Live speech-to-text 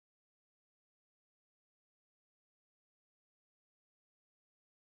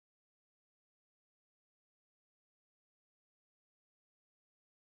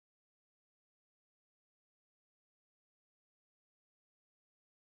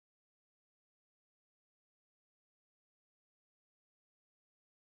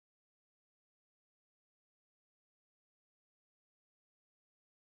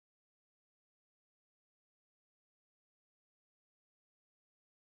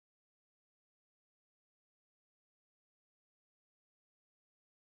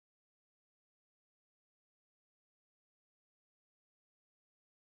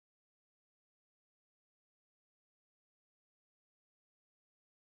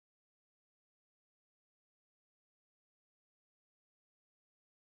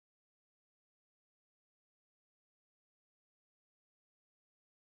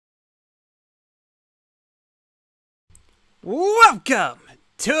Welcome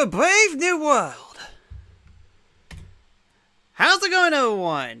to a brave new world. How's it going,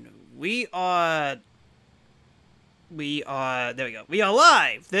 everyone? We are, there we go. We are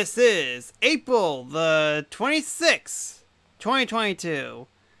live. This is April the 26th, 2022.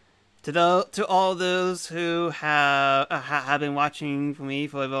 To all those who have been watching for me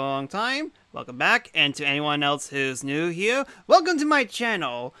for a very long time, welcome back. And to anyone else who's new here, welcome to my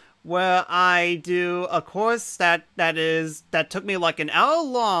channel, where I do a course that took me like an hour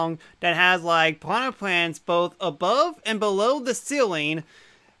long, that has like piranha plants both above and below the ceiling,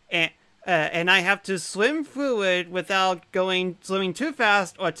 and I have to swim through it without swimming too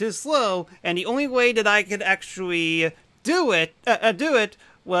fast or too slow. And the only way that I could actually do it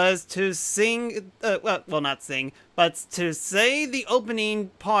was to sing, well, not sing, but to say the opening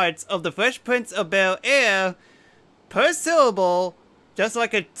parts of The Fresh Prince of Bel-Air per syllable, just so I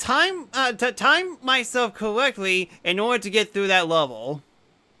could time myself correctly in order to get through that level.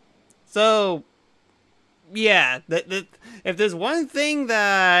 So, yeah, if there's one thing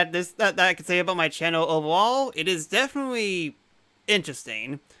that I could say about my channel overall, it is definitely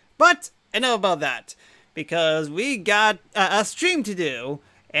interesting. But enough about that, because we got a stream to do,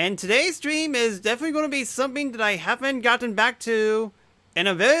 and today's stream is definitely going to be something that I haven't gotten back to in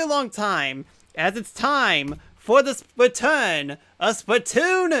a very long time, as it's time for the return of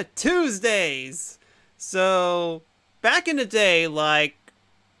Splatoon Tuesdays. So, back in the day, like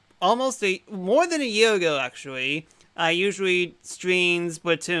more than a year ago actually, I usually stream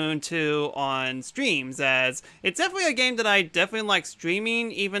Splatoon 2 on streams, as it's definitely a game that I definitely like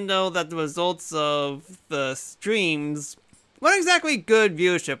streaming, even though that the results of the streams weren't exactly good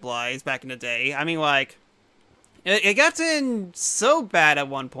viewership-wise back in the day. I mean, like, it got in so bad at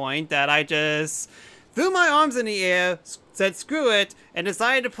one point that I just threw my arms in the air, said screw it, and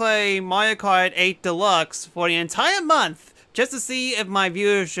decided to play Mario Kart 8 Deluxe for the entire month, just to see if my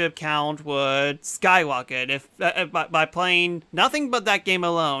viewership count would skyrocket by playing nothing but that game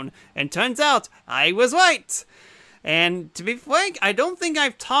alone. And turns out, I was right! And to be frank, I don't think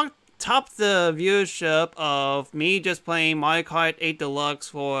I've topped the viewership of me just playing Mario Kart 8 Deluxe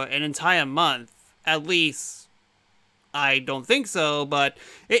for an entire month. At least, I don't think so, but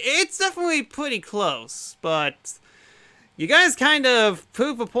it's definitely pretty close. But you guys kind of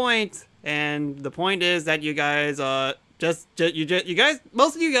prove a point, and the point is that you guys are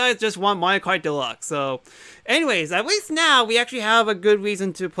most of you guys just want Mario Kart Deluxe. So, anyways, at least now we actually have a good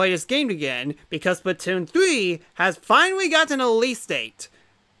reason to play this game again, because Splatoon 3 has finally gotten a release date.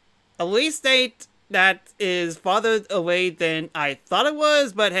 A release date that is farther away than I thought it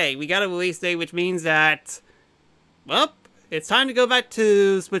was, but hey, we got a release date, which means that, well, it's time to go back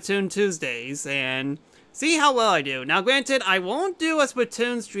to Splatoon Tuesdays and see how well I do. Now, granted, I won't do a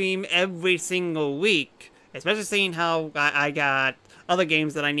Splatoon stream every single week, especially seeing how I got other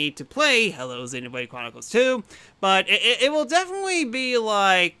games that I need to play. Hello, Xenoblade Chronicles 2. But it will definitely be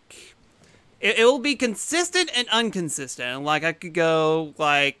like, it will be consistent and inconsistent. Like, I could go,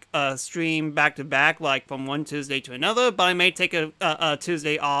 like, stream back-to-back, like, from one Tuesday to another, but I may take a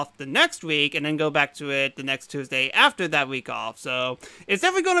Tuesday off the next week, and then go back to it the next Tuesday after that week off. So, it's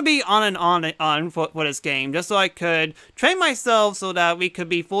definitely going to be on and on for this game, just so I could train myself so that we could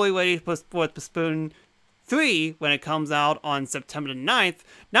be fully ready for Splatoon 3 when it comes out on September the 9th.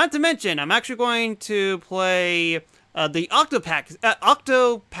 Not to mention, I'm actually going to play the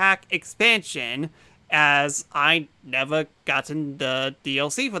Octopack expansion, as I never gotten the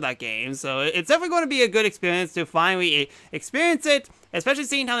DLC for that game, so it's definitely going to be a good experience to finally experience it, especially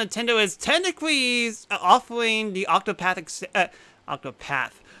seeing how Nintendo is technically offering the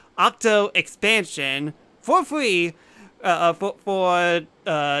Octo expansion for free for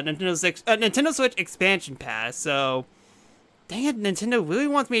Nintendo Switch expansion pass. So, dang it, Nintendo really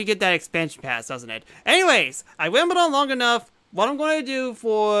wants me to get that expansion pass, doesn't it? Anyways, I rambled on long enough. What I'm going to do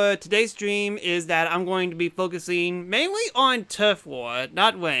for today's stream is that I'm going to be focusing mainly on Turf War,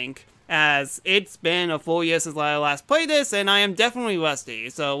 not Rank, as it's been a full year since I last played this, and I am definitely rusty.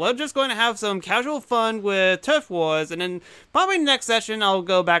 So we're just going to have some casual fun with Turf Wars, and then probably next session I'll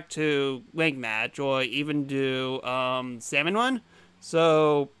go back to Rank Match, or even do Salmon Run.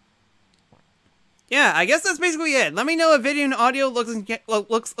 So, yeah, I guess that's basically it. Let me know if video and audio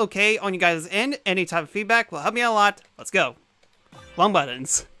looks okay on you guys' end. Any type of feedback will help me out a lot. Let's go. Long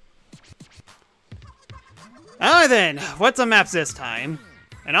buttons. Alright then, what's on maps this time?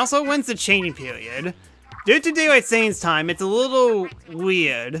 And also, when's the changing period? Due to daylight savings time, it's a little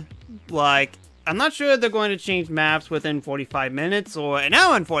weird. Like, I'm not sure if they're going to change maps within 45 minutes or an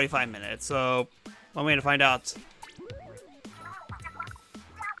hour and 45 minutes, so one way to find out.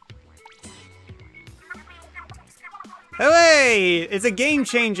 Hooray! It's a game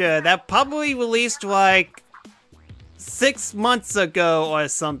changer that probably released like 6 months ago or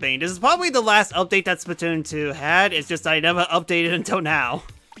something. This is probably the last update that Splatoon 2 had. It's just I never updated until now.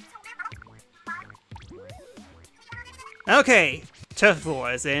 Okay, Turf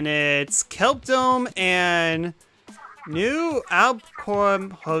Wars, and it's Kelp Dome and New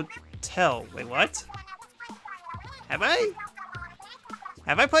Alcorn Hotel. Wait, what? Have I?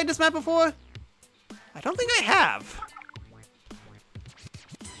 Have I played this map before? I don't think I have.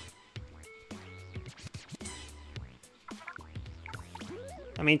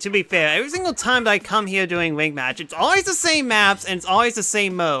 I mean, to be fair, every single time that I come here doing Wing Match, it's always the same maps and it's always the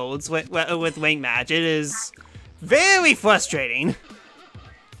same modes with Wing Match. It is very frustrating.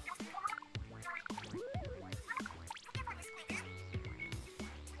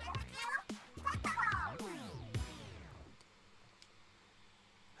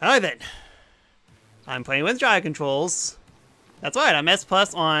 Alright then. I'm playing with gyro controls. That's right, I'm S+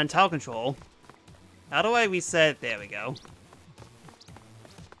 on tile control. How do I reset? There we go.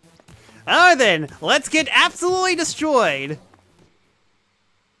 Alright then, let's get absolutely destroyed.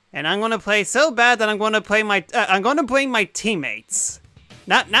 And I'm gonna play so bad that I'm gonna play my I'm gonna bring my teammates.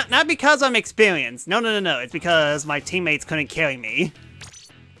 Not because I'm experienced. No. It's because my teammates couldn't carry me.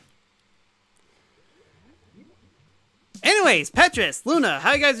 Anyways, Petrus, Luna,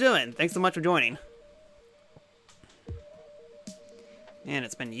 how you guys doing? Thanks so much for joining. Man,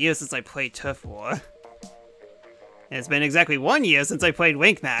 it's been years since I played Turf War. And it's been exactly 1 year since I played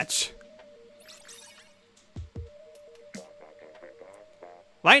Wink Match.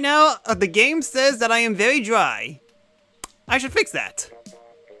 Right now, the game says that I am very dry. I should fix that.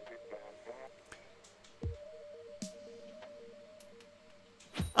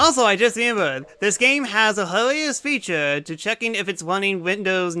 Also, I just remembered, this game has a hilarious feature to checking if it's running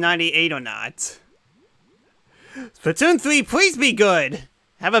Windows 98 or not. Splatoon 3, please be good!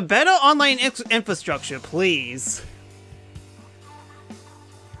 Have a better online infrastructure, please.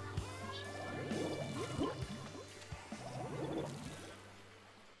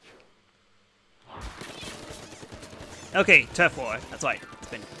 Okay, Turf War. That's right.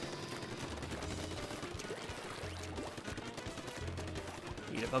 It's been...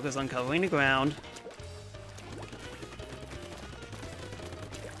 Need to focus on covering the ground.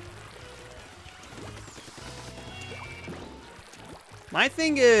 My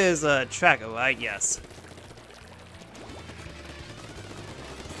thing is tracker, right? Yes.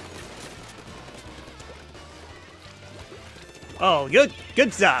 Oh, good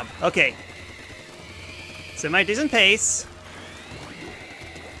job. Okay. Semi-decent pace.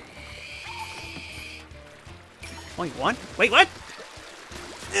 Only one? Wait, what?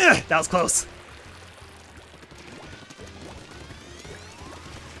 Ugh, that was close.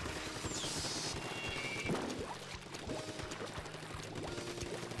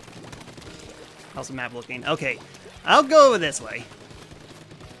 How's the map looking? Okay, I'll go over this way.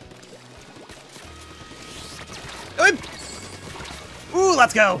 Ooh,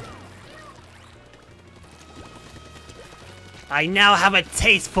 let's go. I now have a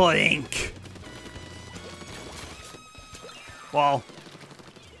taste for ink. Wall.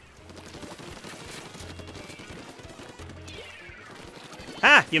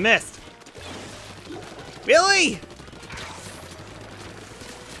 Ah, you missed. Really?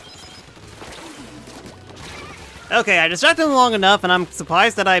 Okay, I distracted him long enough, and I'm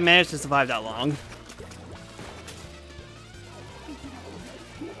surprised that I managed to survive that long.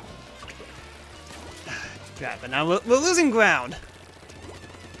 Crap, but now we're losing ground.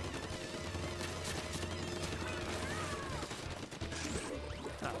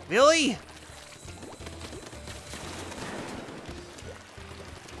 Oh, really?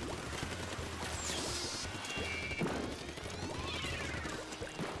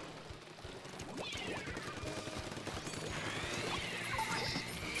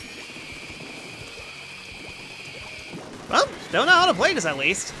 Well, don't know how to play this at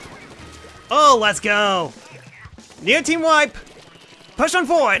least. Oh, let's go! Near team wipe! Push on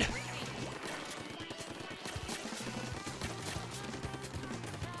forward!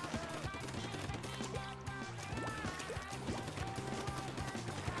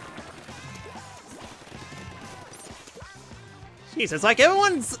 Jeez, it's like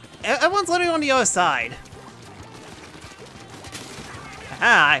everyone's literally on the other side.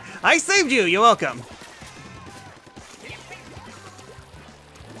 Aha, I saved you, you're welcome.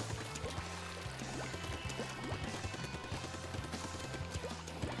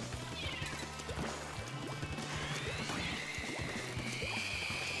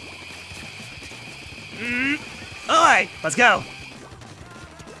 Alright, let's go.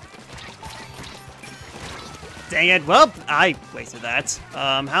 Dang it. Well, I wasted that.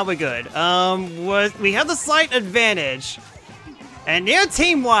 How we good? We have the slight advantage. And near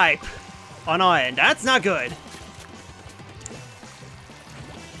team wipe on our end. That's not good.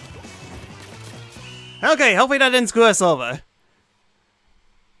 Okay, hopefully that didn't screw us over.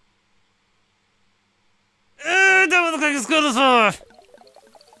 Don't look like it's screwed us over.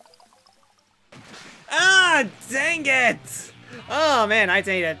 Ah, dang it. Oh man, I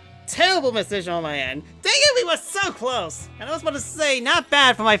made a terrible decision on my end. Dang it, we were so close. And I was about to say, not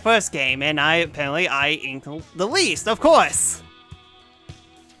bad for my first game, and I inked the least, of course.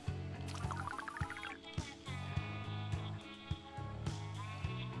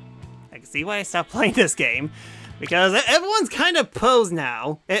 I can see why I stopped playing this game. Because everyone's kind of pros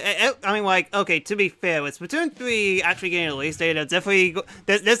now. I mean, like, okay, to be fair, with Splatoon 3 actually getting a release date,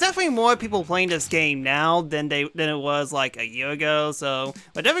 there's definitely more people playing this game now than it was, like, a year ago, so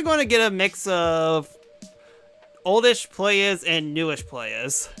we're definitely going to get a mix of oldish players and newish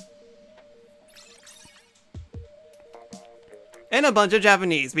players. And a bunch of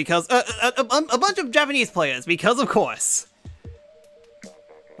Japanese, because, a bunch of Japanese players, because of course.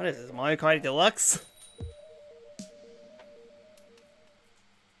 What is this, Mario Kart Deluxe?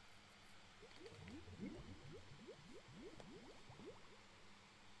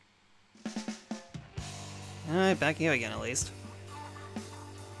 Alright, back here again at least.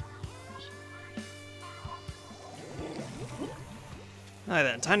 Alright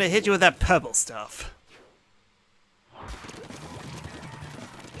then, time to hit you with that purple stuff.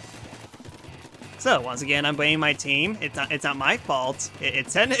 So, once again, I'm blaming my team. It's not my fault.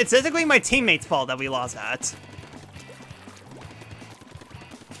 It's technically my teammates' fault that we lost that.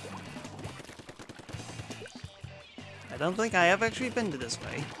 I don't think I have actually been to this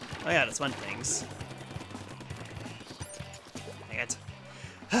way. Oh yeah, that's one things.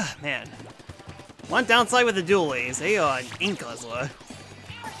 Man. One downside with the dualies, they are an ink guzzler.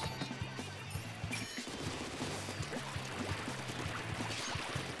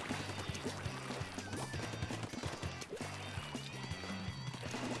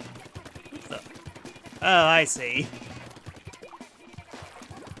 Oh, I see.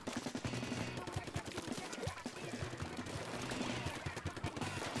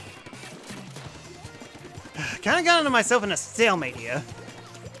 Kinda got into myself in a stalemate here.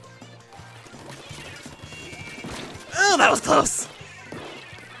 Oh, that was close!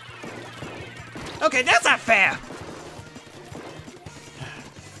 Okay, that's not fair!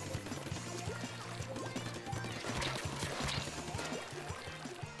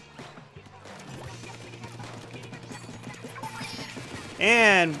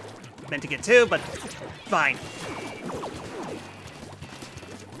 And meant to get two, but fine.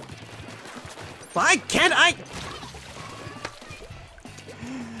 Why can't I?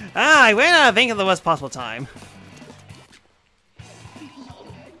 Ah, I ran out of ink at the worst possible time.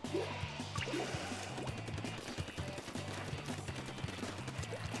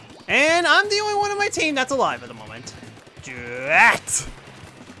 And I'm the only one on my team that's alive at the moment. Drat!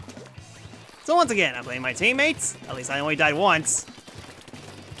 So once again, I blame my teammates. At least I only died once.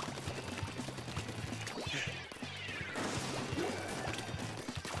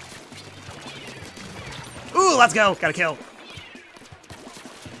 Ooh, let's go! Got a kill.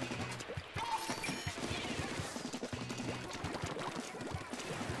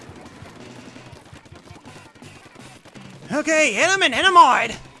 Okay, hit him and hit him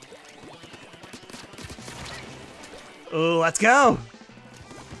hard! Ooh, let's go!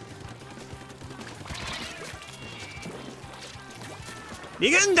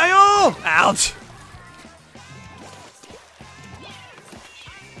 Nigendayo! Ouch!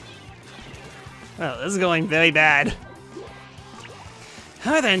 Oh, this is going very bad.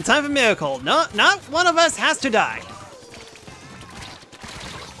 Alright then, time for miracle. No, not one of us has to die.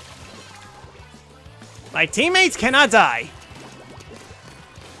 My teammates cannot die.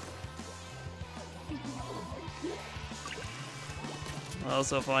 Well,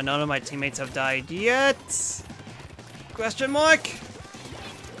 so far none of my teammates have died yet. Question mark?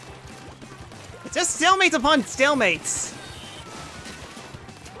 It's just stalemates upon stalemates.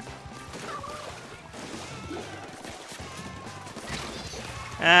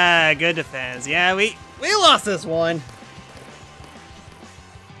 Ah, good defense. Yeah, we lost this one.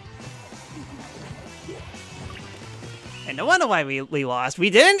 And no wonder why we lost. We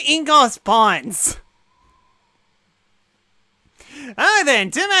didn't ink our spawns. Alright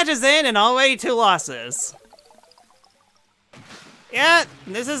then, 2 matches in and already 2 losses. Yeah,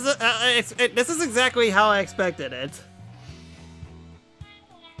 this is this is exactly how I expected it.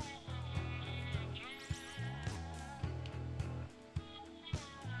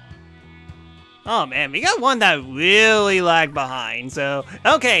 Oh man, we got one that really lagged behind, so...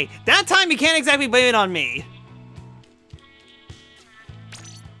 Okay, that time you can't exactly blame it on me.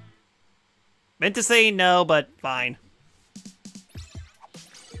 Meant to say no, but fine.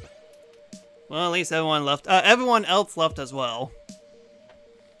 Well, at least everyone left. Everyone else left as well.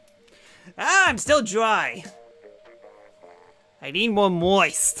 Ah, I'm still dry. I need more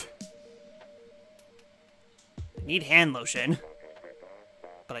moist. I need hand lotion.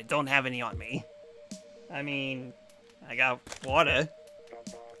 But I don't have any on me. I mean, I got water.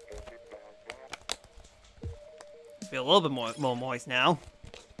 Feel a little bit more moist now.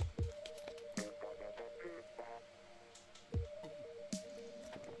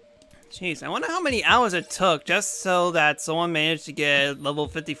 Jeez, I wonder how many hours it took just so that someone managed to get level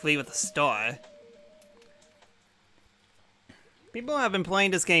 53 with a star. People have been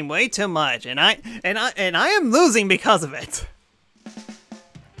playing this game way too much, and I am losing because of it.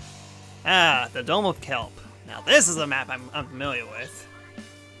 Ah, the Dome of Kelp. Now this is a map I'm familiar with.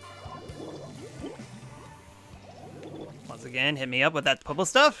 Once again, hit me up with that purple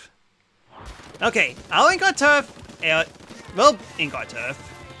stuff. Okay, I'll ink our turf. Well, ink our turf.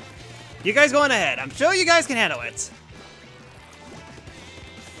 You guys going ahead. I'm sure you guys can handle it.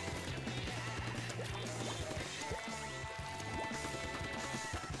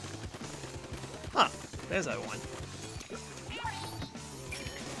 Huh, there's everyone.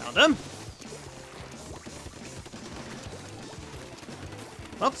 Found him.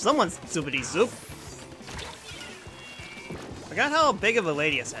 Oh, someone's zoopity zoop. Forgot how big of a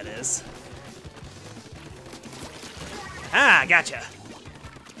radius that is. Ah, gotcha.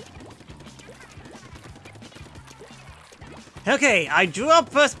 Okay, I drew up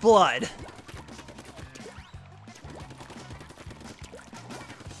first blood.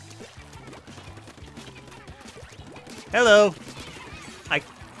 Hello.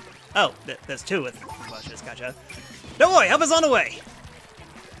 Oh, there's two with flushes, gotcha. Don't worry, help is on the way.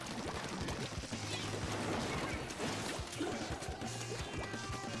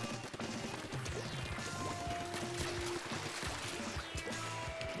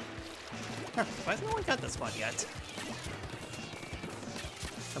 Huh, why has no one got this one yet?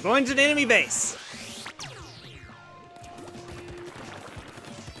 I'm going to the enemy base.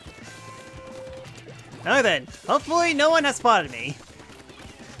 Alright then, hopefully no one has spotted me.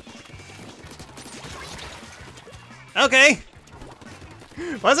 Okay.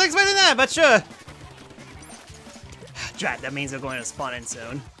 Wasn't expecting that, but sure. Drat, that means they're going to spawn in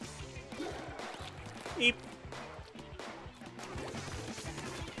soon. Eep.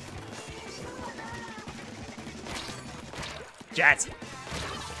 Jats.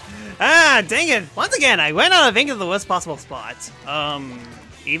 Ah, dang it! Once again, I went out of ink at the worst possible spot.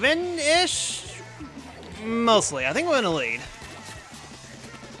 Even-ish? Mostly. I think we're in the lead.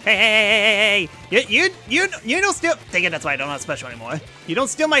 Hey! You don't steal. Dang it! That's why I don't have special anymore. You don't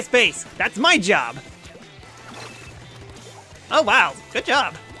steal my space. That's my job. Oh wow! Good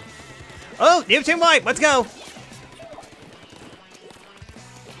job. Oh, new team wipe. Let's go.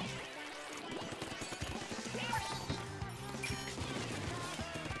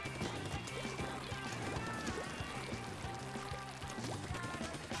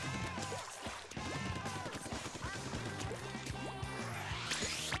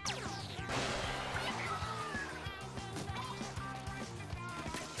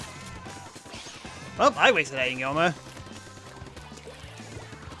 Oh, I wasted that Ingoma.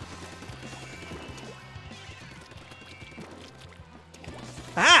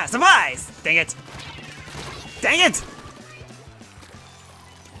 Ah, surprise! Dang it! Dang it!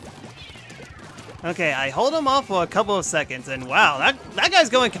 Okay, I hold him off for a couple of seconds, and wow, that guy's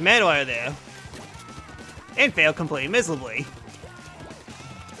going commando out of there. And failed completely miserably.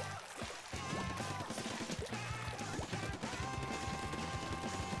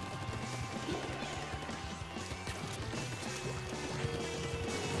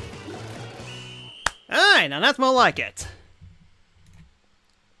 Alright, now that's more like it.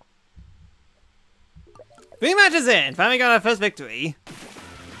 3 matches in, finally got our first victory.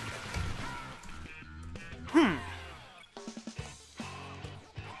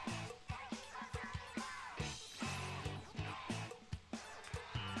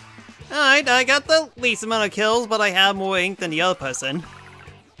 Alright, I got the least amount of kills, but I have more ink than the other person.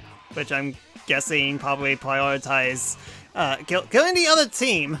 Which I'm guessing probably prioritize killing the other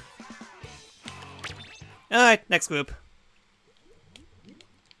team. Alright, next group.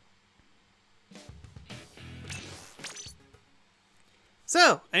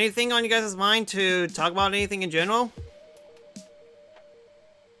 So, anything on you guys' mind to talk about anything in general?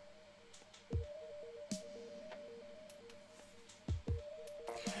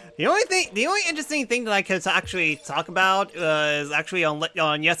 the only interesting thing that I could actually talk about was actually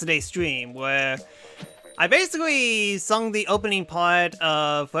on yesterday's stream, where I basically sung the opening part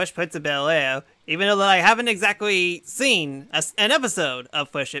of Fresh Prince of Bel-Air, even though I haven't exactly seen an episode of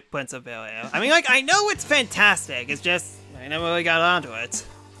Fresh Prince of Bel-Air. I mean, like, I know it's fantastic, it's just, I never really got onto it.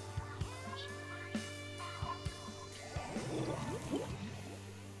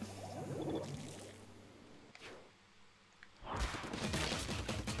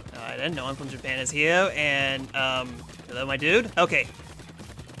 Alright then, no one from Japan is here, and, hello my dude? Okay.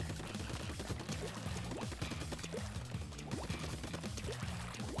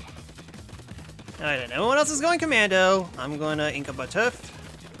 Alright then, everyone else is going commando. I'm gonna ink up a turf.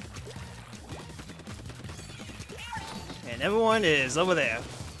 And everyone is over there.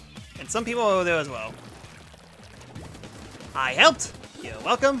 And some people are over there as well. I helped! You're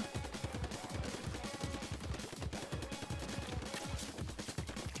welcome.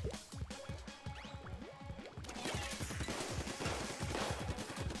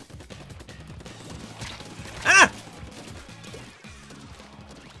 Ah!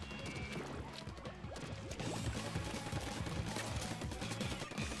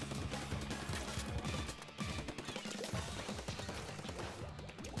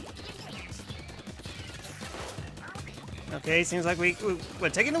 Okay, seems like we're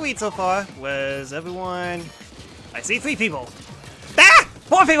taking the lead so far. Was everyone... I see 3 people. Ah!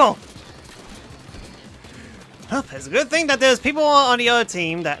 4 people! Well, it's a good thing that there's people on the other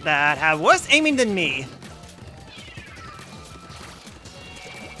team that have worse aiming than me.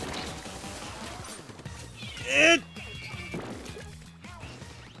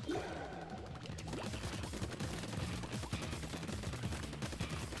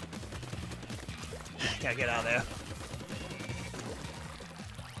 Gotta get out of there.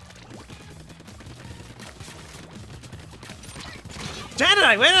 Janet,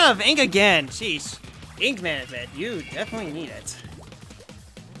 I ran out of ink again. Jeez. Ink management, you definitely need it.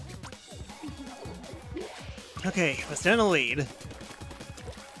 Okay, we're still in the lead.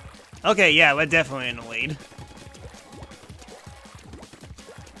 Okay, yeah, we're definitely in the lead.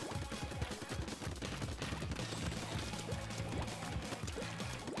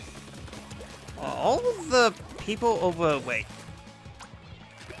 All of the people over... Wait.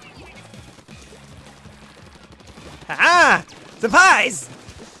 Haha! Surprise!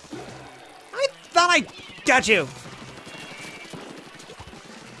 I thought I got you!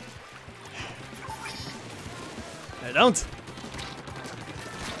 I don't.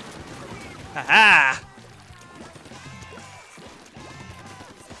 Haha!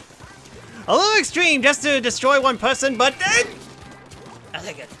 A little extreme just to destroy one person, but I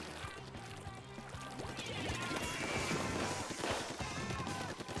like it.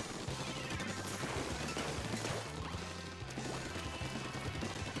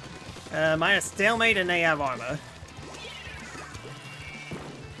 Minus stalemate and they have armor.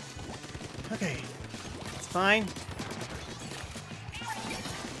 Okay. It's fine.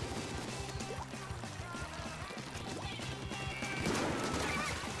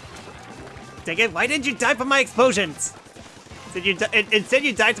 Dang it, why didn't you die from my explosions? Instead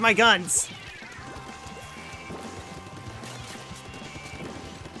you died to my guns.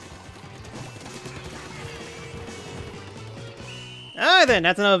 Alright then,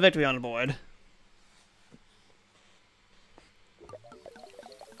 that's another victory on the board.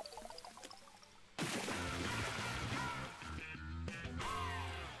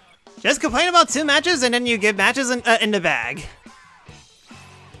 Just complain about 2 matches and then you get matches in the bag.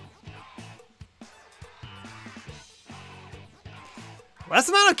 Less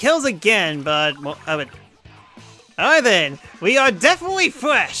amount of kills again, but... Well, alright then, we are definitely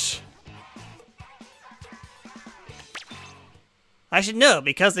fresh! I should know,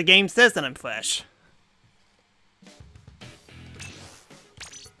 because the game says that I'm fresh.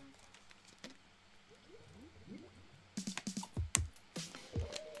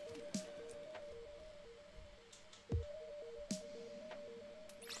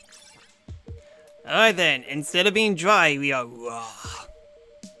 Alright then, instead of being dry, we are raw.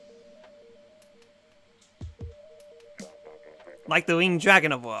 Like the winged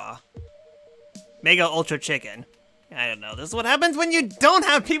dragon of raw. Mega Ultra Chicken. I don't know, this is what happens when you don't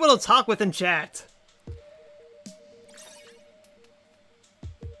have people to talk with in chat.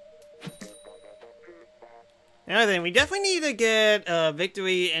 Alright then, we definitely need to get a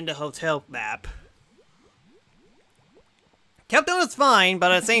victory in the hotel map. Kelp Dome is fine,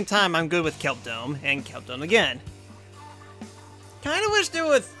 but at the same time, I'm good with Kelp Dome, and Kelp Dome again. Kinda wish there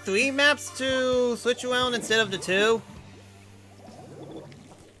were 3 maps to switch around instead of the 2.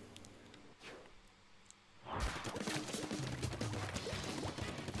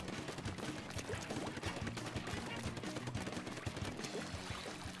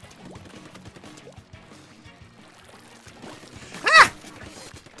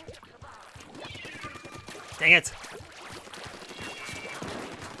 Dang it.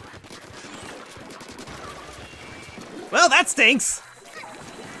 Well, that stinks.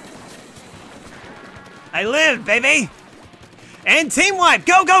 I live, baby. And team wipe.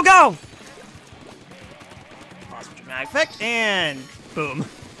 Go, go, go. Pause for dramatic effect, and boom.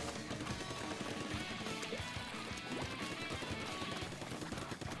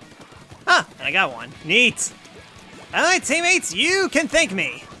 Huh, and I got one. Neat. Alright, teammates, you can thank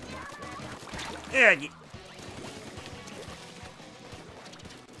me.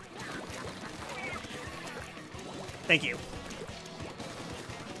 Thank you.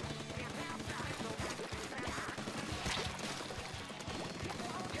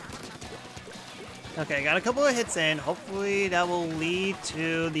 Okay, got a couple of hits in. Hopefully that will lead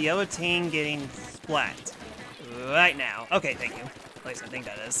to the other team getting splat. Right now. Okay, thank you. At least I think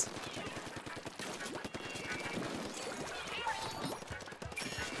that is.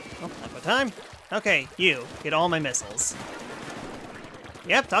 Oh, not for time. Okay, you. Get all my missiles.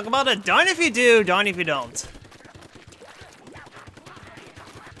 Yep, talk about it. Darn if you do, darn if you don't.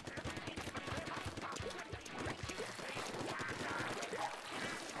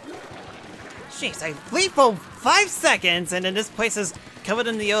 Jeez, I leap for 5 seconds, and then this place is covered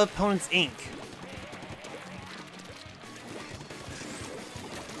in the other opponent's ink.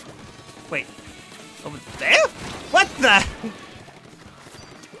 Wait, over there? What the?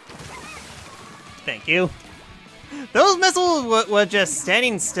 Thank you. Those missiles were just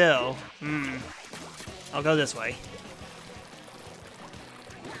standing still. I'll go this way.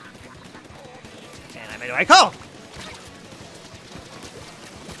 And I made the right call.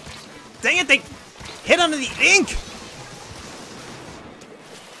 Dang it, they hit under the ink!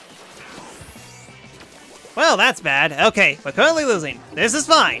 Well, that's bad. Okay, we're currently losing. This is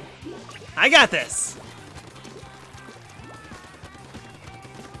fine. I got this.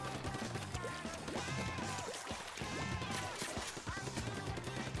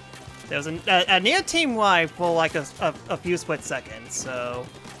 There was a near team wipe for like a few split seconds, so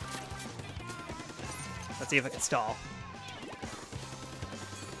let's see if I can stall.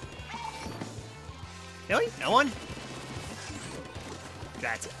 Really? No one?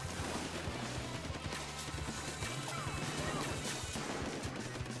 That's it.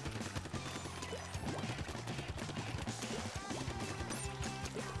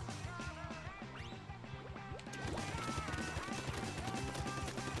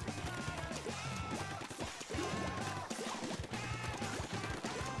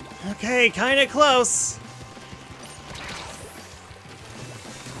 Okay, kinda close.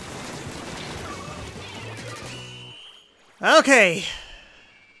 Okay.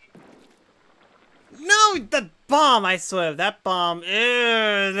 No, the bomb, I swear. That bomb,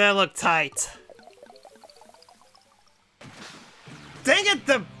 ew, that looked tight. Dang it,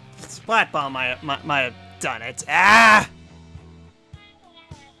 the splat bomb might have done it. Ah!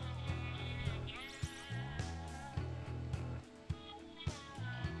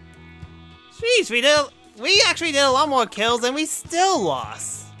 Jeez, we actually did a lot more kills and we still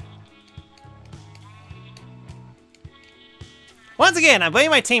lost. Once again, I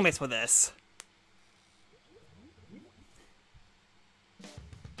blame my teammates for this.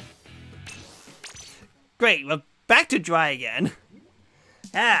 Great, we're back to dry again.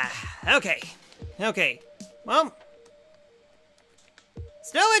 Okay. Okay. Well,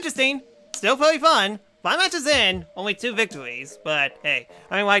 still interesting. Still pretty fun. 5 matches in, only 2 victories, but hey,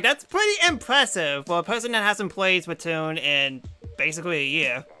 I mean, like, that's pretty impressive for a person that hasn't played Splatoon in basically a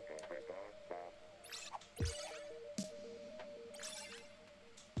year.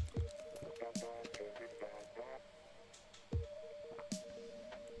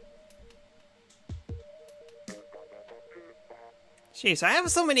 Jeez, I have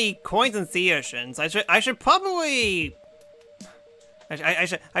so many coins and sea oceans. I should probably I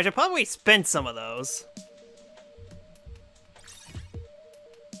should probably spend some of those.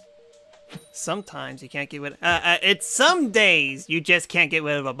 Sometimes you can't get rid. It's some days you just can't get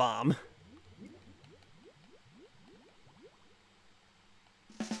rid of a bomb.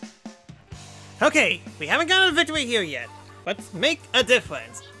 Okay, we haven't gotten a victory here yet. Let's make a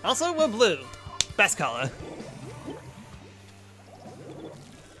difference. Also, we're blue. Best color.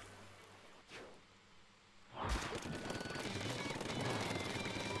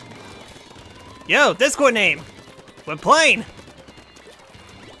 Yo, Discord name! We're playing!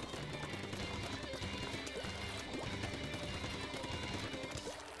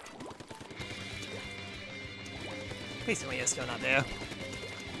 Please tell me you're still not there.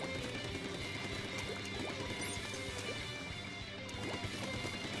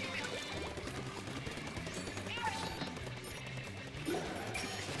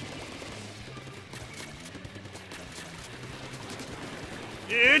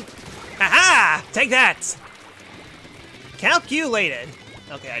 Aha! Take that! Calculated.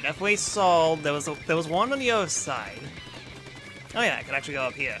 Okay, I definitely saw there was one on the other side. Oh yeah, I could actually go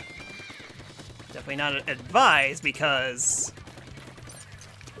up here. Definitely not advised because...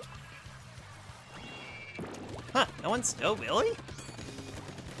 Huh, no one's... Oh, really?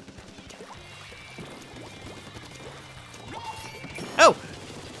 Oh!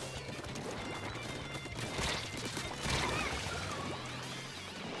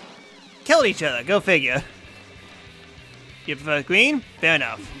 Killed each other, go figure. You prefer green? Fair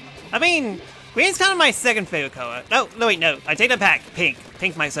enough. I mean, green's kind of my second favorite color. No, wait, no. I take that back. Pink.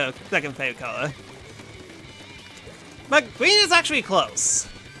 Pink's my second favorite color. But green is actually close.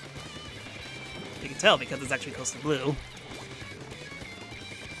 You can tell because it's actually close to blue.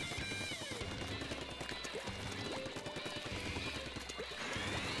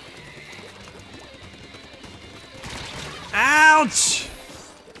 Ouch!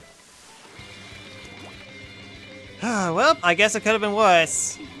 Well, I guess it could have been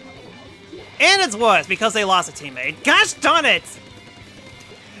worse. And it's worse because they lost a teammate. Gosh darn it!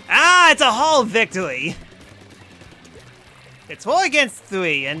 Ah, it's a whole victory. It's 4 against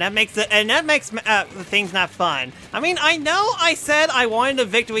 3, and that makes things not fun. I mean, I know I said I wanted a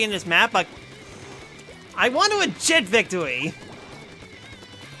victory in this map, but I want a legit victory.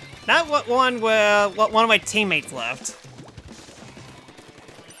 Not one where one of my teammates left.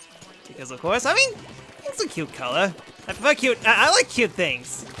 Because of course, I mean, it's a cute color. I prefer cute. I like cute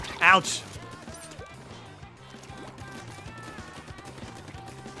things. Ouch.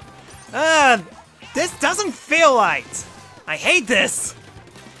 This doesn't feel right. I hate this.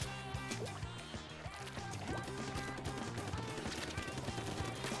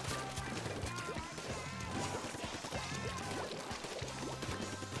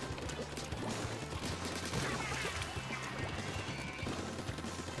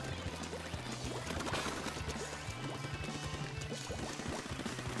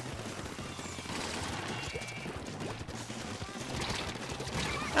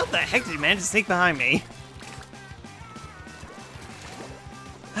 How the heck did you manage to sneak behind me?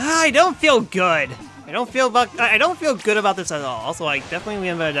 I don't feel good. I don't feel good about this at all. Also, I definitely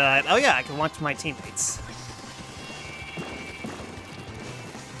remember that. Oh yeah, I can watch my teammates.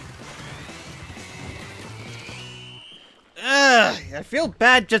 I feel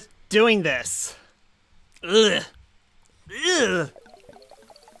bad just doing this. Ugh. Ugh.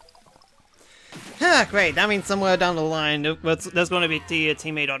 Ah, great. That means somewhere down the line, there's going to be a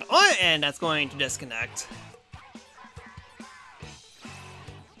teammate on our end that's going to disconnect.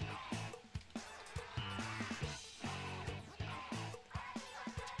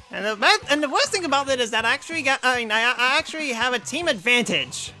 And the worst thing about it is that I actually have a team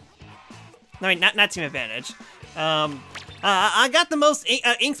advantage. No, wait, not team advantage. I got the most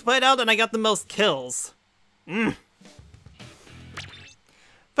ink spread out, and I got the most kills.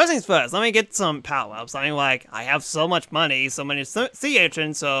 First things first, let me get some power-ups. I mean, like, I have so much money, so many sea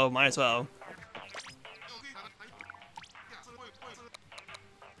urchins, so might as well.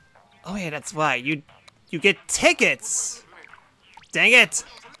 Oh yeah, that's right. You get tickets. Dang it.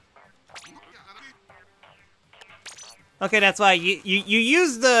 Okay, that's why you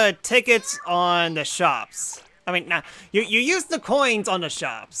use the tickets on the shops. I mean, nah, you use the coins on the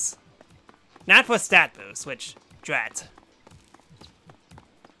shops. Not for stat boosts, which, drat.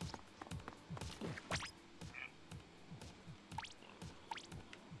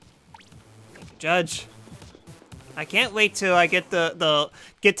 Judge. I can't wait till I get to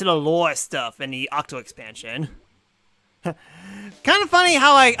the lore stuff in the Octo expansion. Kind of funny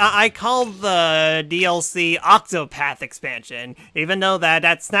how I called the DLC Octopath expansion, even though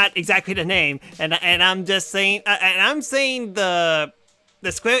that's not exactly the name, and I'm just saying, and I'm saying the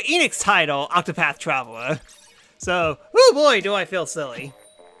Square Enix title Octopath Traveler. So, oh boy, do I feel silly.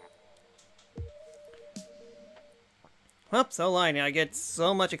 Whoops, so lying, I get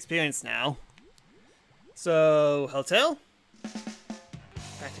so much experience now. So, hotel?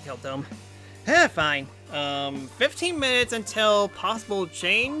 Back to Keltdome. Fine. 15 minutes until possible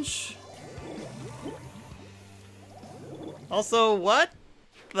change. Also, what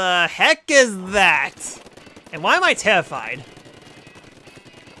the heck is that? And why am I terrified?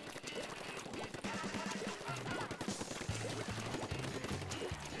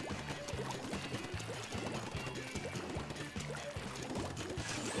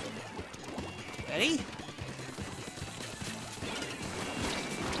 Ready?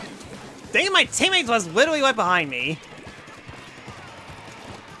 Dang it, my teammate was literally right behind me.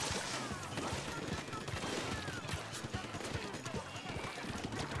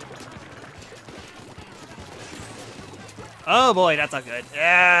 Oh boy, that's not good.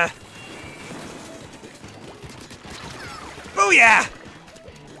 Oh yeah!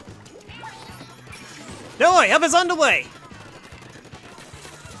 No way, help is on the way!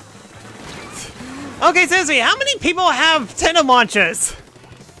 Okay, seriously, how many people have tandem launchers?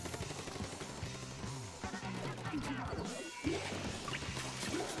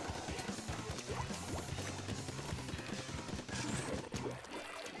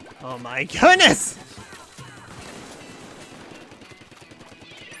 Oh my goodness!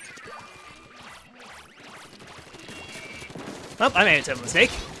 Oh, I made a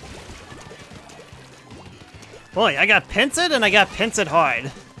mistake. Boy, I got pincered and I got pincered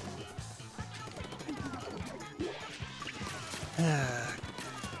hard.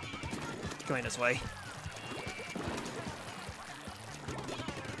 Going this way.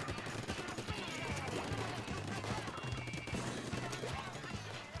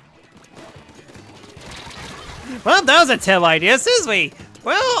 Well, that was a terrible idea, seriously.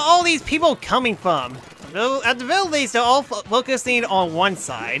 Where are all these people coming from? At the very least, they're all focusing on one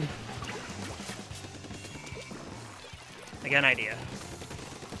side. I got an idea.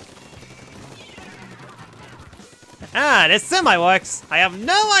 Ah, this semi works. I have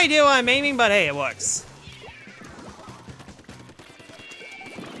no idea what I'm aiming, but hey, it works.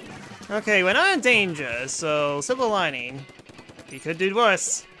 Okay, we're not in danger, so silver lining. We could do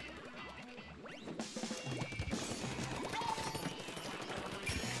worse.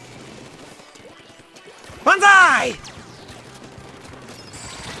 Banzai!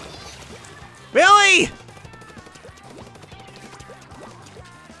 Really?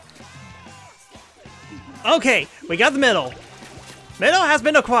 Okay, we got the middle. Middle has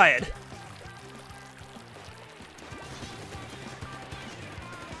been acquired.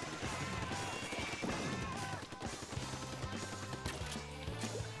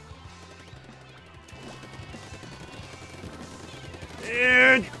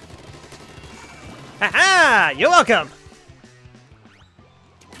 Haha! You're welcome!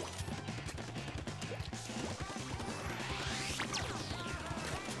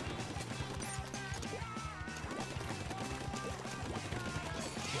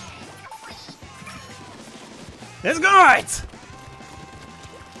 Let's go! It!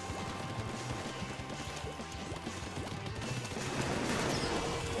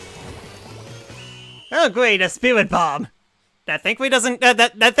 Oh great, a spirit bomb! That thankfully doesn't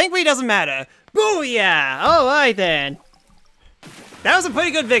matter. Booyah! Alright then. That was a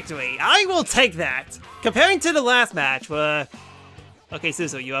pretty good victory. I will take that. Comparing to the last match where... Okay,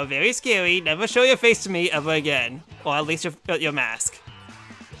 Suzu, you are very scary. Never show your face to me ever again. Or at least your mask.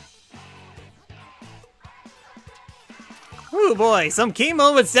 Ooh boy, some key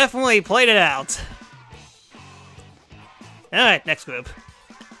moments definitely played it out. Alright, next group.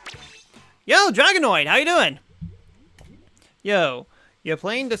 Yo, Dragonoid, how you doing? Yo, you're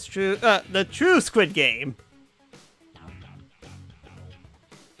playing the true Squid Game.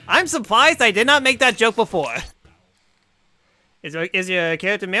 I'm surprised I did not make that joke before. Is your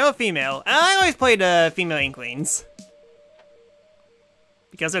character male or female? I always play the female Inklings.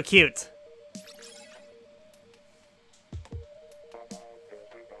 Because they're cute.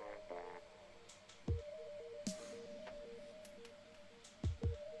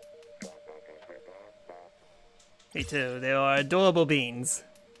 Me too, they are adorable beans.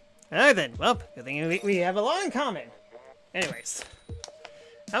 Alright then, well, good thing we have a lot in common. Anyways,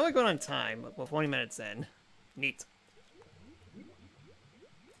 how are we going on time? Well, 40 minutes in. Neat.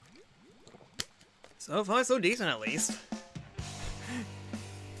 So far, so decent at least.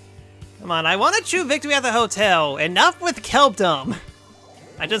 Come on, I want a true victory at the hotel. Enough with Kelpdom.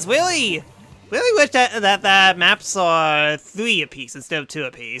 I just really wish that maps are 3 apiece instead of 2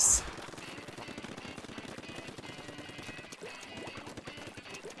 apiece.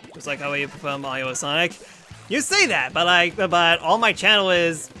 Just like how you prefer Mario or Sonic. You say that, but all my channel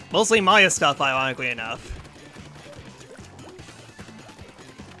is mostly Mario stuff, ironically enough.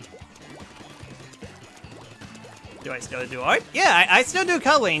 Do I still do art? Yeah, I still do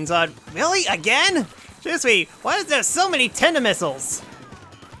colorings. Really? Again? Seriously, why is there so many tender missiles?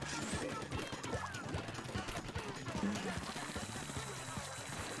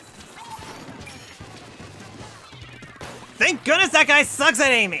 Thank goodness that guy sucks at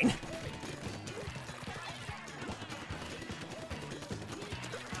aiming!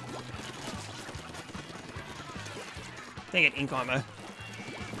 Dang it, ink armor.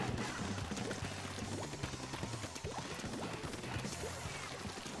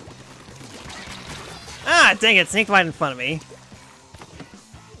 Ah, dang it, sneaked right in front of me.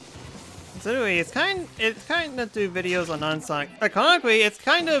 So anyway, it's kind of do videos on non-Sonic. Ironically, it's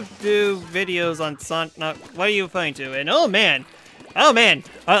kind of do videos on Sonic. What are you referring to? And oh man,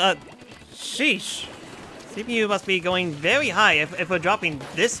 sheesh. CPU must be going very high if we're dropping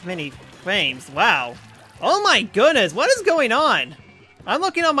this many frames. Wow. Oh my goodness, what is going on? I'm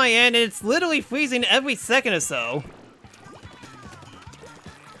looking on my end and it's literally freezing every second or so.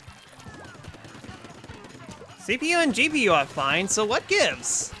 CPU and GPU are fine, so what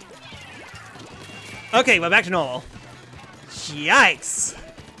gives? Okay, we're back to normal. Yikes.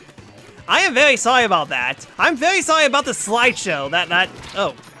 I am very sorry about that. I'm very sorry about the slideshow.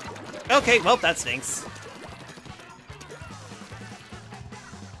 Oh. Okay, well, that stinks.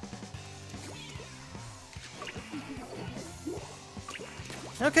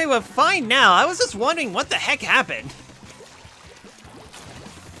 Okay, we're fine now. I was just wondering what the heck happened.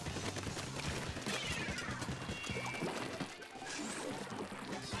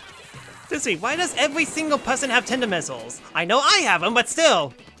 Seriously, why does every single person have Tinder missiles? I know I have them, but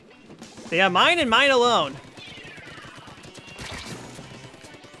still. They are mine and mine alone.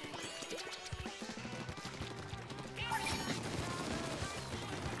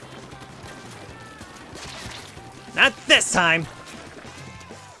 Not this time.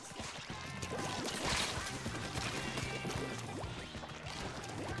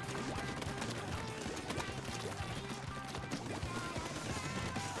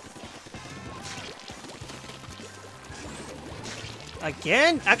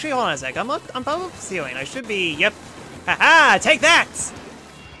 Again? Actually, hold on a sec. I'm above the ceiling. I should be. Yep. Haha! Take that!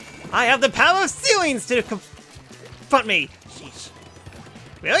 I have the power of ceilings to confront me. Sheesh.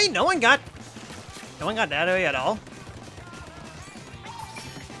 Really? No one got that area at all?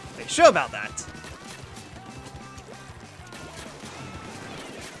 Are you sure about that?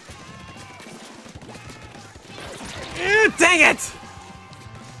 Ew, dang it!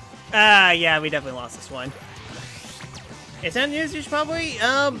 Yeah, we definitely lost this one. Internet usage probably?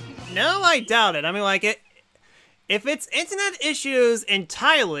 No, I doubt it. I mean, like, if it's internet issues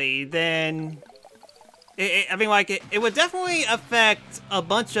entirely, then it would definitely affect a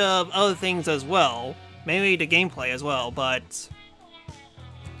bunch of other things as well. Maybe the gameplay as well, but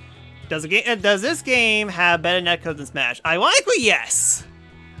does this game have better netcode than Smash? Ironically, yes!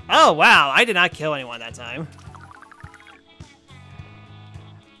 Oh, wow, I did not kill anyone that time.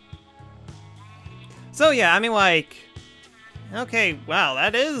 So yeah, I mean, like, okay, wow,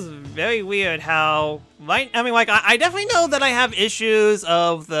 that is very weird how, right, I mean, like, I definitely know that I have issues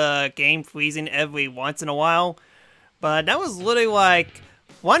of the game freezing every once in a while, but that was literally like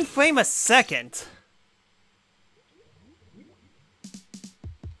 1 frame a second.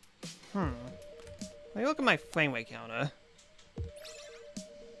 Let me look at my frame rate counter.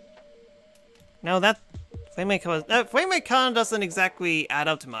 No, that frame rate counter doesn't exactly add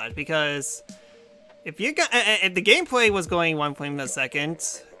up to much, because if the gameplay was going 1 frame a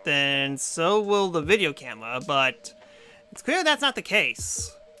second, then so will the video camera, but it's clear that's not the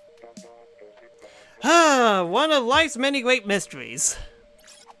case. One of life's many great mysteries.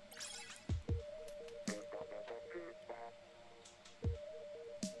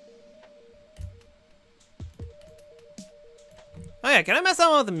 Oh yeah, can I mess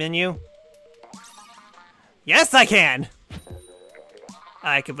around with the menu? Yes, I can!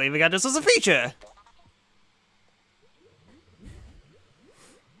 I can't believe we got this as a feature!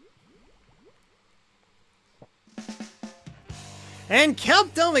 And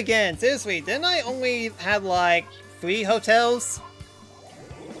Kelp Dome again! Seriously, didn't I only have like 3 hotels?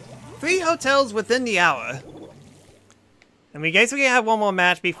 3 hotels within the hour. And we basically have one more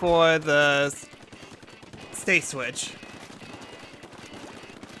match before the state switch.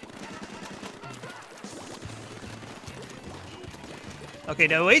 Okay,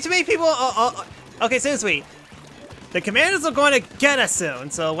 there are way too many people. Okay, seriously. The commanders are going to get us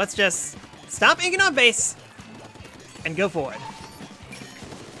soon, so let's just stop inking on base and go forward.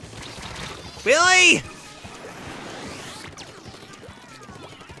 Really?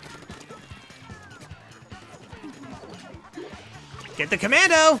 Get the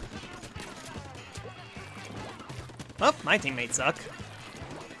commando! Oh, my teammates suck.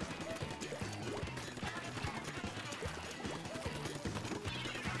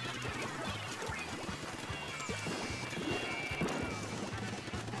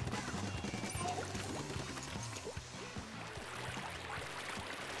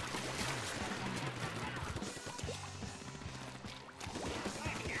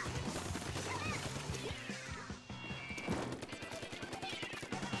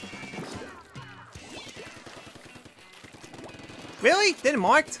 Really? Didn't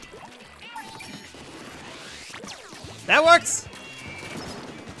marked? That works!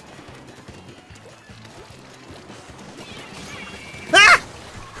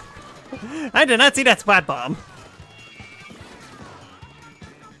 I did not see that splat bomb.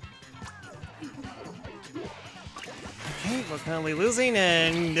 Okay, we're currently losing,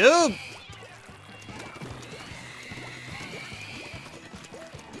 and nope.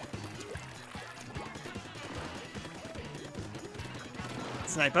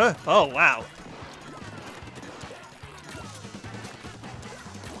 Sniper. Oh, wow.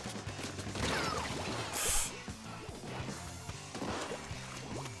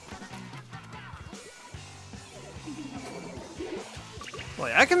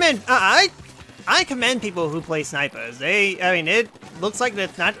 Boy, I commend people who play snipers. I mean, it looks like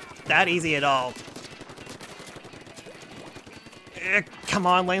it's not that easy at all. Come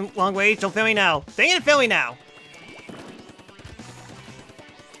on, long range, don't fail me now. Dang it, fail me now.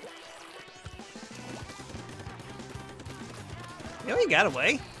 You know, he got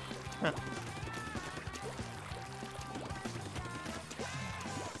away. Huh.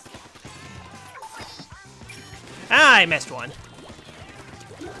 Ah, I missed one.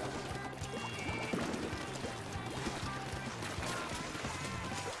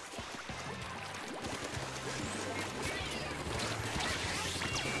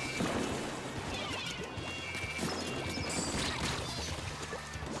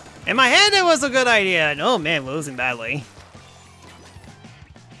 In my head, it was a good idea. Oh man, we're losing badly.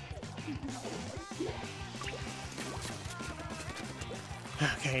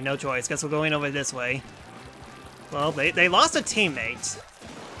 Okay, no choice. Guess we're going over this way. Well, they lost a teammate.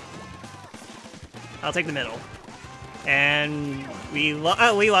 I'll take the middle. And we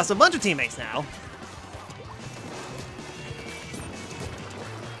lost a bunch of teammates now.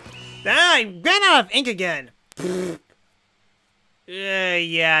 Ah, I ran out of ink again.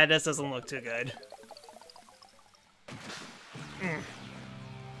 Yeah, this doesn't look too good.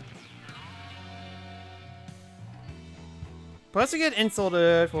 Plus, you get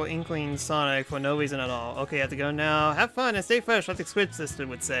insulted for inkling Sonic for no reason at all. Okay, I have to go now. Have fun and stay fresh, like the Squid Sister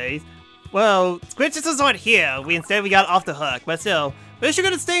would say. Well, Squid Sisters aren't here. Instead we got off the hook. But still, wish you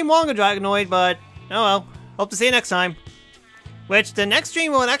could have stayed longer, Dragonoid, but oh well. Hope to see you next time. Which, the next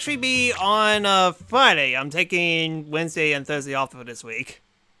stream will actually be on Friday. I'm taking Wednesday and Thursday off for this week.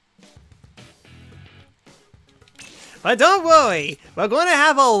 But don't worry, we're going to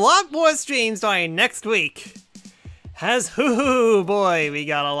have a lot more streams starting next week. As, hoo boy, we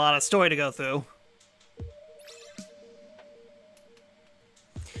got a lot of story to go through.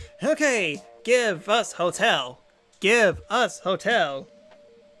 Okay, give us hotel. Give us hotel.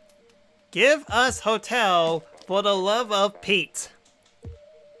 Give us hotel for the love of Pete.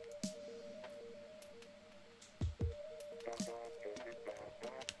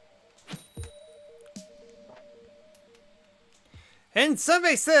 And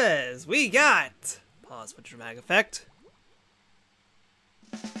survey says we got, pause for dramatic effect,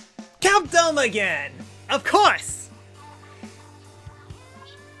 Countdown again! Of course!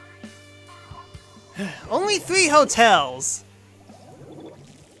 Only 3 hotels.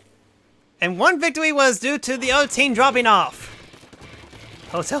 And 1 victory was due to the other team dropping off.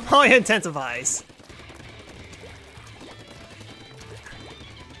 Hotel Mario intensifies.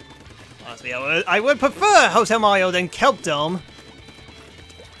 Honestly, I would prefer Hotel Mario than Kelp Dome.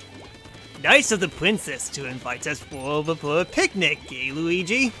 Nice of the princess to invite us for a picnic, eh,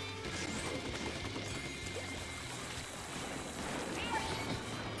 Luigi?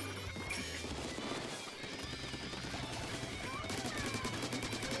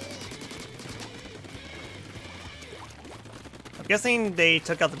 I'm guessing they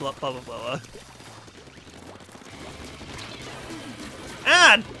took out the bubble blower.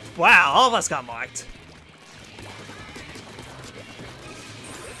 Ah! Wow, all of us got marked.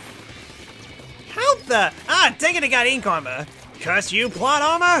 How the? Ah, dang it, I got ink armor. Curse you, plot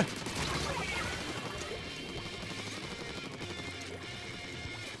armor!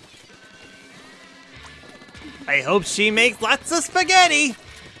 I hope she makes lots of spaghetti!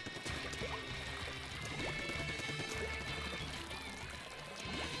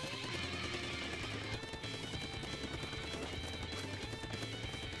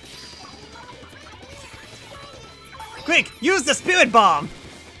 Quick, use the spirit bomb!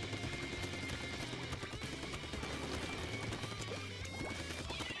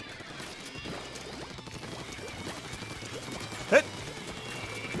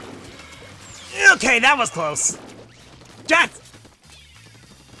 Okay, that was close. Jets!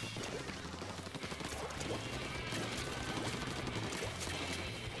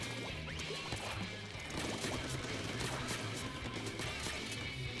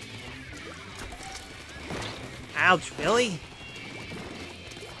 Ouch, really?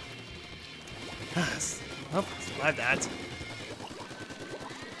 Oh, survived that.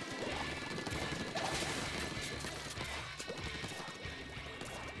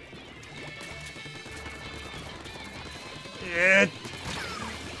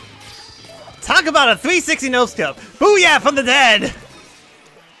 Talk about a 360 no-scope. Booyah from the dead.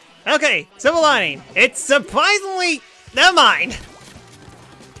 Okay, silver lining. It's surprisingly... Never mind.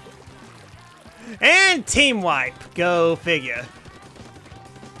 And team wipe. Go figure.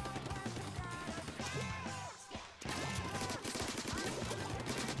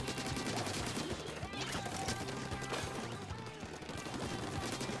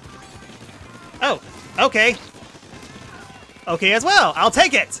 Oh, okay. Okay as well. I'll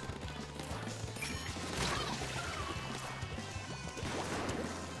take it.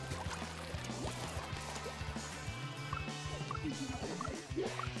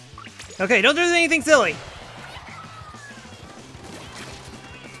 Okay, don't do anything silly.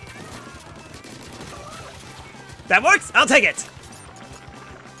 That works. I'll take it.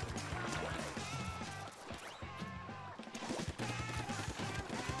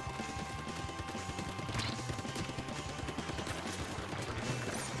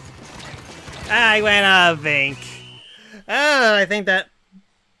 I went out of ink. Oh, I think that...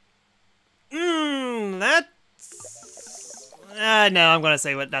 that's... no, I'm gonna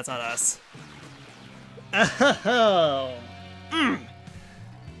say that's not us. Oh.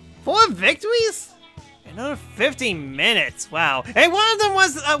 4 victories? Another 50 minutes. Wow. And one of them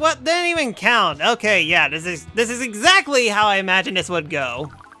was what didn't even count. Okay, yeah, this is exactly how I imagined this would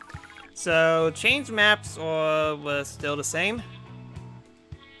go. So, change maps or was still the same?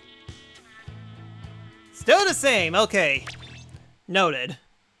 Still the same, okay. Noted.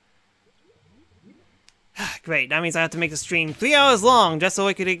 Great, that means I have to make the stream 3 hours long just so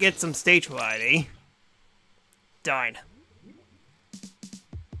I could get some stage variety. Darn.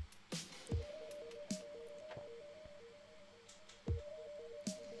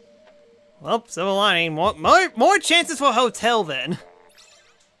 Well, silver lining, more chances for hotel then.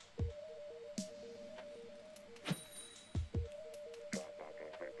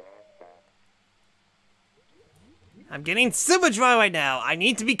 I'm getting super dry right now. I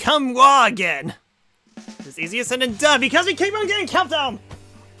need to become raw again. It's easier said than done because we keep on getting countdown.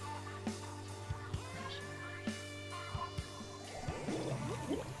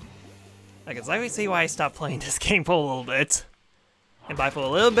 I can slightly see why I stopped playing this game for a little bit. And by for a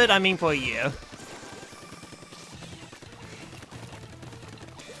little bit, I mean for a year.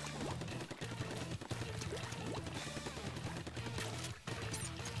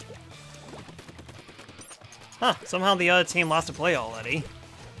 Huh, somehow the other team lost a play already.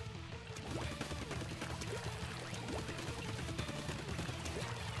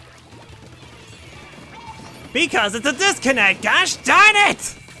 Because it's a disconnect, gosh darn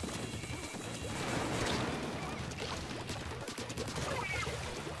it!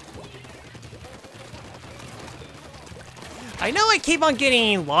 I know I keep on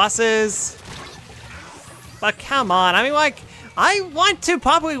getting losses, but come on, I mean, like, I want to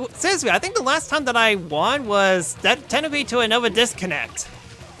probably, seriously, I think the last time that I won was that technically to another disconnect.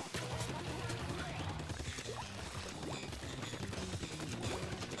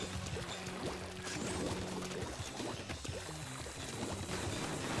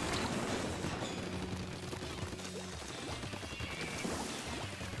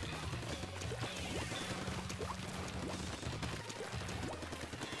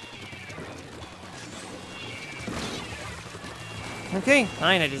 Okay,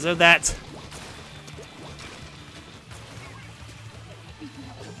 fine, I deserve that.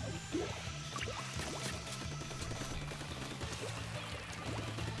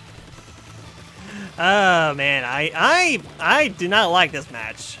 Oh man, I do not like this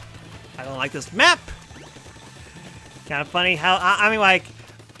match. I don't like this map. Kind of funny how I mean, like,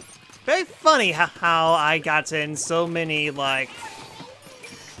 very funny how I got in so many like.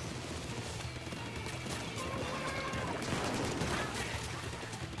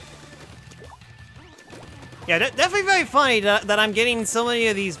 Yeah, definitely very funny that I'm getting so many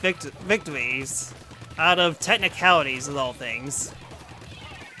of these victories out of technicalities of all things.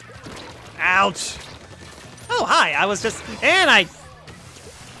 Ouch! Oh, hi, I was just... And I...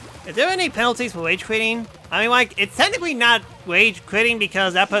 Is there any penalties for rage quitting? I mean, like, it's technically not rage quitting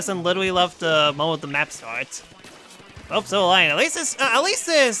because that person literally left the moment the map starts. Oh, so lying. At least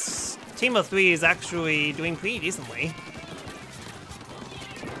this team of 3 is actually doing pretty decently.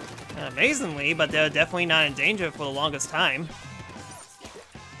 Amazingly, but they're definitely not in danger for the longest time.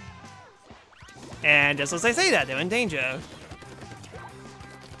 And just as I say that, they're in danger.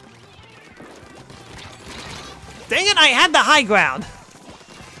 Dang it, I had the high ground!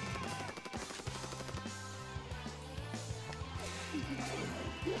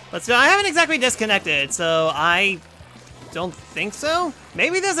 But still, I haven't exactly disconnected, so I don't think so.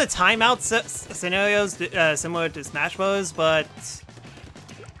 Maybe there's a timeout scenarios similar to Smash Bros, but...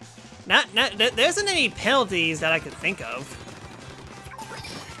 there isn't any penalties that I could think of.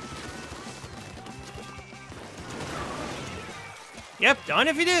 Yep, darn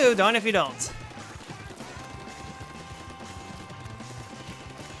if you do, darn if you don't.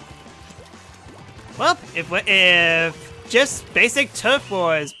 Well, if just basic turf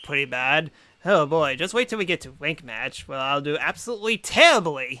war is pretty bad, oh boy, just wait till we get to rank match, where I'll do absolutely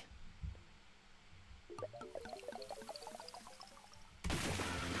terribly.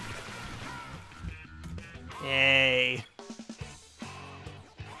 Yay.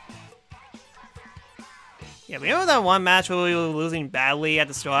 Yeah, remember that one match where we were losing badly at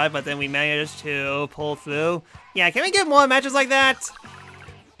the start, but then we managed to pull through? Yeah, can we get more matches like that?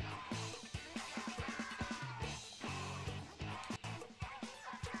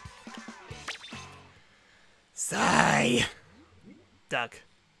 Sigh. Duck.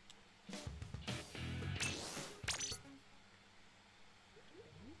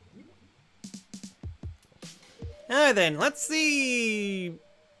 Alright then, let's see...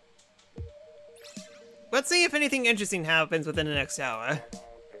 Let's see if anything interesting happens within the next hour. At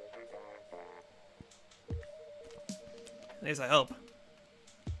least I hope.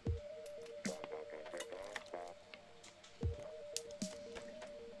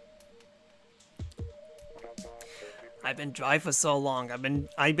 I've been dry for so long.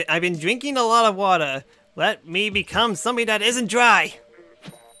 I've been drinking a lot of water. Let me become somebody that isn't dry.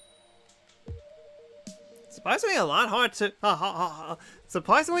 Surprisingly, a lot hard to.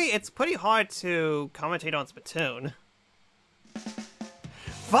 Surprisingly, it's pretty hard to commentate on Splatoon.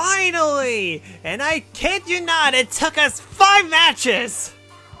 Finally! And I kid you not, it took us 5 matches!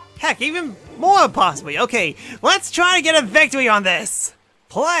 Heck, even more possibly. Okay, let's try to get a victory on this!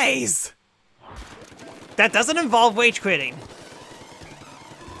 Please! That doesn't involve rage quitting.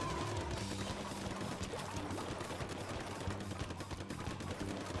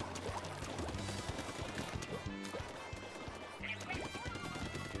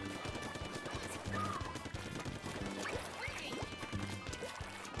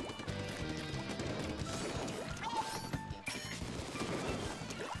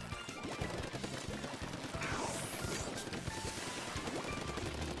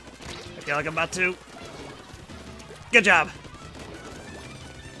 I feel like I'm about to. Good job.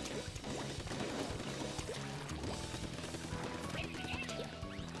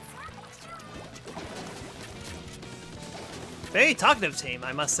 Very talkative team,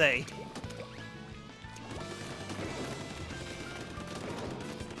 I must say.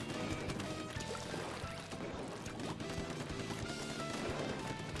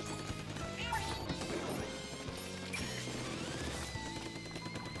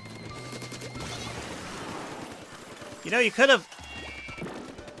 You could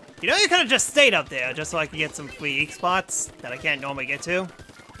have just stayed up there just so I could get some free ink spots that I can't normally get to.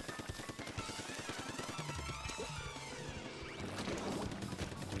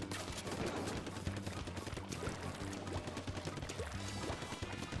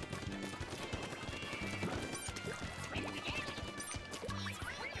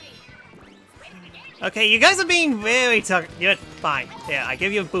 Okay, you guys are being very You're fine. Yeah, I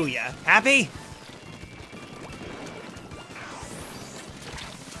give you a booyah. Happy?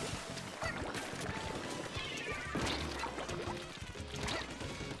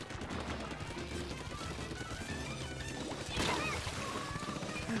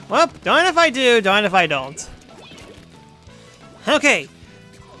 Well, darn if I do, darn if I don't. Okay.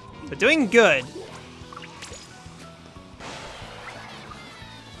 We're doing good.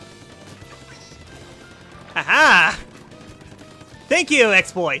 Haha! Thank you,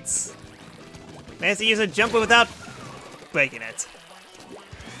 exploits! Managed to use a jumper without breaking it.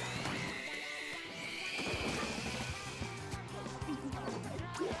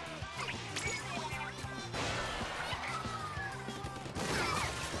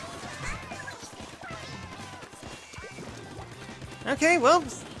 Okay, well,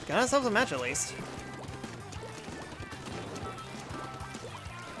 got ourselves a match at least.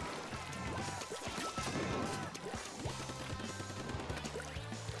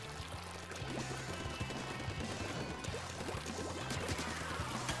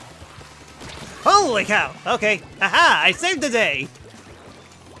 Holy cow! Okay, aha! I saved the day!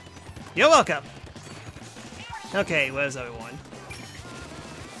 You're welcome! Okay, where's everyone?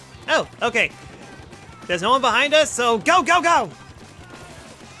 Oh, okay. There's no one behind us, so go, go, go!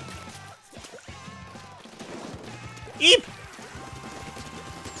 Eep!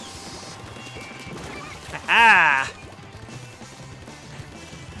 Ah!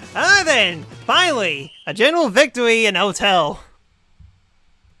 Ah then! Finally! A general victory in Hotel!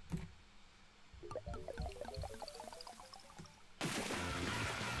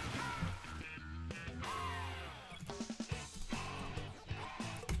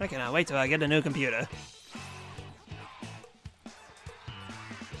 I cannot wait till I get a new computer.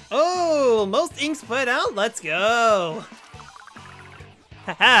 Oh, most ink spread out? Let's go!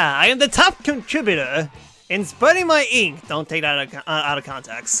 Haha, I am the top contributor in spreading my ink. Don't take that out of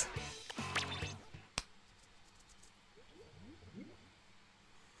context.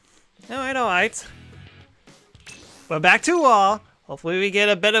 Alright. We're back to wall. Hopefully we get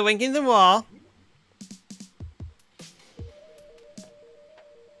a better winking than wall.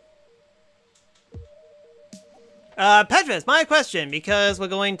 Petrus, my question, because we're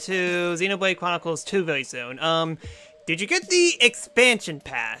going to Xenoblade Chronicles 2 very soon. Did you get the expansion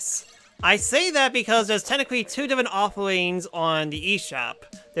pass? I say that because there's technically two different offerings on the eShop.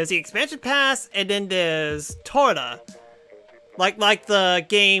 There's the expansion pass, and then there's Torna. Like the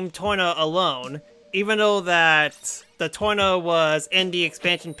game Torna alone, even though that the Torna was in the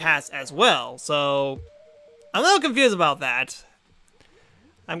expansion pass as well, so I'm a little confused about that.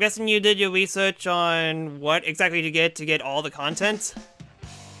 I'm guessing you did your research on what exactly to get all the content?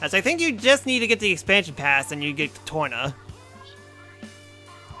 As I think you just need to get the expansion pass and you get Torna.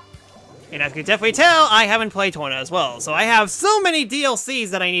 And as you can definitely tell, I haven't played Torna as well, so I have so many DLCs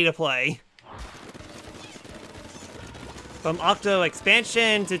that I need to play. From Octo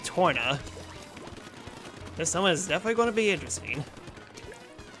expansion to Torna. This one is definitely going to be interesting.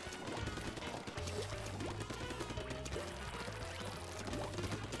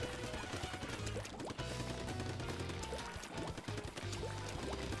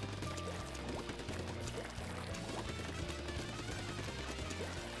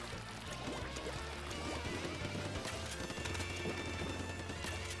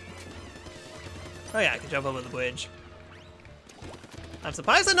 Oh yeah, I can jump over the bridge. I'm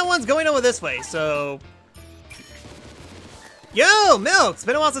surprised that no one's going over this way, so... Yo, Milk! It's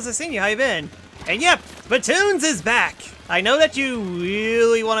been a while since I've seen you, how you been? And yep, Splatoon's is back! I know that you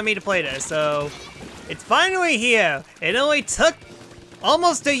really wanted me to play this, so... It's finally here! It only took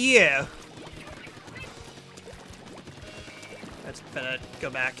almost a year! Let's better go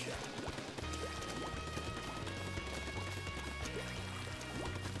back.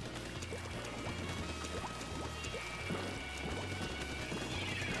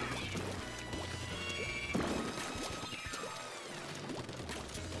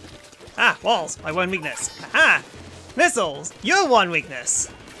 Ah, walls, my one weakness. Aha! Missiles, your one weakness.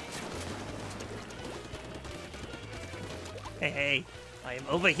 Hey, I am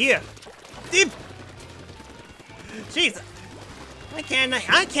over here. Deep. Jeez, I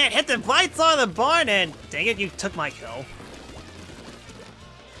can't hit the lights on the barn, and dang it, you took my kill.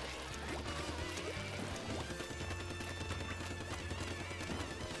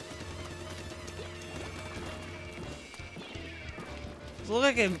 Look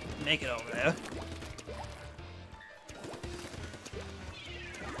like I can make it over there.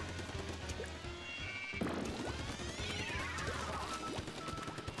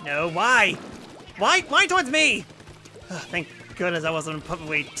 No, why? Why towards me? Ugh, thank goodness I wasn't a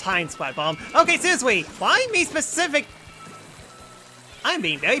perfectly timed spot bomb. Okay, seriously, why me specific? I'm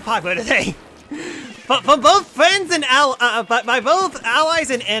being very popular today. But for both friends and by both allies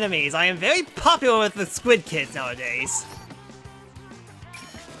and enemies, I am very popular with the squid kids nowadays.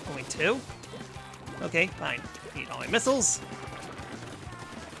 Only two? Okay, fine. Need all my missiles.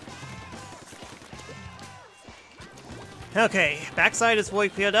 Okay, backside is fully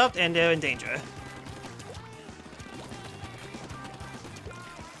cleared up and they're in danger.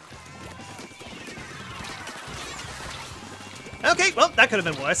 Okay, well, that could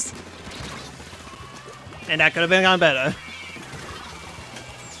have been worse. And that could have been gone better.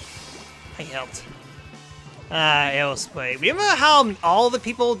 I helped. Aerospray. Remember how all the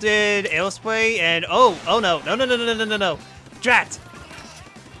people did aerospray and oh no. Drat!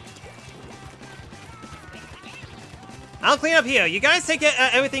 I'll clean up here. You guys take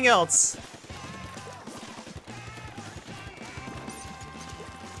everything else.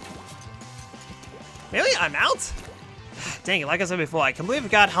 Really? I'm out? Dang it, like I said before, I completely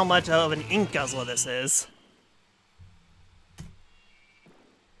forgot how much of an ink guzzler this is.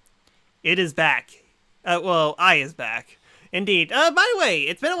 It is back. Well, eye is back. Indeed. By the way,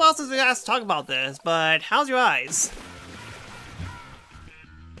 it's been a while since we last talked about this, but how's your eyes?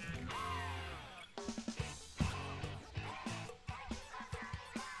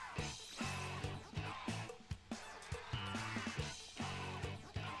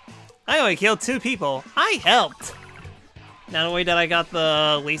 I only killed 2 people. I helped! Not only did I got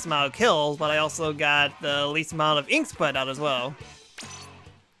the least amount of kills, but I also got the least amount of ink spread out as well.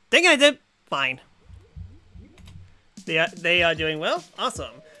 Dang it, I did! Fine. They are doing well?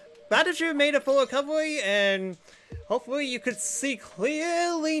 Awesome. Glad that you made a full recovery, and Hopefully you could see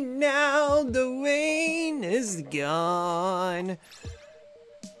clearly now. The rain is gone.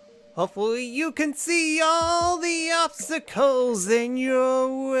 Hopefully you can see all the obstacles in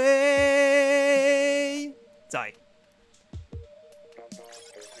your way. Sorry.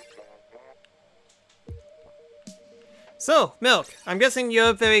 So, Milk, I'm guessing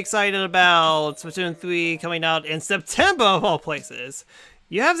you're very excited about Splatoon 3 coming out in September of all places.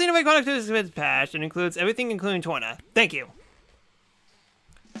 You have seen a product to this patch and includes everything including Torna. Thank you.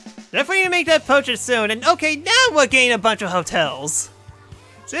 Definitely need to make that purchase soon, and okay, now we're getting a bunch of hotels.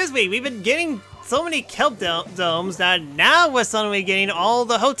 Seriously, we've been getting so many kelp domes that now we're suddenly getting all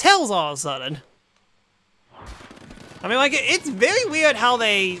the hotels all of a sudden. I mean, like, it's very weird how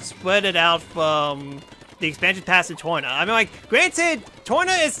they spread it out from the expansion pass to Torna. I mean, like, granted,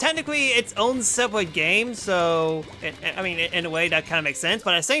 Torna is technically its own separate game, so, I mean, in a way that kind of makes sense,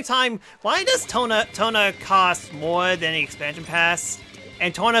 but at the same time, why does Torna cost more than the expansion pass?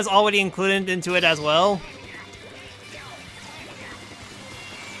 And Torna's already included into it as well?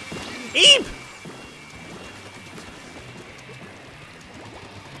 Eep!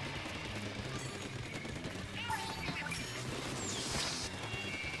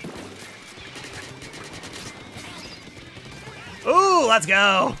 Ooh, let's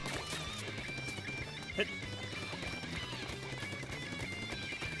go!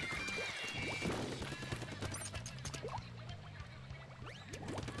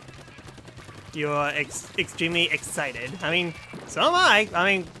 You're extremely excited. I mean, so am I. I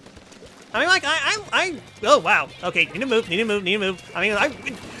mean, like, oh, wow. Okay, need to move. I mean, I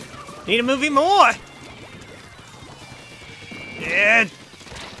need to move even more. Yeah.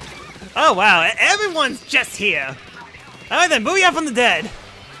 Oh, wow. Everyone's just here. Alright then, booyah from the dead!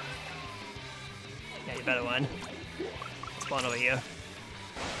 Yeah, you better run. Spawn over here.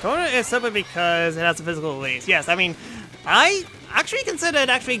 Torna is separate because it has a physical release. Yes, I mean, I actually considered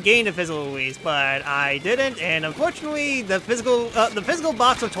gaining a physical release, but I didn't, and unfortunately, the physical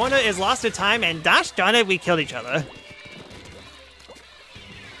box of Torna is lost to time, and gosh darn it, we killed each other.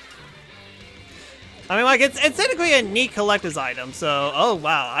 I mean, like, it's technically a neat collector's item, so, oh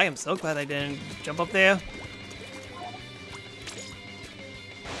wow, I am so glad I didn't jump up there.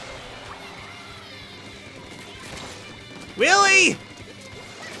 Really?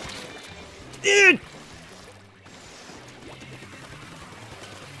 Dude!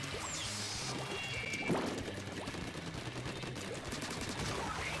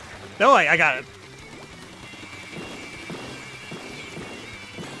 No way, I got it.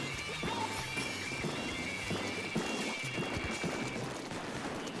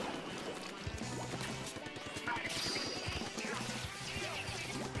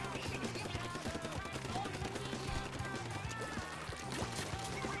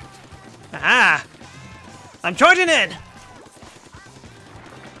 Ah! I'm charging in!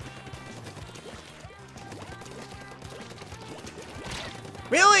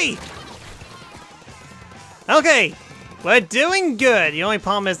 Really? Okay, we're doing good. The only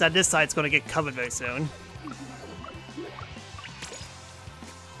problem is that this side's gonna get covered very soon.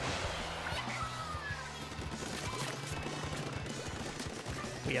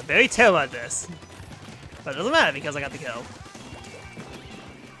 We are very terrible at this. But it doesn't matter because I got the kill.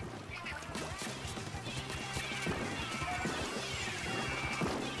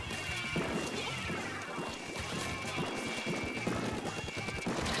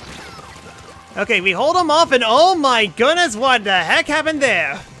 Okay, we hold him off and oh my goodness, what the heck happened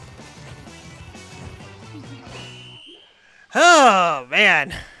there? Oh,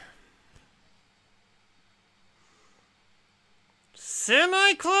 man.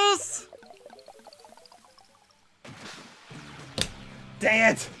 Semi-close?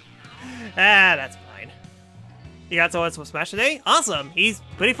 Dang it. Ah, that's fine. You got someone from Smash today? Awesome, he's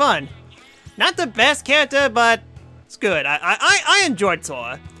pretty fun. Not the best character, but it's good. I enjoyed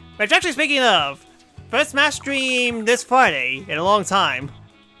Sora. Which, actually, speaking of, first Smash stream this Friday in a long time.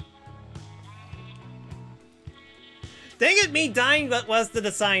 Dang it, me dying was the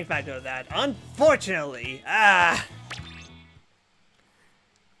deciding factor of that. Unfortunately. Ah.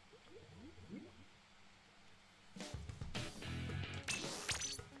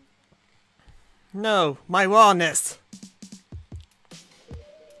 No, my rawness.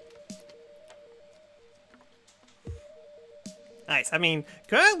 Nice. I mean,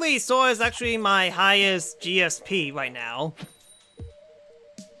 currently Sora is actually my highest GSP right now.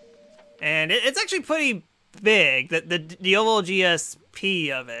 And it's actually pretty big, the overall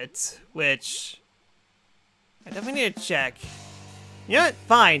GSP of it, which I definitely need to check. You know what?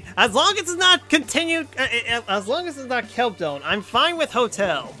 Fine. As long as it's not continued, as long as it's not Kelp Zone, I'm fine with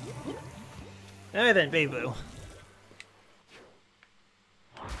Hotel. Alright then, Baby Boo.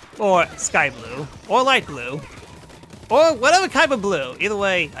 or sky blue, or light blue, or whatever type of blue. Either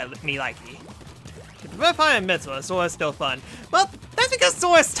way, me like it. If you prefer Fire and Mitzvah, Sora is still fun. Well, that's because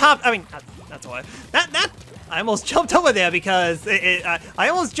Sora's top. I mean, not Sora. I almost jumped over there because I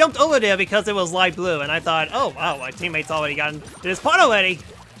almost jumped over there because it was light blue, and I thought, oh wow, my teammates already gotten to this part already.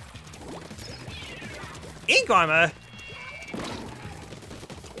 Ink armor.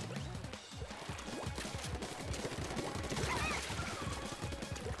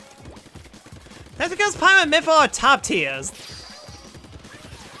 That's because Pyro and Myth are top tiers.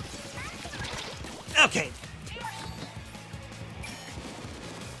 Okay.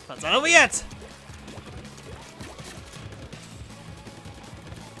 That's not over yet.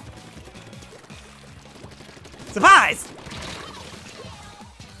 Surprise!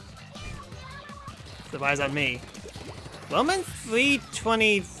 Surprise on me. Wellman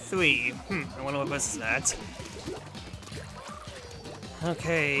 323. I wonder what this is that.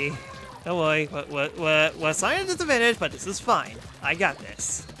 Okay. Don't worry, we're signing at the disadvantage, but this is fine. I got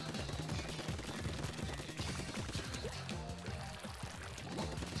this.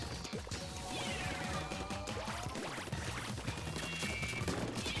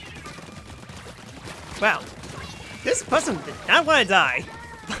 Wow. This person did not want to die.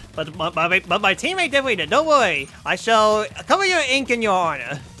 But my teammate definitely did. Don't worry. I shall cover your ink in your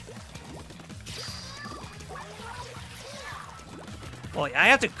honor. Oh, yeah, I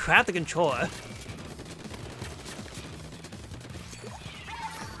have to craft the controller.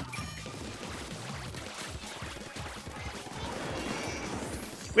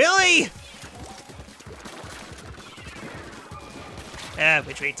 Really?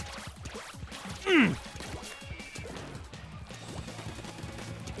 Retreat.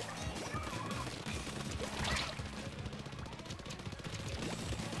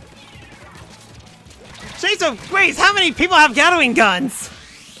 Shades of Grace, how many people have Gatling guns?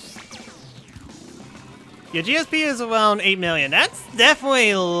 Your GSP is around 8 million. That's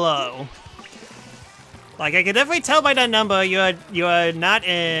definitely low. Like, I can definitely tell by that number you are not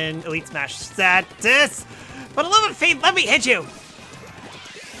in Elite Smash status. For the love of fate, let me hit you!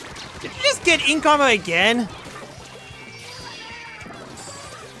 Did you just get ink armor again?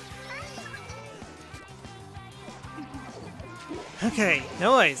 Okay,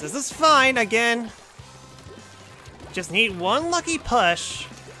 no worries. This is fine again. Just need one lucky push,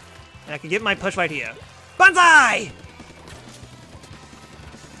 and I can get my push right here. Banzai!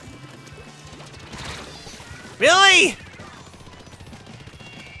 Really?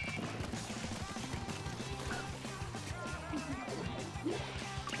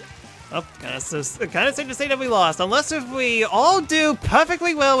 Oh, kind of safe to say that we lost, unless if we all do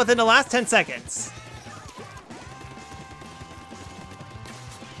perfectly well within the last 10 seconds.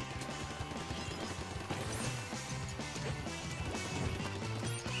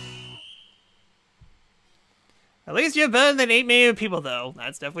 At least you're better than 8 million people, though.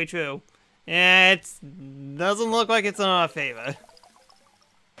 That's definitely true. Yeah, it doesn't look like it's in our favor.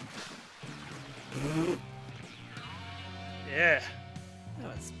 Yeah.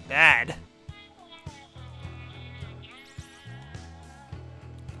 That was bad.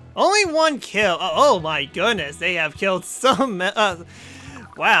 Only one kill. Oh my goodness, they have killed so many.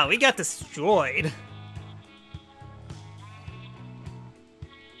 Wow, we got destroyed.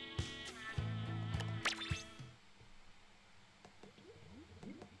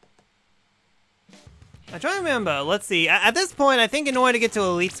 I'm trying to remember. Let's see. At this point, I think in order to get to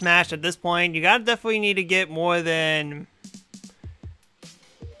Elite Smash at this point, you gotta definitely need to get more than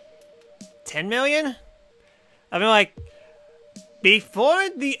 10 million? I mean, like, before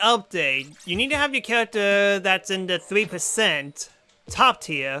the update, you need to have your character that's in the 3% top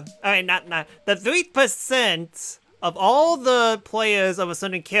tier. I mean, not the 3% of all the players of a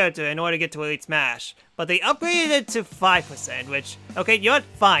certain character in order to get to Elite Smash. But they upgraded it to 5%, which, okay, you're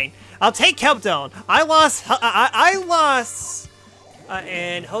fine. I'll take Kelpdome. I lost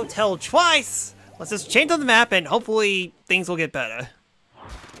in Hotel twice. Let's just change on the map and hopefully things will get better.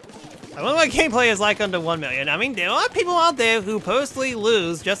 I wonder what gameplay is like under 1 million. I mean, there are people out there who purposely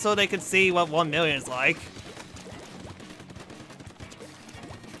lose just so they could see what 1 million is like.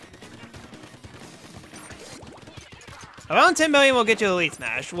 Around 10 million will get you Elite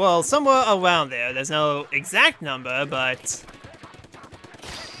Smash. Well, somewhere around there. There's no exact number, but...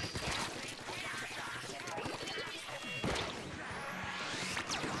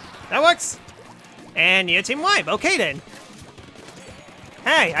 that works! And your team wipe. Okay then.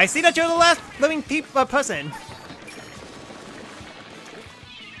 Hey, I see that you're the last living person.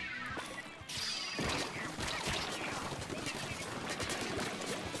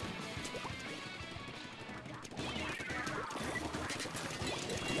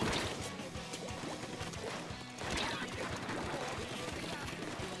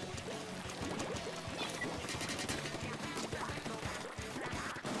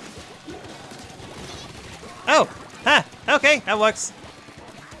 Oh! Ha! Okay, that works.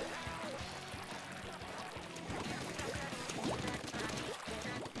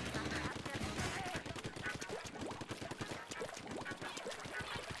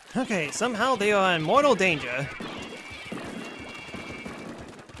 Okay, somehow they are in mortal danger.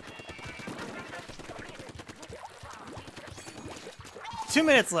 Two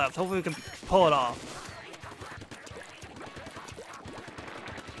minutes left. Hopefully we can pull it off.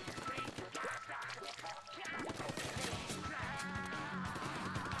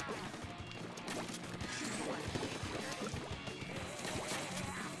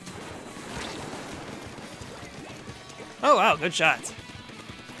 Oh wow, good shot.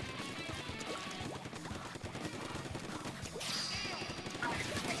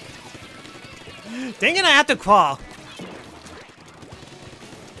 Dang it, I have to crawl.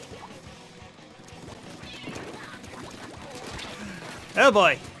 Oh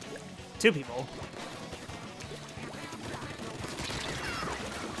boy. Two people.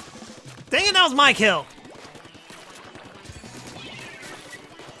 Dang it, that was my kill.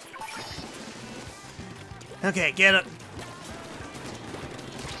 Okay, get it.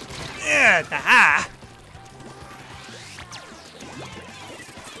 Yeah, aha.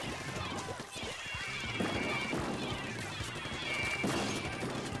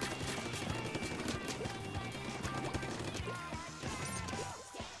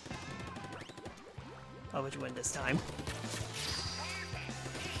 Oh, which win this time?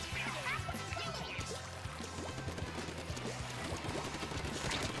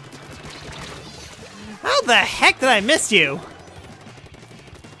 How the heck did I miss you?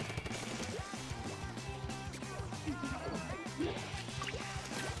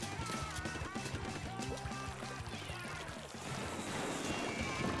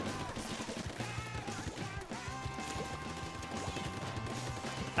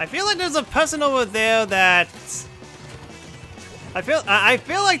 I feel like there's a person over there that I feel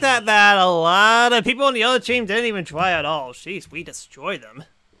like that a lot of people on the other team didn't even try at all. Jeez, we destroyed them.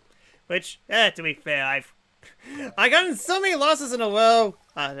 Which, to be fair, I gotten so many losses in a row.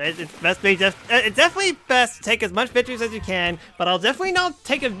 It's definitely best to take as much victories as you can, but I'll definitely not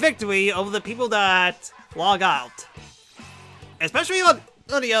take a victory over the people that log out, especially on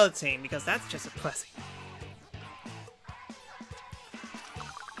the other team, because that's just depressing.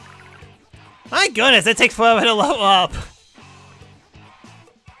 My goodness, it takes forever to level up.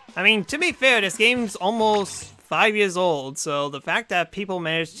 I mean, to be fair, this game's almost 5 years old, so the fact that people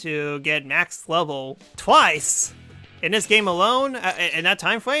managed to get max level twice in this game alone, in that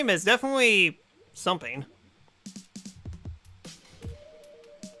time frame, is definitely something.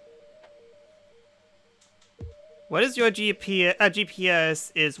 What is your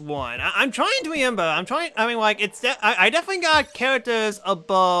GPS is 1? I'm trying to remember. I mean, like, I definitely got characters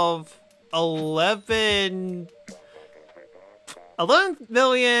above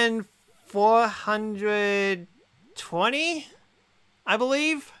 11,420,000, I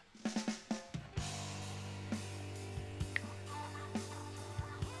believe.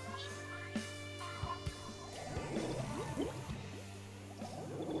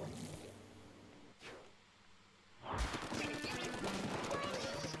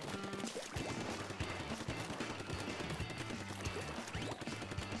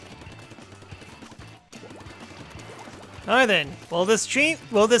 Alright then, will this team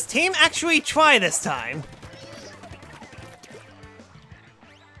actually try this time?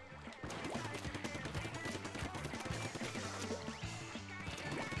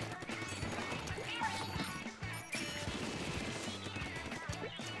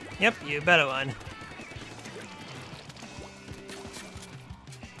 Yep, you better run.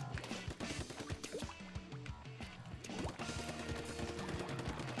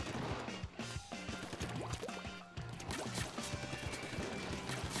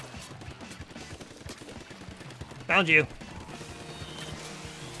 Found you.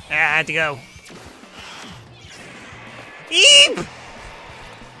 Ah, I had to go. Eep!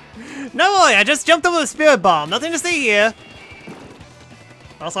 No way, I just jumped over the spirit bomb. Nothing to see here.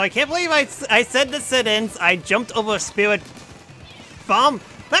 Also, I can't believe I said the sentence. I jumped over a spirit bomb.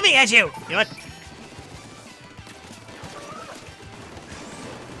 Let me at you. You know what?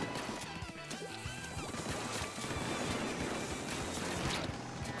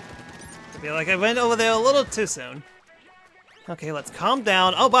 I feel like I went over there a little too soon. Okay, let's calm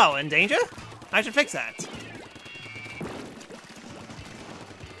down. Oh wow, in danger? I should fix that.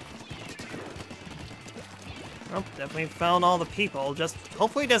 Oh, definitely found all the people. Just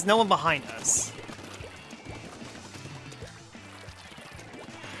hopefully there's no one behind us.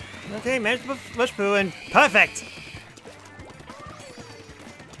 Okay, managed to push through and perfect!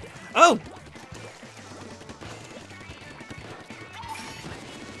 Oh!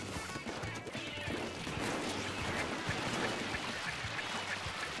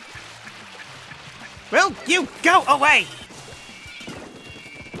 You go away!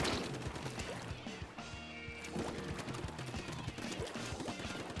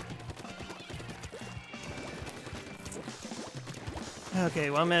 Okay,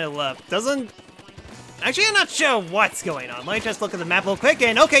 1 minute left. Doesn't... Actually, I'm not sure what's going on. Let me just look at the map real quick,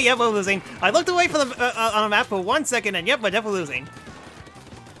 and okay, yep, we're losing. I looked away for the on the map for 1 second, and yep, we're definitely losing.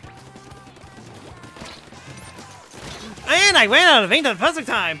 And I ran out of ink at the perfect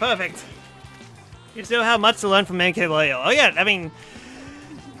time. Perfect. You still have much to learn from Mankey. Oh yeah, I mean...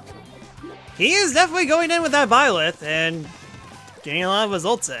 He is definitely going in with that Byleth, and getting a lot of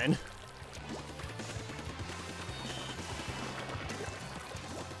results in.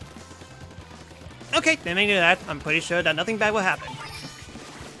 Okay, then we do that. I'm pretty sure that nothing bad will happen.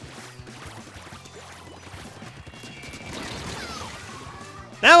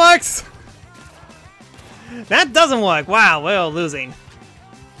 That works! That doesn't work. Wow, we're losing.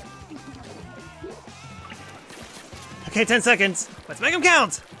 Okay, 10 seconds. Let's make them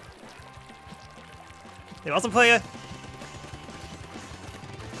count! They also play a...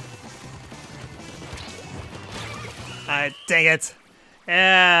 Dang it.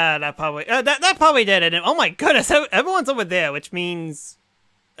 Yeah, that probably did it. Oh my goodness, everyone's over there, which means...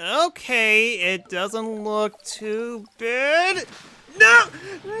 Okay, it doesn't look too bad. No!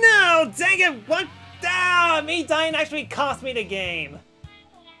 No! Dang it! What? Ah, me dying actually cost me the game.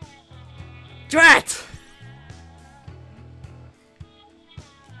 Drat!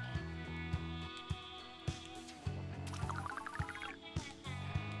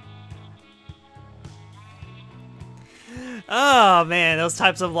 Oh man, those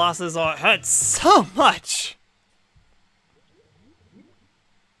types of losses hurt so much!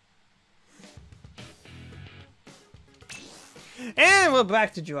 And we're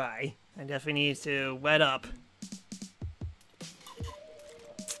back to dry. I definitely need to wet up.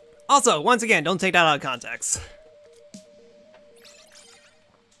 Also, once again, don't take that out of context.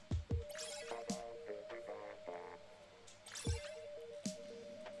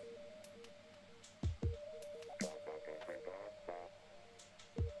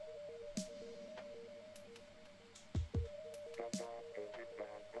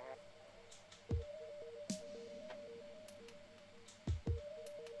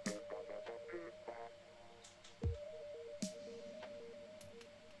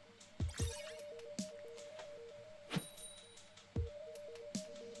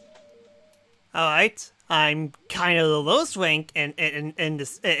 Alright, I'm kind of the lowest rank in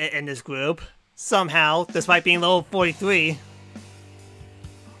this group, somehow, despite being level 43.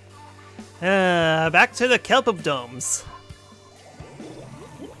 Back to the Kelp Domes.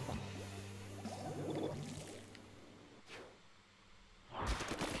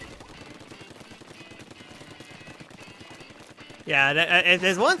 Yeah, if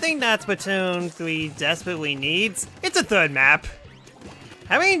there's one thing that Splatoon 3 desperately needs, it's a third map.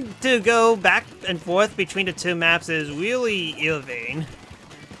 Having to go back and forth between the two maps is really irritating.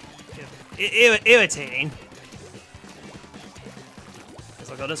 Irritating.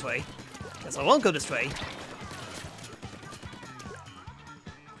 Guess I'll go this way. Guess I won't go this way.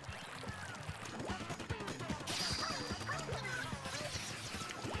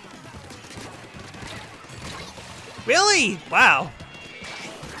 Really? Wow.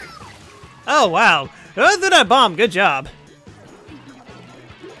 Oh, wow. Who threw that bomb? Good job.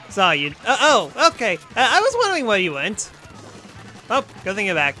 Saw you. Oh, okay. I was wondering where you went. Oh, good thing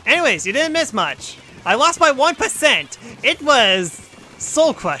you're back. Anyways, you didn't miss much. I lost by 1%. It was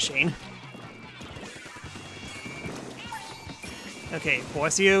soul-crushing. Okay,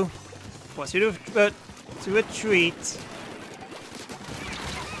 force you to retreat.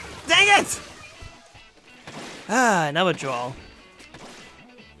 Dang it! Ah, another draw.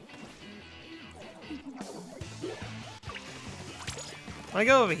 I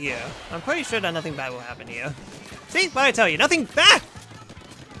go over here. I'm pretty sure that nothing bad will happen here. See? What I tell you, nothing bad!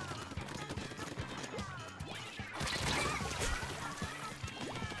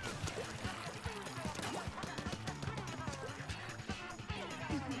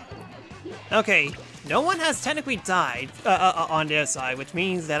 Okay, no one has technically died on their side, which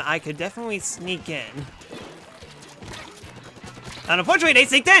means that I could definitely sneak in. And unfortunately, they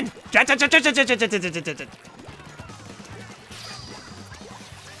sneaked in!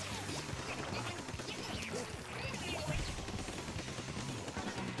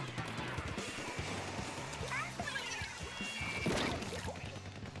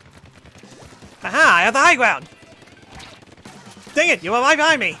 Aha! I have the high ground! Dang it! You were right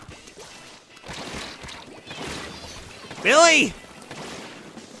behind me! Billy!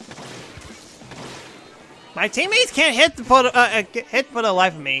 My teammates can't hit for the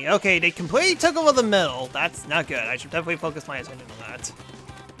life of me. Okay, they completely took over the middle. That's not good. I should definitely focus my attention on that.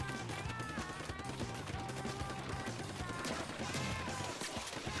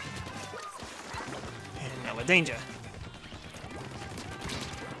 And now we're danger.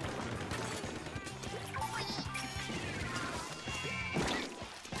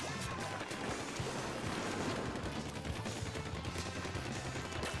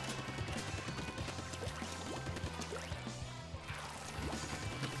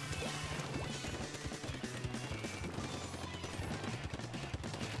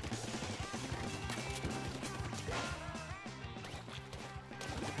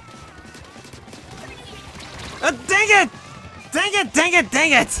 Dang it! Dang it! Dang it!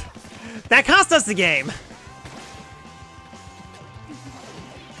 Dang it! That cost us the game!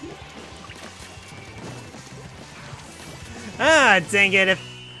 Ah, dang it!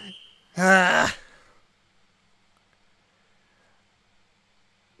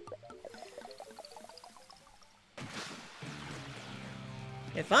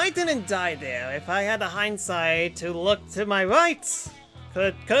 If I didn't die there, if I had the hindsight to look to my right,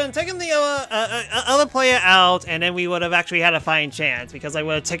 could have taken the other player out, and then we would have actually had a fighting chance, because I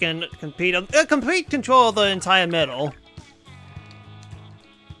would have taken complete control of the entire middle.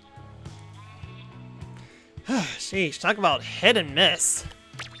 Sheesh, talk about hit and miss.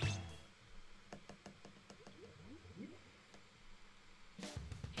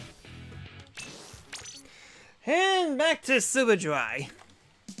 And back to Super Dry.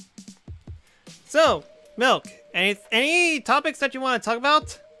 So, Milk, any topics that you want to talk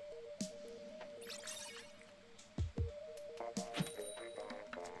about?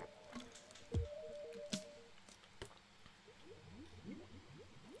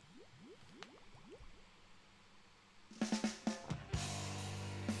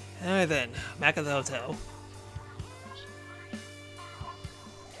 Alright then, back at the hotel.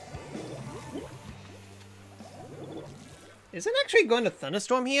 Is it actually going to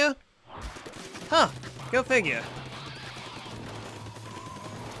thunderstorm here? Huh, go figure.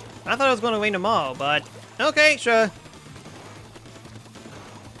 I thought it was going to rain tomorrow, but okay, sure.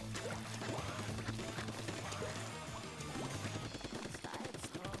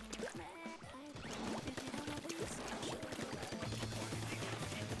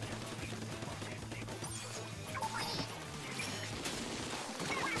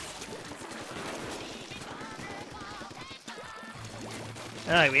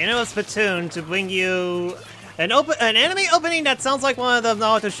 Alright, we enter Splatoon to bring you an anime opening that sounds like one of the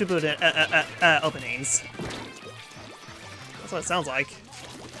Naruto Shippuden openings. That's what it sounds like.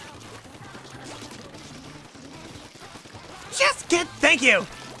 Just get, thank you!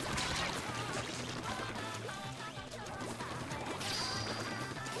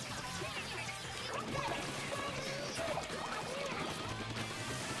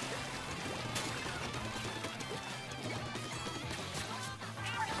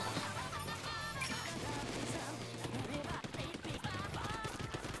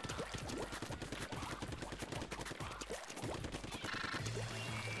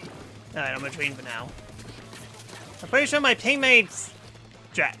 Alright, I'm gonna train for now. I'm pretty sure my teammates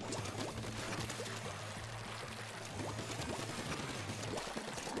jacked.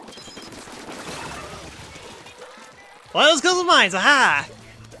 Well, those skills of mine, aha!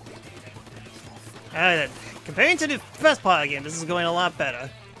 Alright then, comparing to the first part of the game, this is going a lot better.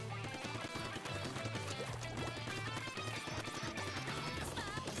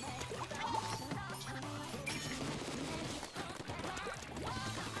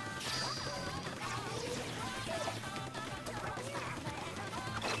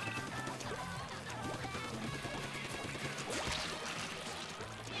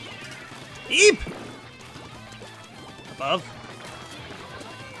 Eep! Above.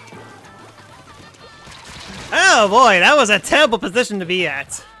 Oh boy, that was a terrible position to be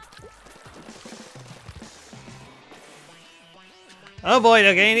at. Oh boy,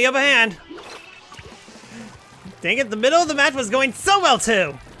 they're getting the upper hand. Dang it, the middle of the match was going so well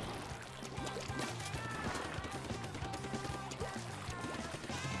too.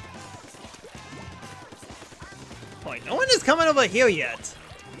 Boy, no one is coming over here yet.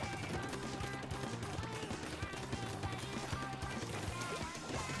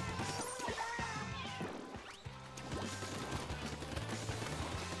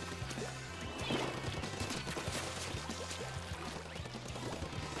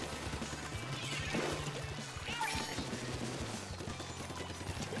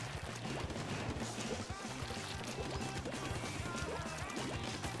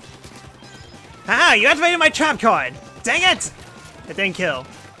 Haha, you activated my trap card! Dang it! It didn't kill.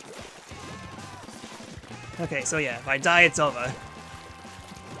 Okay, so yeah, if I die, it's over.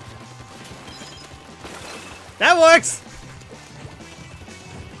 That works!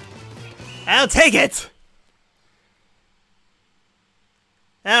 I'll take it!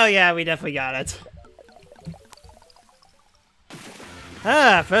 Oh yeah, we definitely got it.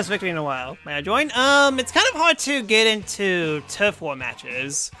 Ah, first victory in a while. May I join? It's kind of hard to get into turf war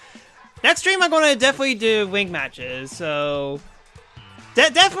matches. Next stream I'm gonna definitely do wing matches, so...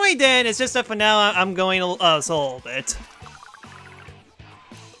 definitely then, it's just that for now I'm going solo a bit.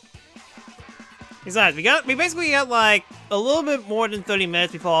 Besides, we basically got like a little bit more than 30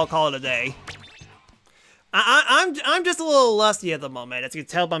 minutes before I'll call it a day. I'm just a little lusty at the moment, as you can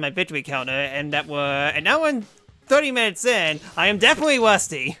tell by my victory counter, and now we're 30 minutes in, I am definitely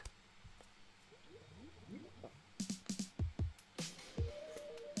lusty.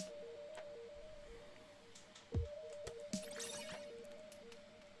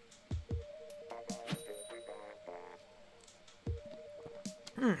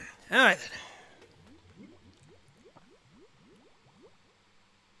 Alright then.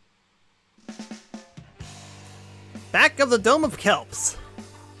 Back of the Dome of Kelps.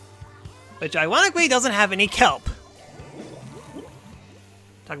 Which ironically doesn't have any kelp.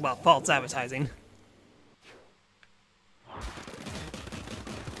 Talk about false advertising.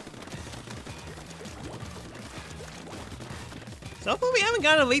 So far we haven't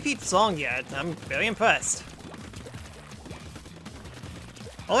got a repeat song yet. I'm very impressed.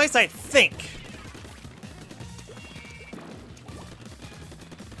 Or at least I think.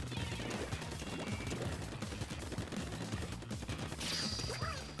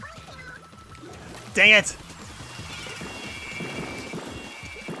 Dang it!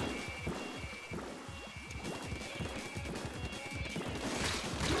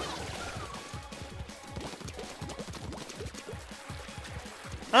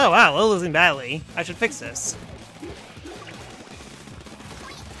 Oh wow, we're losing badly. I should fix this.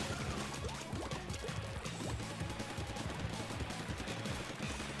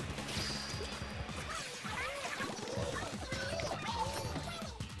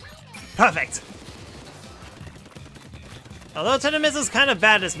 Perfect! Although Tenemis is kind of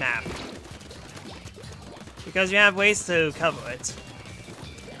bad this map. Because you have ways to cover it.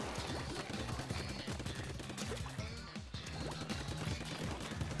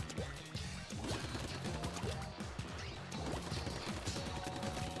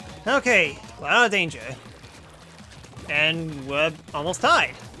 Okay, we're out of danger. And we're almost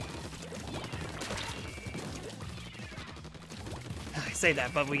tied. I say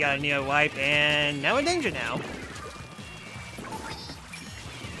that, but we got a neo wipe, and now we're in danger now.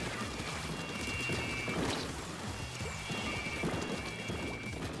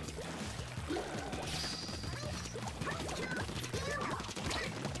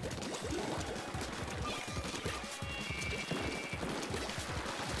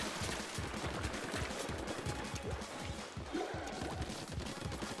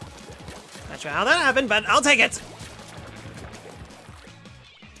 Not sure how that happened, but I'll take it!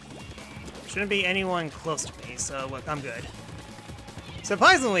 Shouldn't be anyone close to me, so look, I'm good.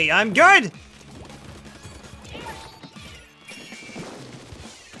 Surprisingly, I'm good!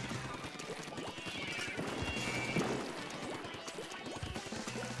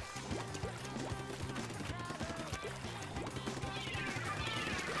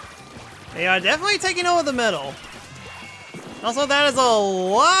 They are definitely taking over the middle. Also, that is a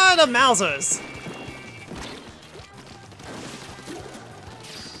lot of Mousers.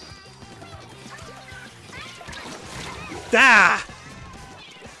 Ah!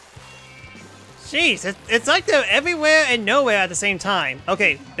 Jeez, it's like they're everywhere and nowhere at the same time.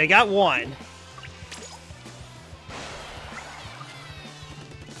 Okay, they got one.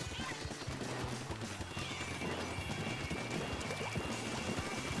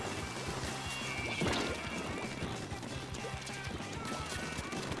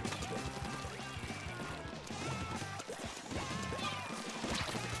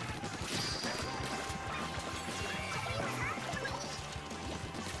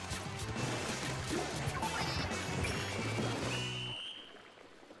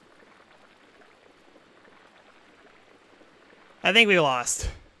 I think we lost.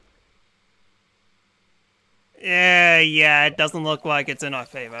 Yeah, it doesn't look like it's in our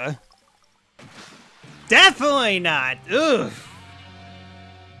favor. Definitely not! Ugh!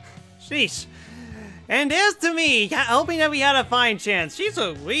 Sheesh. And there's to me, hoping that we had a fine chance. Jeez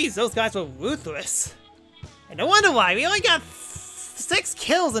Louise, those guys were ruthless. And no wonder why, we only got 6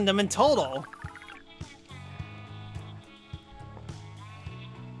 kills in them in total.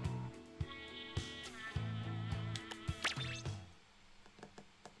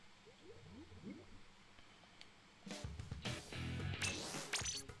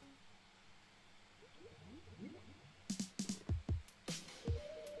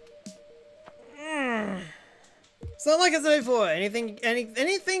 So like I said before, anything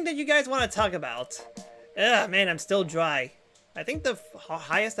that you guys want to talk about? Ugh, man, I'm still dry. I think the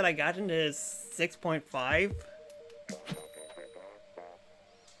highest that I gotten is 6.5.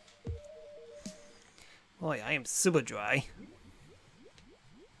 Boy, I am super dry.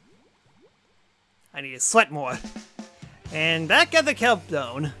 I need to sweat more. And back at the kelp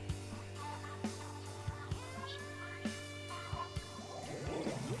zone.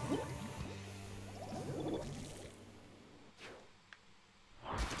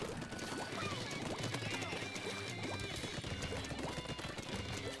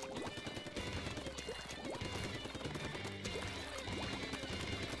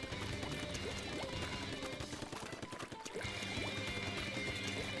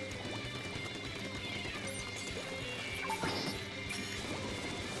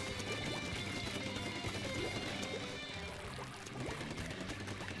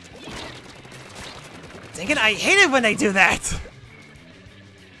 Dang it, I hate it when they do that!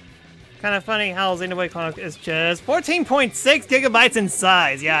 Kind of funny how Xenoblade Chronicles is just 14.6 gigabytes in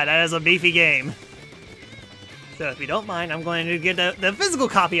size. Yeah, that is a beefy game. So if you don't mind, I'm going to get the physical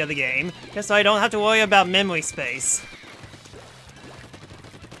copy of the game, just so I don't have to worry about memory space.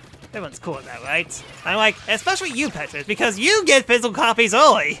 Everyone's cool with that, right? I'm like, especially you, Petrus, because you get physical copies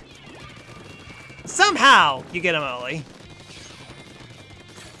early! Somehow, you get them early.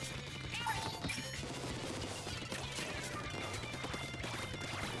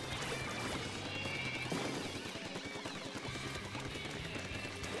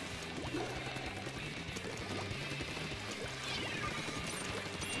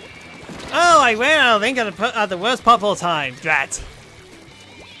 Oh, I ran out of ink at the worst possible time. Drat.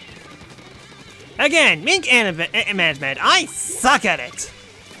 Again, Mink management. I suck at it.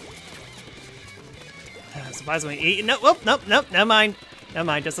 Surprisingly, nope, never mind. Never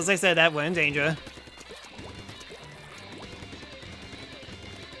mind, just as I said that, we're in danger.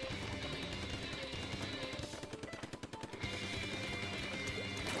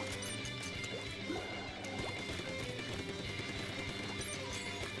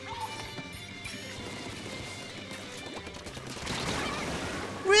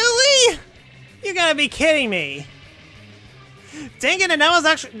 You gotta be kidding me! Dang it! And that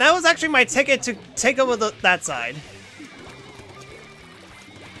was actually my ticket to take over that side.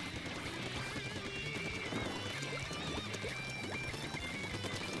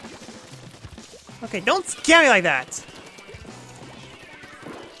 Okay, don't scare me like that.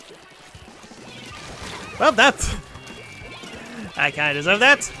 Well, that's... I kinda deserve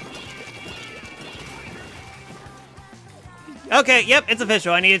that. Okay, yep, it's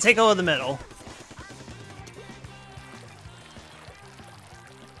official. I need to take over the middle.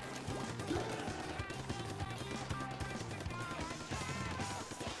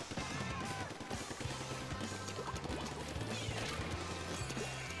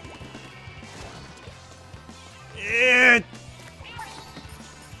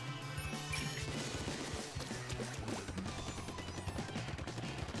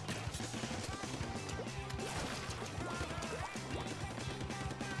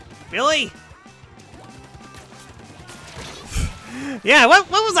 Really? Yeah, what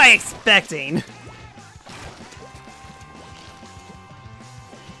was I expecting?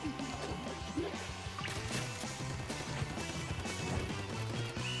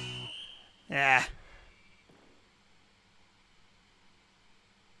 Yeah.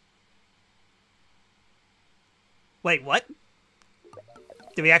 Wait, what?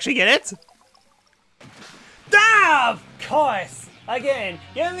 Did we actually get it? Ah, of course! Again,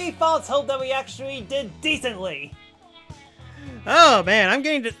 giving me false hope that we actually did decently. Oh man, I'm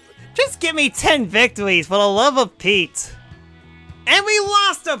getting to... Just give me 10 victories for the love of Pete. And we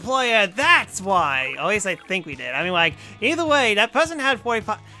lost a player, that's why. At least I think we did. I mean, like, either way, that person had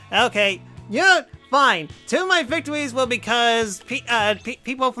 45... Okay, yeah, fine. 2 of my victories were because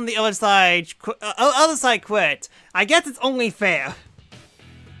people from the other side quit. I guess it's only fair.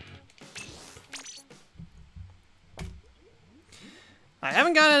 I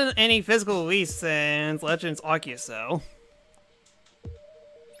haven't gotten any physical release since Legends Arceus, though.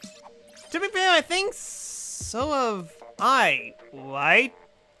 To be fair, I think so have I, right?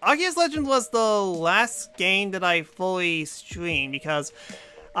 Arceus Legends was the last game that I fully streamed, because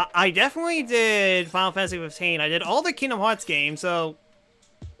I definitely did Final Fantasy 15. I did all the Kingdom Hearts games, so...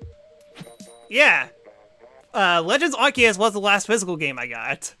 Yeah. Legends Arceus was the last physical game I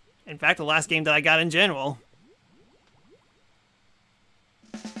got. In fact, the last game that I got in general.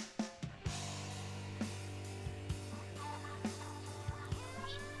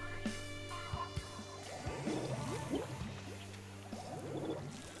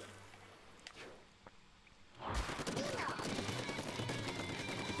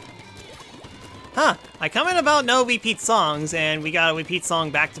 I comment about no repeat songs, and we got a repeat song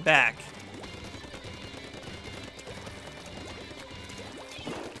back to back.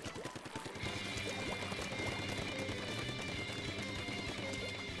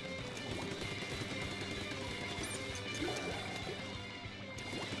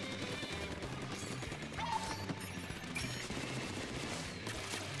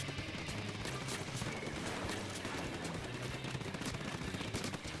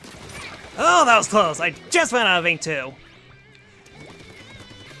 Oh, that was close. I just went out of ink too.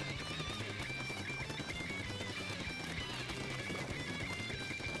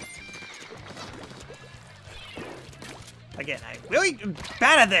 Again, I'm really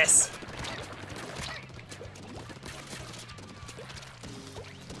bad at this.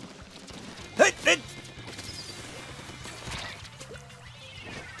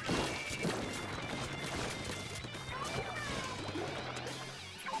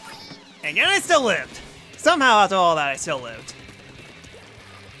 And yet I still lived. Somehow, after all that, I still lived.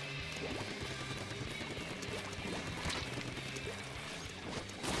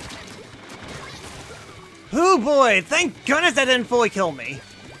 Oh boy, thank goodness that didn't fully kill me.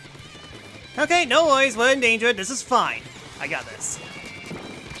 Okay, no worries, we're in danger. This is fine. I got this.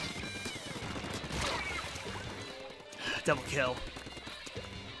 Double kill.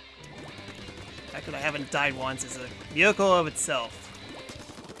 The fact that I haven't died once is a miracle of itself.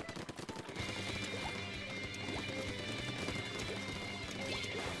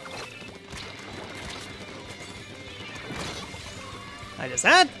 I just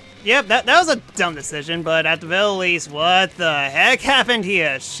had... Yep, that was a dumb decision, but at the very least, what the heck happened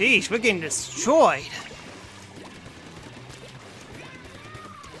here? Sheesh, we're getting destroyed.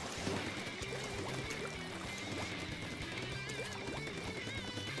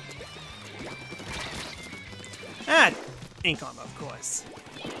 Ah, ink armor, of course.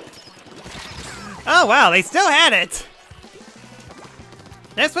 Oh wow, they still had it!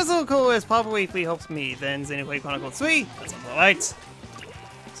 Next physical is probably if he helps me, then Xenoblade Chronicles 3. That's alright.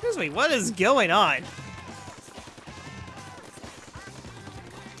 Excuse me, what is going on?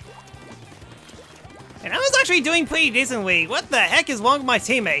 And I was actually doing pretty decently. What the heck is wrong with my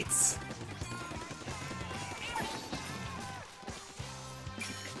teammates?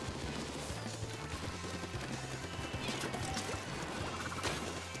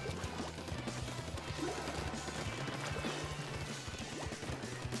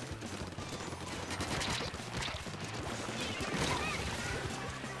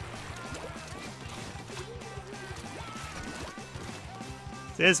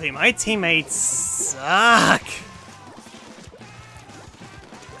 Seriously, my teammates suck.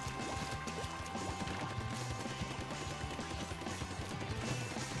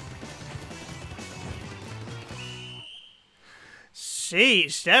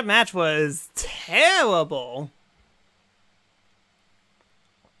 Sheesh, that match was terrible.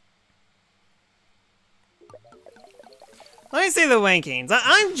 Let me see the rankings.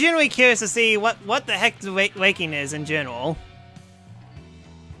 I'm genuinely curious to see what the heck the ranking is in general.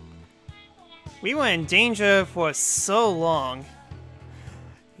 We were in danger for so long.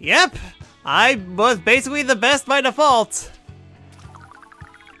 Yep, I was basically the best by default.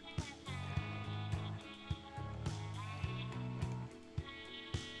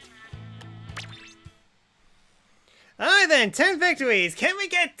 Alright then, 10 victories. Can we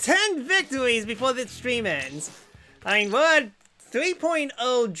get 10 victories before the stream ends? I mean, we're at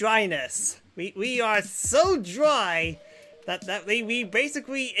 3.0 dryness. We are so dry that we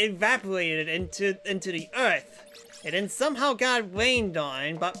basically evaporated into the earth, and then somehow got rained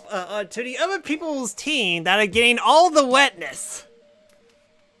on, but to the other people's team that are getting all the wetness.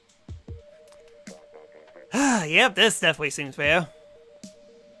 Yep, this definitely seems fair.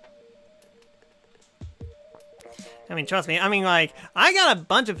 I mean, trust me, I mean, like, I got a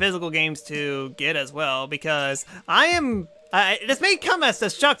bunch of physical games to get as well, because I am... this may come as a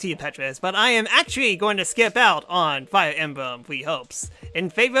shock to you, Petrus, but I am actually going to skip out on Fire Emblem Three Hopes in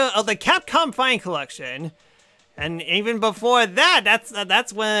favor of the Capcom Fine Collection. And even before that,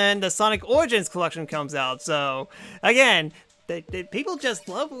 that's when the Sonic Origins Collection comes out. So, again, people just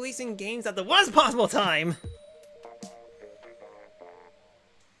love releasing games at the worst possible time.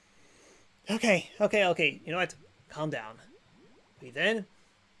 Okay. You know what? Calm down. Breathe in,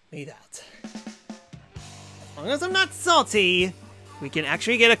 breathe out. As long as I'm not salty, we can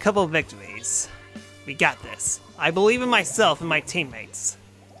actually get a couple victories. We got this. I believe in myself and my teammates.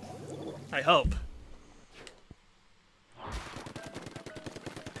 I hope.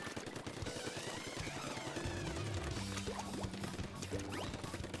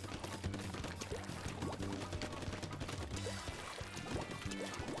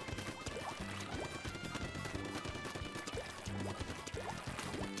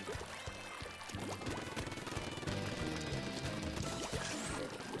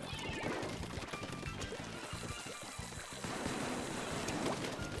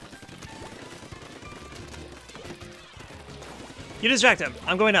 You distract him.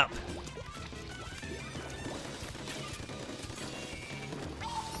 I'm going up.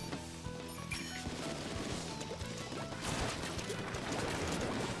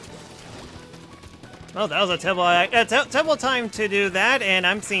 Well, that was a terrible time to do that, and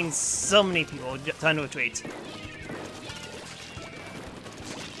I'm seeing so many people trying to retreat.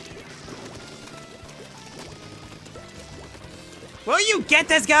 Will you get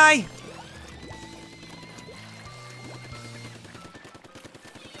this guy?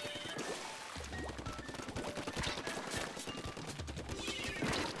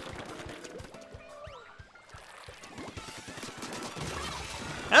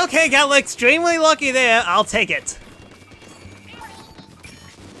 Okay, got extremely lucky there. I'll take it.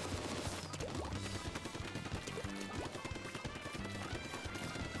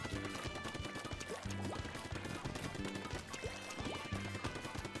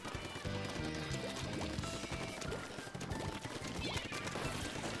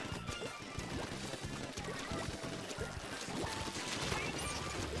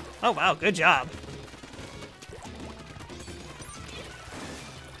 Oh wow, good job.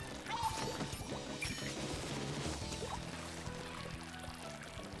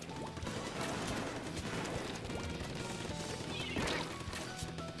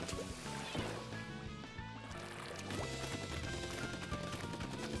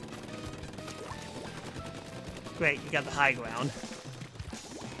 Great, you got the high ground.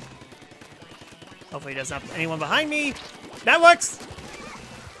 Hopefully there's not anyone behind me. That works!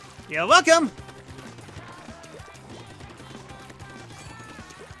 You're welcome!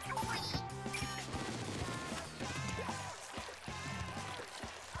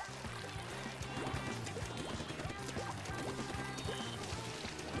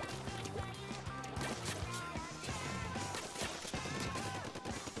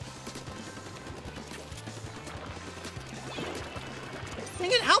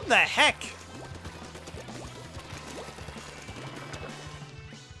 Dang it, how the heck?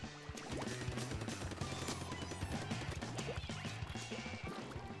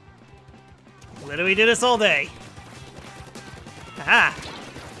 Literally do this all day. Aha!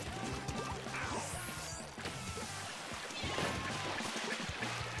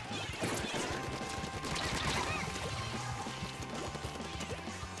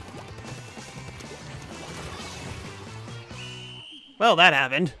 Well, that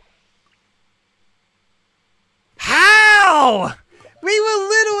happened. How? We were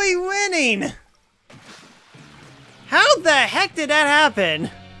literally winning! How the heck did that happen?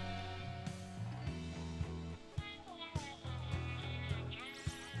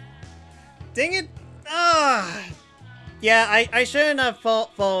 Dang it! Yeah, I shouldn't have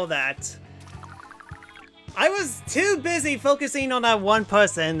followed that. I was too busy focusing on that one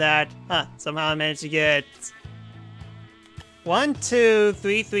person that somehow I managed to get 1, 2,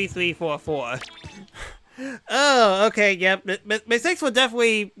 3, 3, 3, 4, 4. Oh, okay, yep. Mistakes were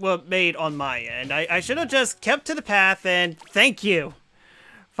definitely made on my end. I should have just kept to the path, and thank you.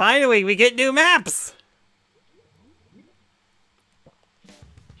 Finally, we get new maps!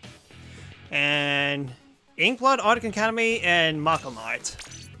 And Inkblood, Arctic Academy, and Makamart.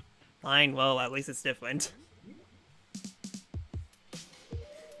 Fine, well, at least it's different.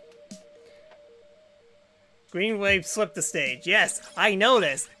 Green Wave swept the stage. Yes, I know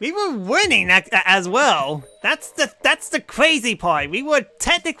this. We were winning as well. That's the crazy part. We were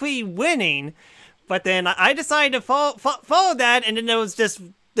technically winning, but then I decided to follow that, and then there was just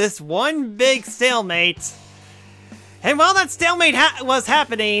this one big stalemate. And while that stalemate was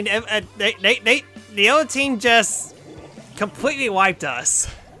happening, the other team just completely wiped us.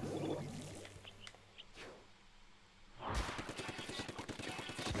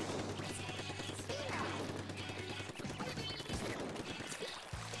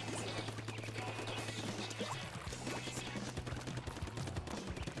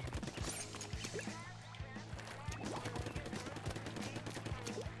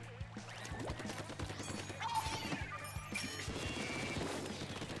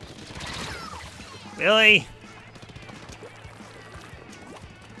 Really?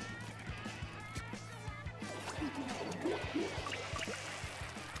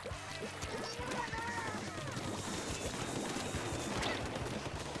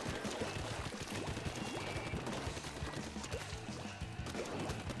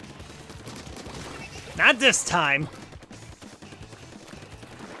 Not this time.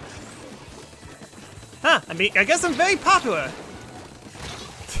 Huh, I mean, I guess I'm very popular.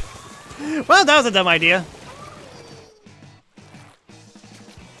 Well, that was a dumb idea.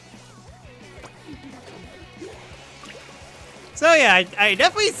 So yeah, I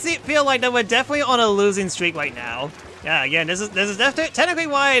definitely feel like that we're definitely on a losing streak right now. Yeah, again, this is technically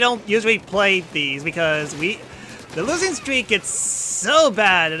why I don't usually play these, because the losing streak gets so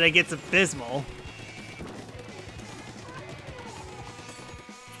bad that it gets abysmal.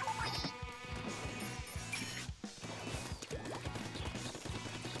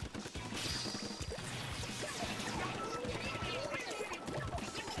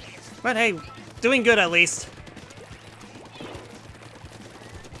 But hey, doing good at least.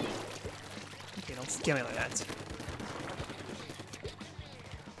 Okay, don't scare me like that.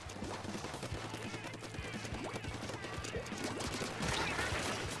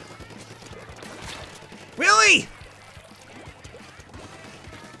 Really?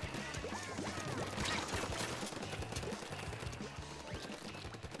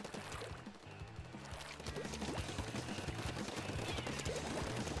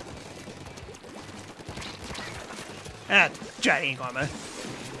 Ah, giant armor.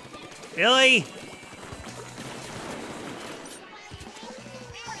 Really?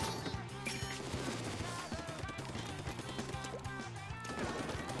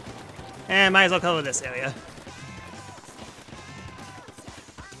 And might as well cover this area.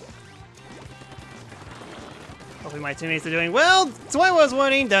 Hopefully my teammates are doing well. So I was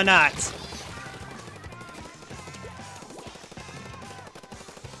warning, they're not.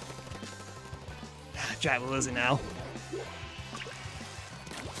 Drat, we're losing now.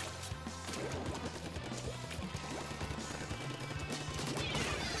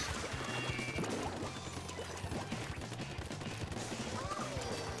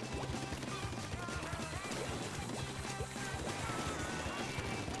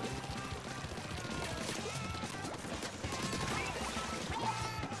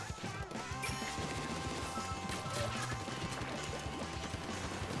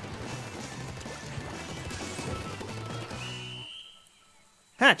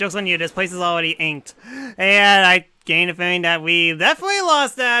 Huh, joke's on you, this place is already inked. And I gained a feeling that we definitely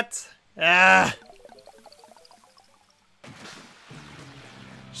lost that. Ah.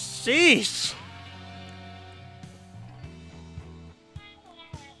 Sheesh.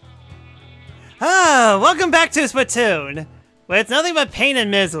 Ah, welcome back to Splatoon, where it's nothing but pain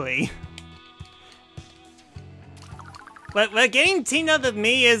and misery. But getting teamed up with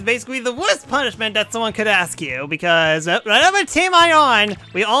me is basically the worst punishment that someone could ask you, because whatever team I'm on,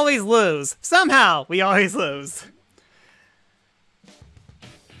 we always lose. Somehow, we always lose.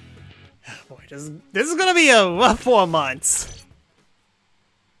 Boy, this is gonna be a rough 4 months.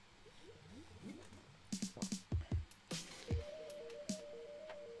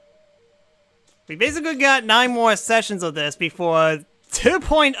 We basically got 9 more sessions of this before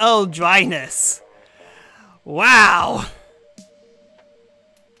 2.0 dryness. Wow!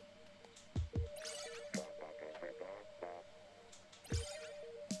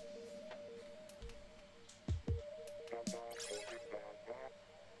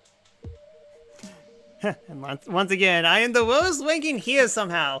 And once again, I am the worst ranking here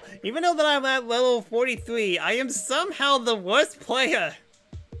somehow. Even though that I'm at level 43, I am somehow the worst player.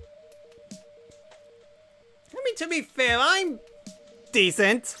 I mean, to be fair, I'm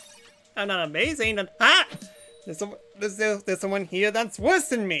decent. I'm not amazing. Ah! There's someone here that's worse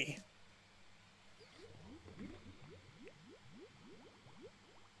than me.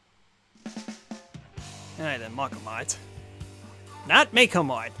 Alright then, Markomite. Not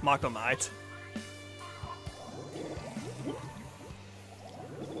Makomite, Markomite.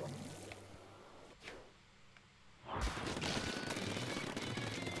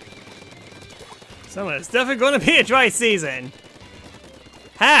 So it's definitely going to be a dry season.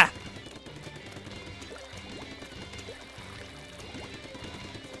 Ha!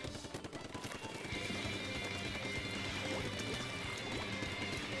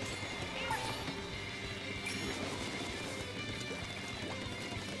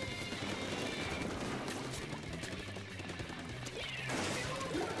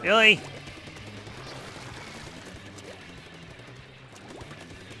 Really?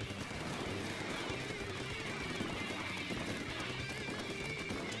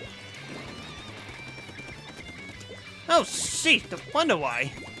 Oh, shit! I wonder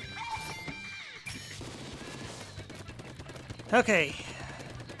why. Okay.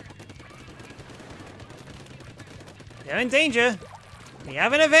 They're in danger. We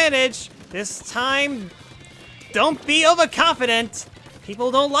have an advantage. This time, don't be overconfident.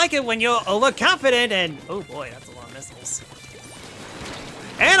 People don't like it when you're overconfident and... Oh boy, that's a lot of missiles.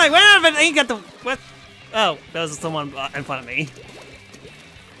 And I went out of it and got the... What? Oh, there was someone in front of me.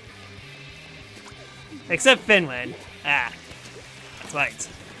 Except Finland. Ah, that's right.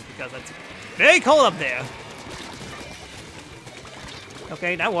 Because it's very cold up there.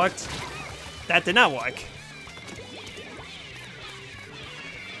 Okay, that worked. That did not work.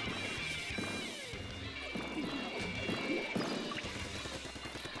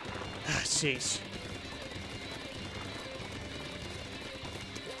 sheesh.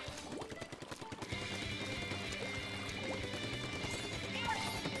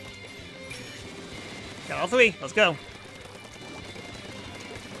 Got all three. Let's go.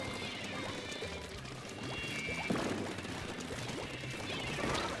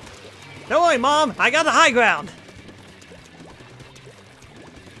 Don't worry, Mom. I got the high ground.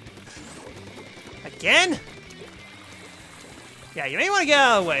 Again? Yeah, you may want to get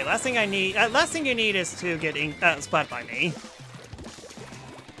out of the way. Last thing you need is to get splat by me.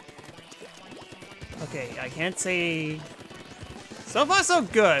 Okay, I can't say. So far, so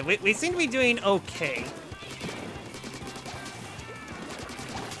good. We seem to be doing okay.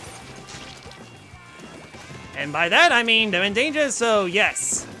 And by that, I mean they're in danger. So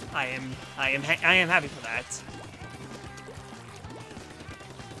yes, I am happy for that.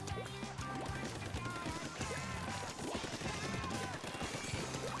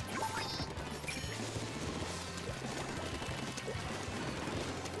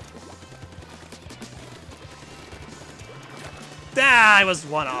 Ah, I was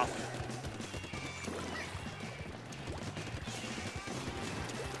one off.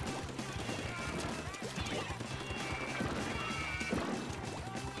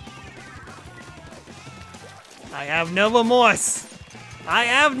 I have no remorse. I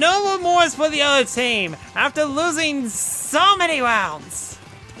have no remorse for the other team after losing so many rounds.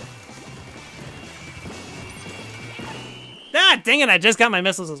 Ah, dang it, I just got my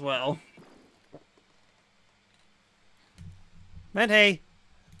missiles as well. But hey,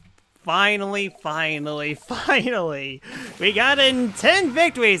 finally, we got in 10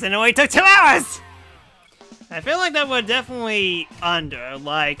 victories and it only took 2 hours! I feel like that we're definitely under.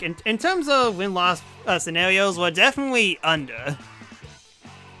 Like, in terms of win-loss scenarios, we're definitely under.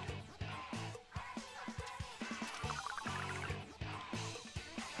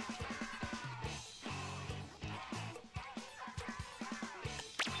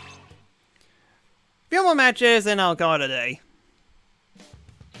 Few more matches and I'll call it a day.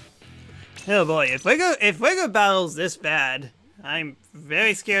 Oh boy, if Rigor battles this bad, I'm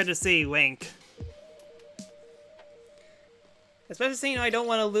very scared to see Link. Especially seeing I don't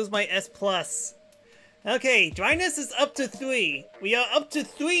want to lose my S+. Okay, dryness is up to 3. We are up to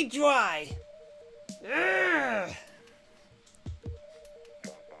 3 dry. Urgh.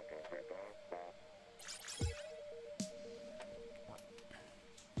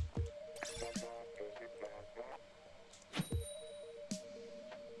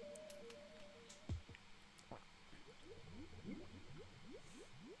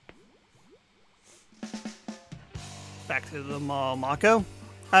 Back to the Marco.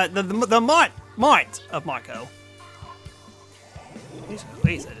 The Mart of Marco.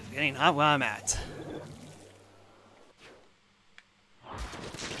 Please, it is getting hot where I'm at.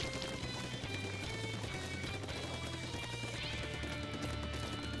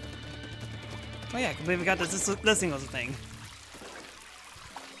 Oh yeah, I completely forgot this thing was a thing.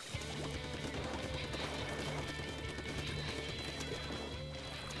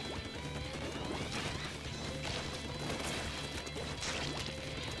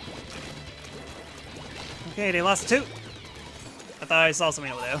 Okay, they lost 2. I thought I saw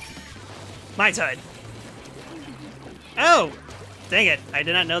something over there. My turn. Oh! Dang it, I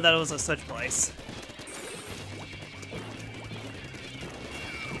did not know that it was a switch place.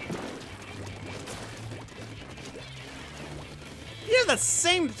 You have the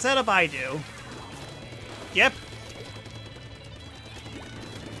same setup I do. Yep.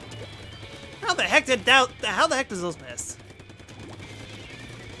 How the heck does those miss?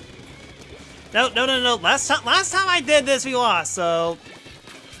 No. Last time I did this, we lost, so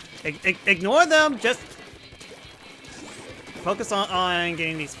ignore them. Just focus on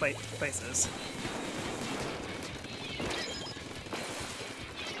getting these places.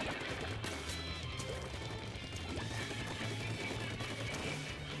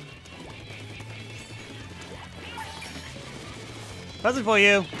 Present for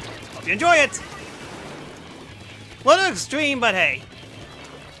you. Hope you enjoy it. A little extreme, but hey.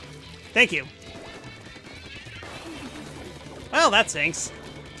 Thank you. Well, that stinks.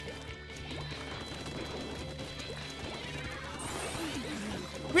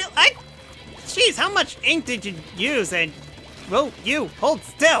 Jeez, how much ink did you use? And, well, you, hold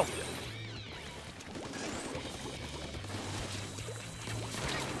still.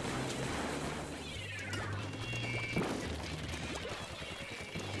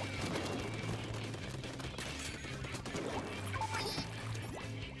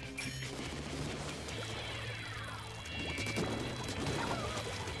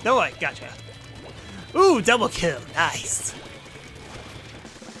 No way, gotcha. Ooh, double kill, nice.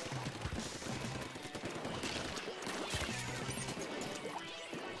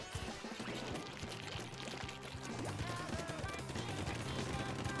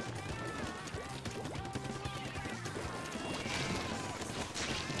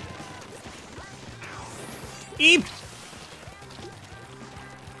 Eep!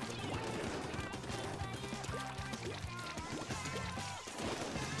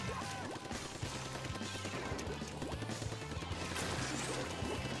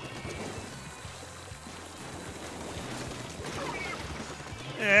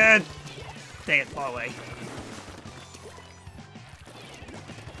 Dang it, far away.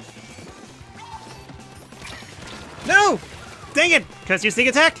 No! Dang it! Curse your sneak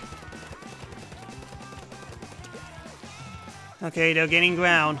attack! Okay, they're gaining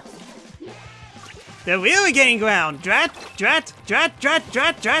ground. They're really gaining ground! Drat! Drat! Drat! Drat!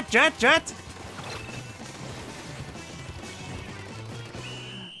 Drat! Drat! Drat! Drat!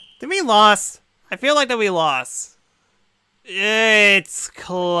 Did we lose? I feel like that we lost. It's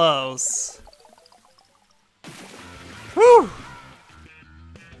close. Whew!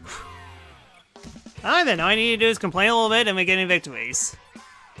 Alright then, all I need to do is complain a little bit and we're getting victories.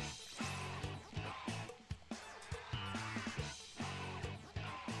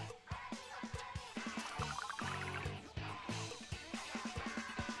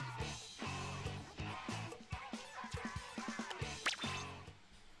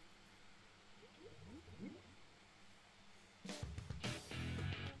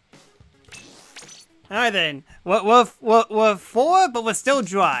 Alright then, we're full, but we're still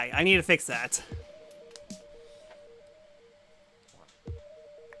dry. I need to fix that.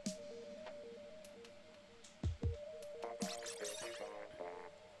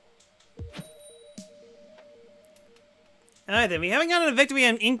 Alright then, we haven't gotten a victory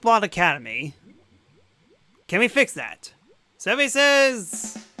in Inkblot Academy. Can we fix that? Survey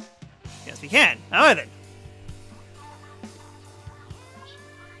says... yes, we can. Alright then.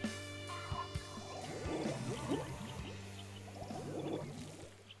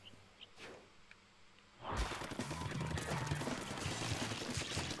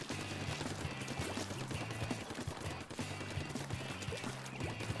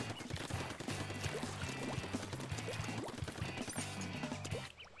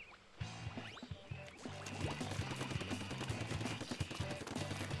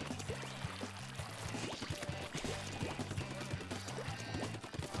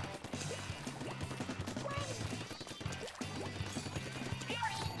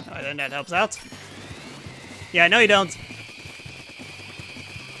 Alright, then that helps out. Yeah, no you don't.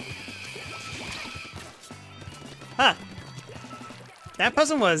 Huh. That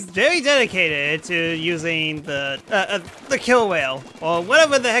person was very dedicated to using the kill whale, or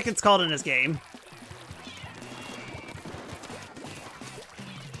whatever the heck it's called in this game.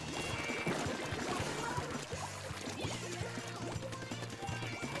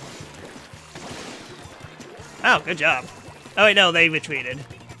 Oh, good job. Oh wait, no, they retreated.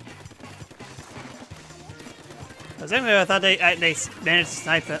 I thought they managed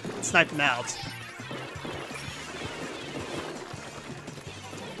to snipe them out.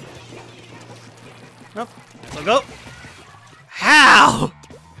 Nope. So go. How?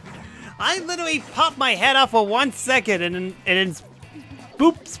 I literally popped my head off for 1 second and then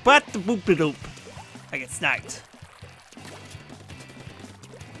boop, splat, boop, doop. I get sniped.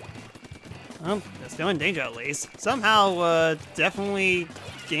 Well, they're still in danger at least. Somehow, definitely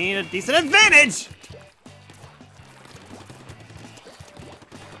gain a decent advantage!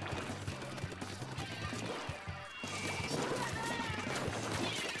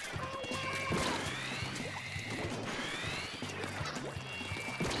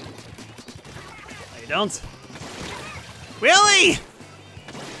 No, you don't. Really?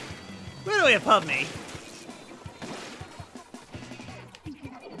 Literally above me.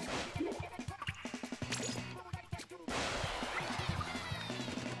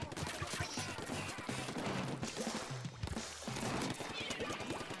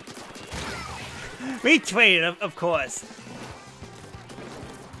 Retweeted, of course.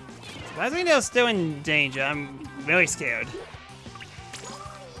 Surprisingly, they're still in danger. I'm really scared.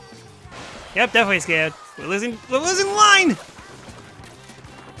 Yep, definitely scared. We're losing line!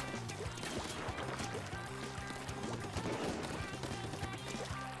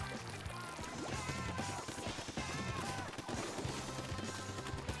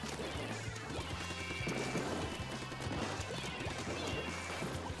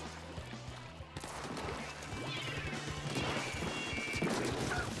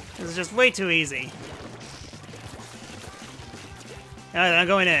 This is just way too easy. Alright, I'm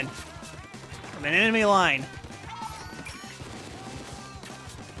going in. I'm in enemy line.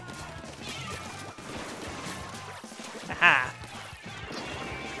 Aha.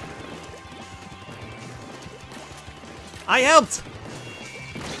 I helped!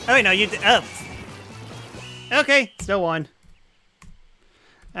 Oh wait, no, you did. Oh. Okay, still won.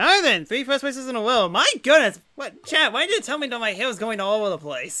 Alright then, 3 first places in a row. My goodness! What, chat, why did you tell me that my hair was going all over the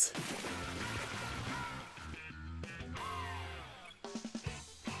place?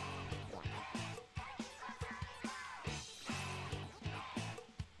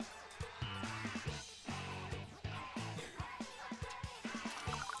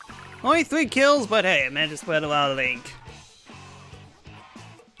 Only 3 kills, but hey, I managed to spread a lot of ink.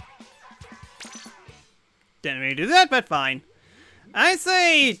 Didn't really do that, but fine. I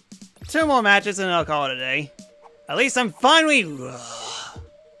say 2 more matches and I'll call it a day. At least I'm finally...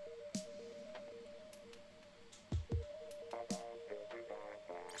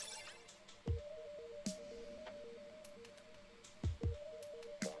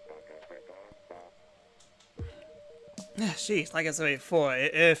 Jeez, like I said before,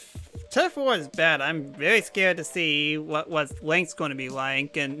 if Turf War is bad, I'm very scared to see what length's going to be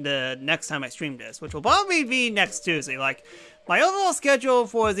like and the next time I stream this, which will probably be next Tuesday. Like, my overall schedule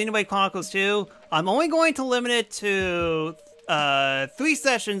for Xenoblade Chronicles 2, I'm only going to limit it to 3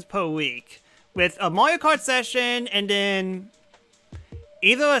 sessions per week, with a Mario Kart session and then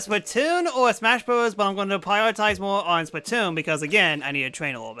either a Splatoon or a Smash Bros, but I'm going to prioritize more on Splatoon because, again, I need to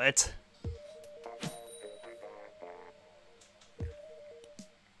train a little bit.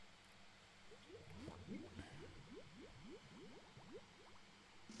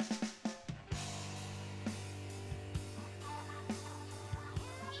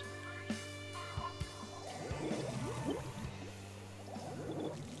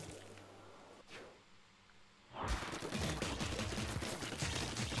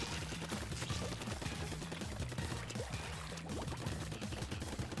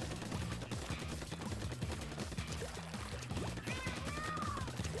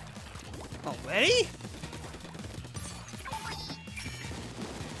 Already?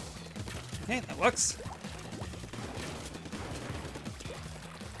 Okay, that works.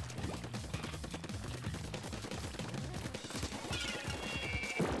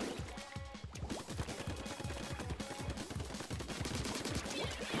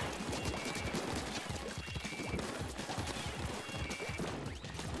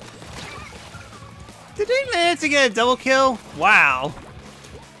 Did they manage to get a double kill? Wow.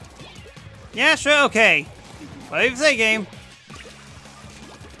 Yeah, sure, okay. Whatever you say, game.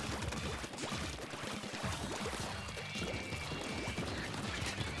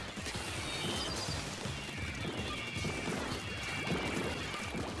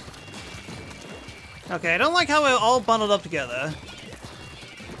 Okay, I don't like how we're all bundled up together.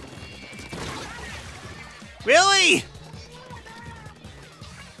 Really?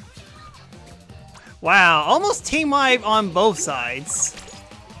 Wow, almost team wipe on both sides.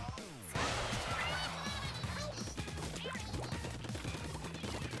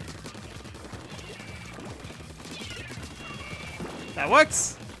 That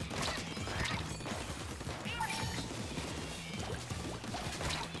works.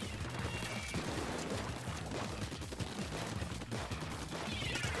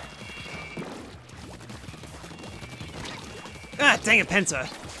 Ah, dang it, Penta.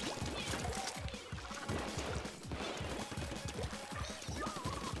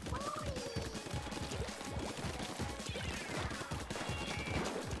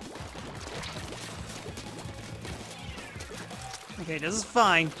 Okay, this is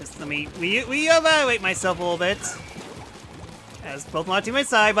fine. Just let me re-evaluate myself a little bit. As both my teammates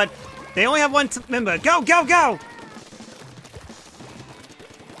side, but they only have one member. Go, go, go!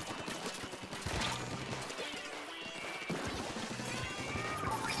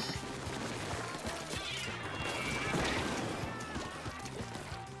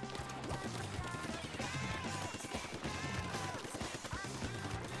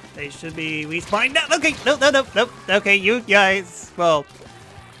 They should be respawning. No, okay, no. Okay, you guys, well,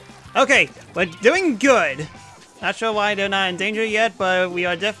 okay, we're doing good. Not sure why they're not in danger yet, but we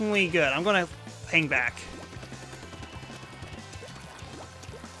are definitely good. I'm gonna hang back.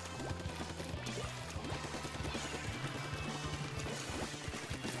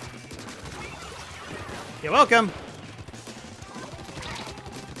 You're welcome.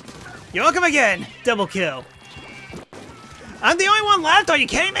 You're welcome again. Double kill. I'm the only one left, are you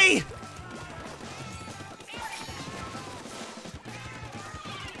kidding me?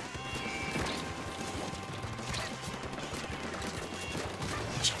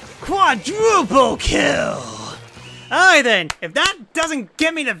 Quadruple kill! Alright then, if that doesn't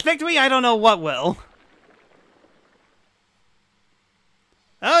get me the victory, I don't know what will.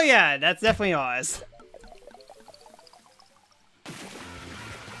 Oh yeah, that's definitely ours.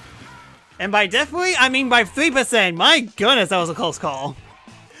 And by definitely, I mean by 3%. My goodness, that was a close call.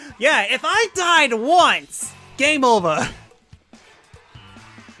 Yeah, if I died once, game over.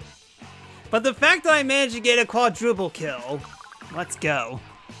 But the fact that I managed to get a quadruple kill, let's go.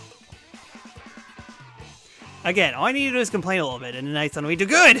 Again, all I need to do is complain a little bit, and then I suddenly do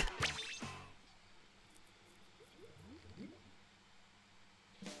good!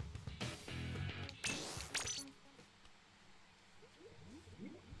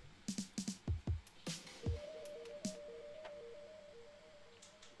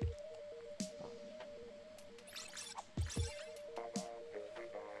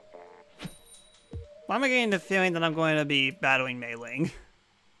 Why am I getting the feeling that I'm going to be battling Mei Ling?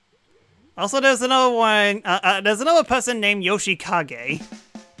 Also, there's another one. There's another person named Yoshikage.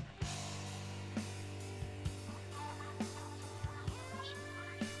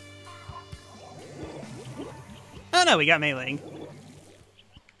 Oh no, we got Mei Ling.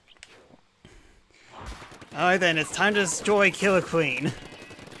 Alright then, it's time to destroy Killer Queen.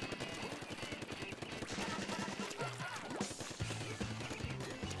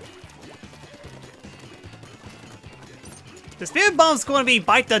 The spirit bomb's going to be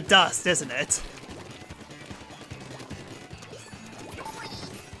bite the dust, isn't it?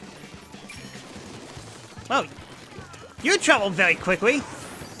 Well, you traveled very quickly.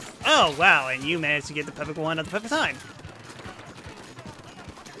 Oh, wow, and you managed to get the perfect one at the perfect time.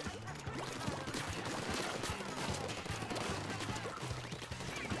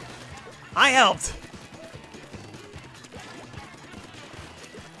 I helped.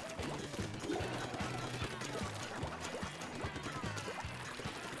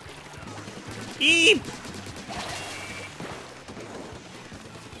 Eep!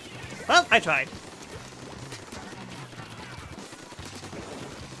 Well, I tried.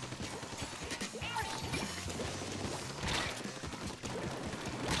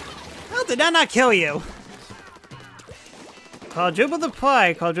 Well, did that not kill you? Quadruple the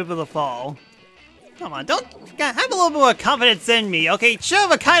pride, quadruple the fall. Come on, don't have a little more confidence in me, okay? Sure,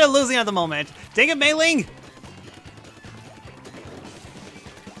 we're kind of losing at the moment. Dang it, Mei Ling!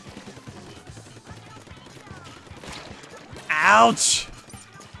 Ouch!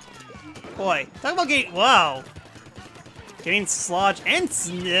 Boy, talk about getting, wow. Getting slodged and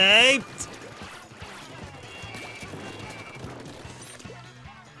sniped.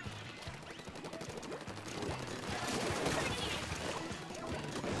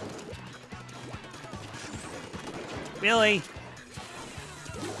 Really?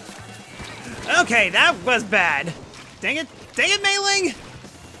 Okay, that was bad. Dang it, Mei Ling!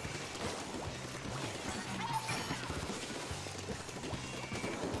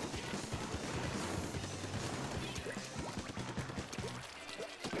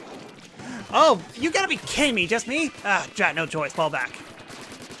 Oh, you gotta be kidding me, just me? Ah, drat, no choice, fall back.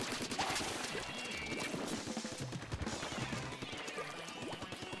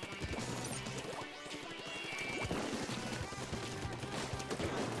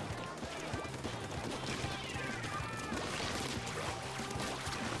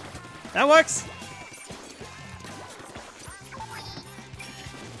 That works.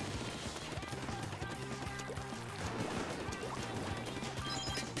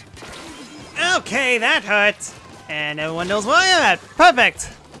 Okay, that hurt. And everyone knows where I am at. Perfect.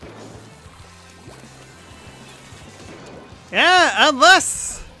 Yeah,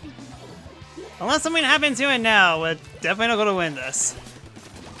 unless something happens here and now, we're definitely not gonna win this.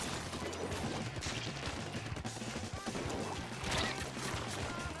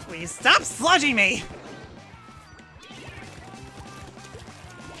 Please stop sludging me!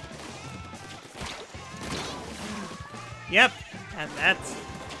 Yep, and that's...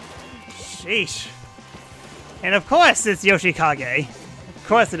 Sheesh. And of course it's Yoshikage. Of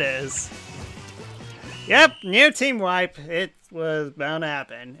course it is. Yep, new team wipe. It was bound to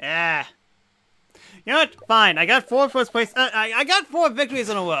happen. Ah. You know what? Fine. I got 4 first place. I got 4 victories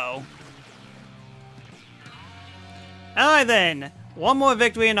in a row. Alright then. One more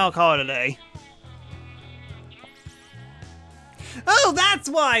victory and I'll call it a day. Oh, that's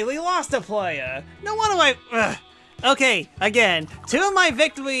why! We lost a player! No wonder why... Ugh. Okay, again, 2 of my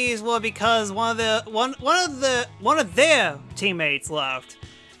victories were because one of their teammates left.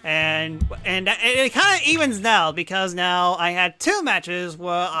 And it kind of evens now because now I had 2 matches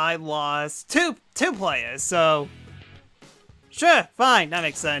where I lost two players, so... Sure, fine, that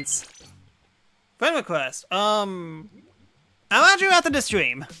makes sense. Friend request, I'll add you after the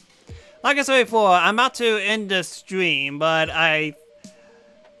stream. Like I said before, I'm about to end the stream, but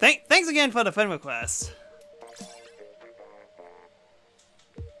thanks again for the friend request.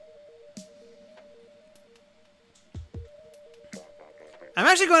 I'm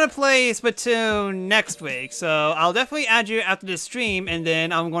actually going to play Splatoon next week, so I'll definitely add you after the stream, and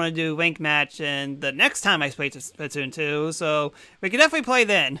then I'm going to do rank match and the next time I play Splatoon 2, so we can definitely play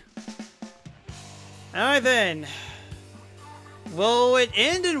then. Alright then. Will it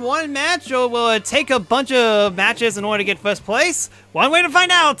end in one match, or will it take a bunch of matches in order to get first place? One way to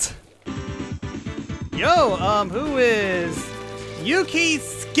find out! Yo, who is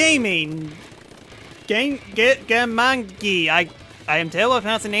Yuki's Gaming? Gamangi. I am terrible at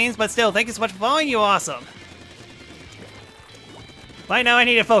pronouncing names, but still, thank you so much for following. You're awesome. Right now, I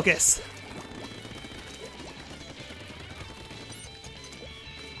need to focus.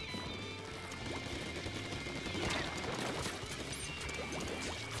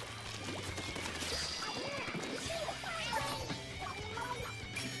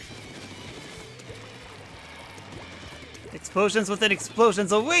 Explosions within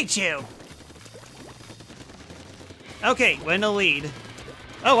explosions await you! Okay, we're in the lead.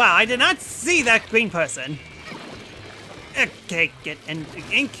 Oh wow, I did not see that green person. Okay, get in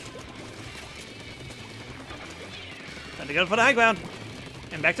ink. Time to go for the high ground.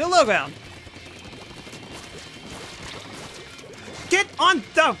 And back to the low ground. Get on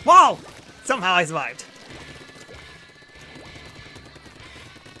the wall! Somehow I survived.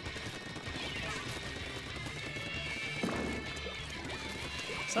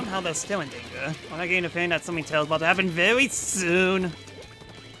 Somehow they're still in danger. I'm not getting a feeling that something terrible is about to happen very soon.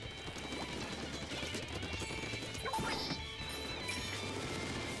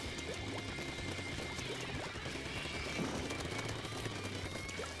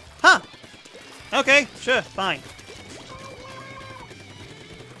 Huh! Okay, sure, fine.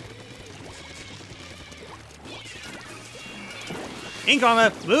 Ink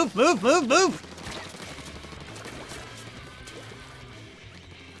armor! Move, move, move, move!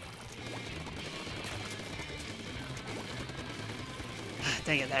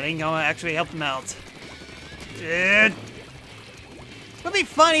 Dang it, that ain't gonna actually help him out. Dude! Would be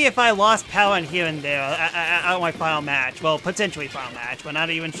funny if I lost power in here and there out of my final match. Well, potentially final match, but not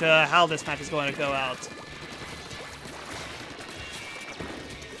even sure how this match is going to go out.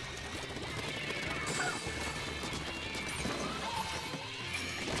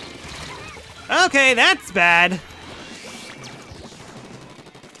 Okay, that's bad.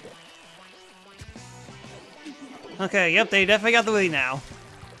 Okay, yep, they definitely got the lead now.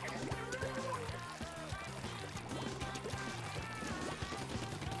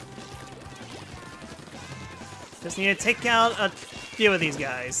 Just need to take out a few of these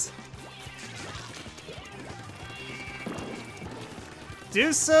guys.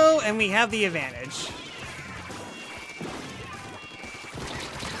 Do so, and we have the advantage.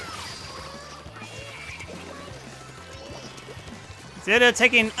 Instead of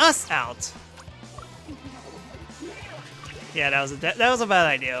taking us out. Yeah, that was a bad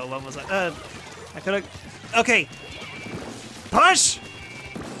idea. What was it? I could have. Okay. Push!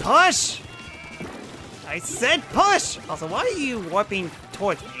 Push! I said push! Also, why are you warping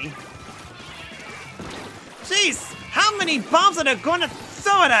towards me? Jeez! How many bombs are they gonna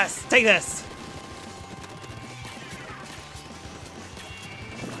throw at us? Take this!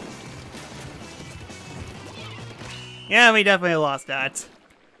 Yeah, we definitely lost that.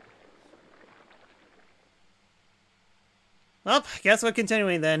 Well, guess we're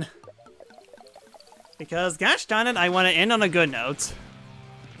continuing then. Because, gosh darn it, I want to end on a good note.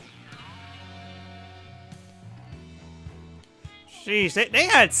 Jeez, they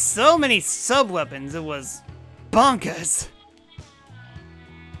had so many sub-weapons, it was bonkers.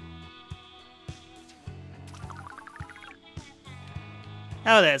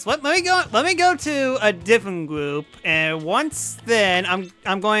 How this? Let me go to a different group, and once then,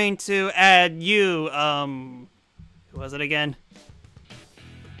 I'm going to add you. Who was it again?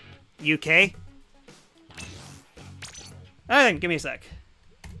 UK. Alright, then, give me a sec.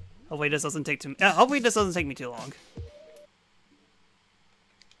 Hopefully this doesn't take me too long.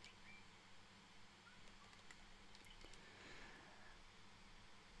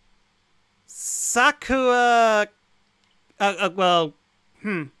 Sakura.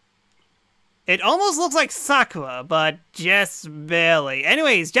 It almost looks like Sakura, but just barely.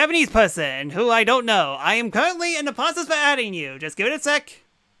 Anyways, Japanese person, who I don't know. I am currently in the process of adding you. Just give it a sec.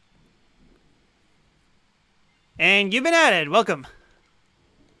 And you've been added. Welcome.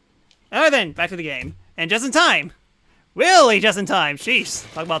 Alright then, back to the game. And just in time. Really just in time. Jeez.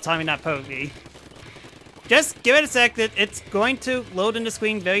 Talk about timing not pokey. Just give it a sec. It's going to load in the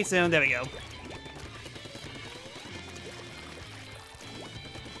screen very soon. There we go.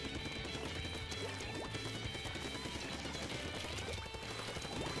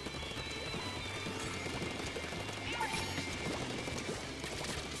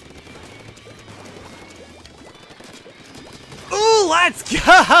 Let's go!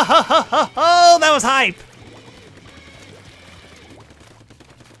 That was hype!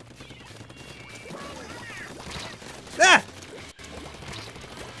 Ah!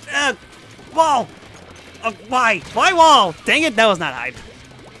 Wall! Why? Why wall? Dang it, that was not hype.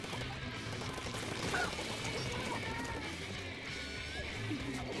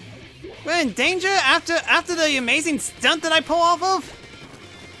 We're in danger after the amazing stunt that I pull off of?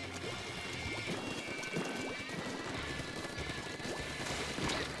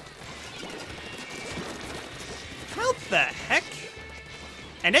 How the heck?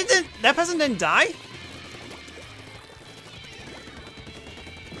 And that person didn't die?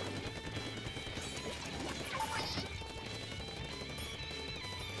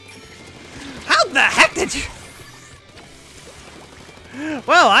 How the heck did you?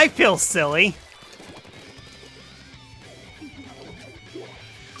 Well, I feel silly.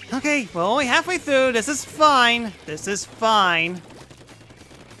 Okay, we're only halfway through. This is fine. This is fine.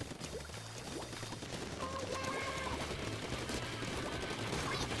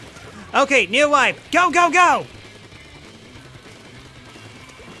 Okay, new wipe. Go, go, go!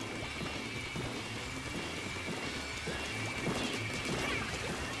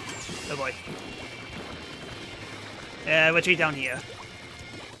 Oh boy. Retreat down here.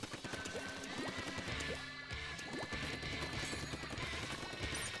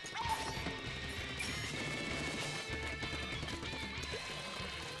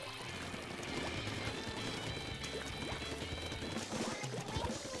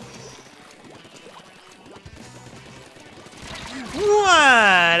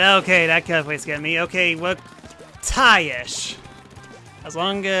 What? Okay, that definitely scared me. Okay, we're tie-ish. As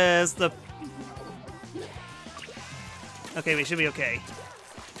long as the... Okay, we should be okay.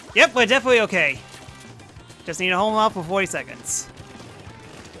 Yep, we're definitely okay. Just need to hold them up for 40 seconds.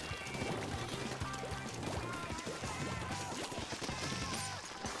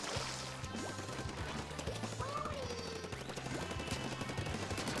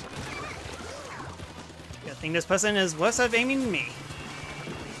 I think this person is worse at aiming than me.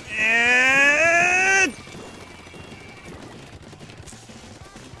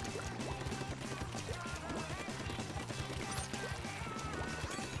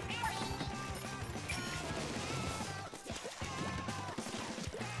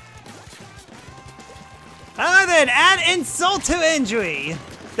 Then add insult to injury.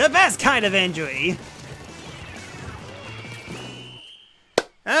 The best kind of injury.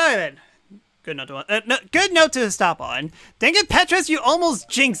 Alright then. Good note to stop on. Dang it, Petrus, you almost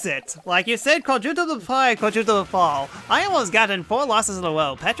jinxed it. Like you said, quadruple the fly, quadruple the fall. I almost gotten 4 losses in a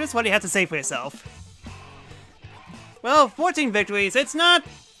row. Petrus, what do you have to say for yourself? Well, 14 victories. It's not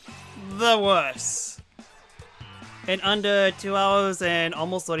the worst. In under 2 hours and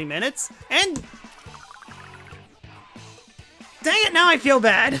almost 30 minutes. And... dang it, now I feel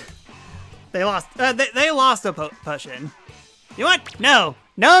bad. They lost. They lost a potion. You know what? No.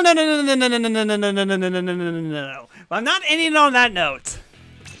 No, no, no, no, no, no, no, no, no, no, no, no, no, no, no, no, no, no. I'm not ending on that note.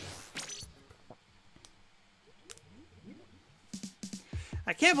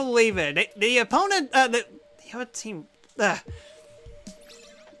 I can't believe it. The opponent, the other team, no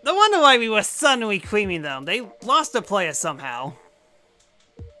wonder why we were suddenly creaming them. They lost a player somehow.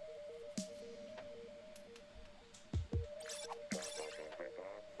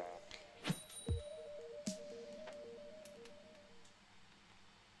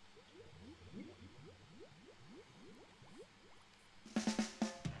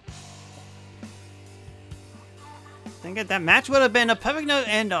 I think that match would have been a perfect note to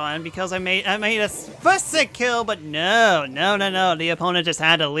end on because I made a first sick kill, but no, the opponent just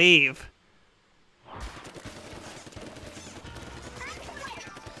had to leave.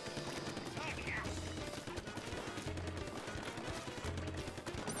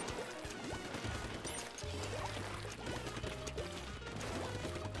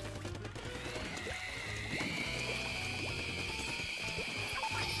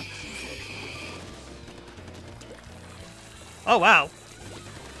 Oh wow,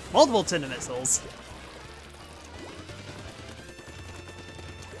 multiple Tinder missiles.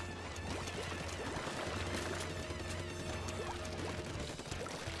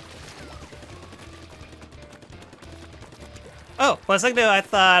 Oh, for a second there I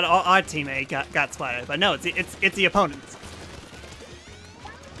thought our teammate got splattered, but no, it's the opponent.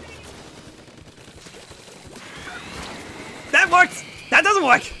 That works! That doesn't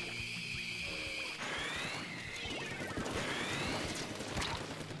work!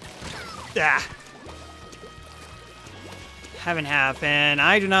 Ah. Haven't happened.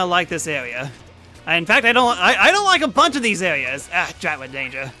 I do not like this area. In fact, I don't like a bunch of these areas. Ah, drive with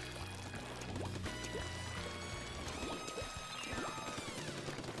danger.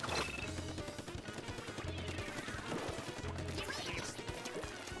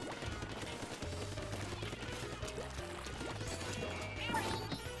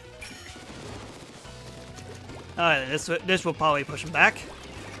 Alright, this will probably push him back.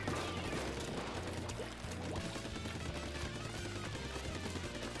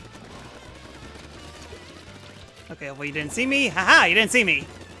 Okay, well, you didn't see me. Haha, you didn't see me.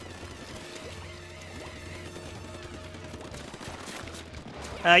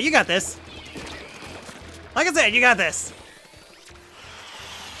 You got this. Like I said, you got this.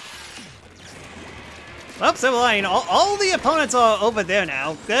 Well, so all the opponents are over there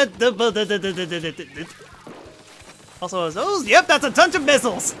now. Also, those. Yep, that's a bunch of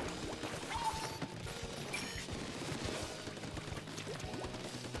missiles.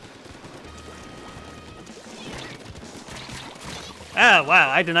 Oh, wow,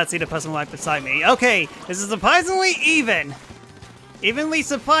 I did not see the person right beside me. Okay, this is surprisingly even. Evenly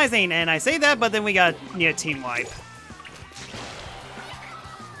surprising, and I say that, but then we got near team wipe.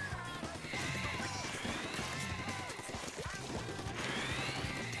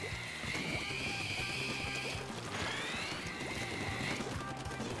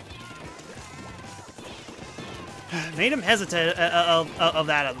 Made him hesitate of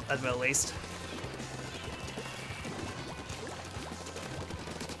that at the very least.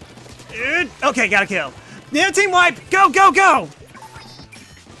 Okay, got a kill. Near team wipe! Go, go, go!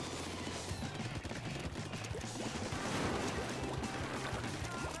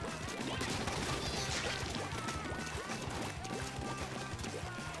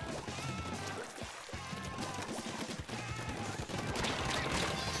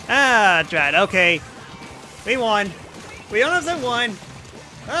 Ah, drat. Okay. We won. We almost have won.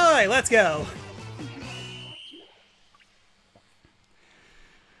 Alright, let's go.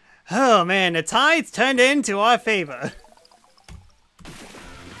 Oh man, the tides turned into our favor.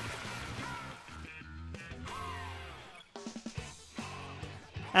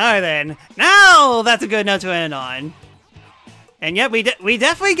 Alright then. Now that's a good note to end on. And yet we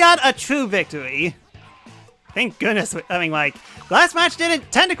definitely got a true victory. Thank goodness. I mean, like, last match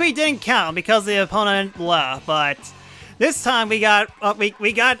technically didn't count because the opponent left, but this time we got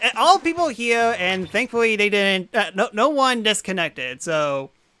all people here, and thankfully they didn't. No one disconnected. So,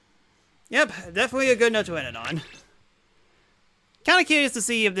 yep, definitely a good note to end it on. Kind of curious to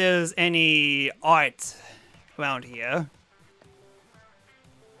see if there's any art around here.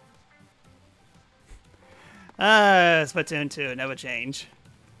 Splatoon 2, never change.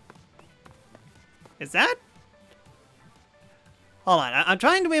 Is that? Hold on, I'm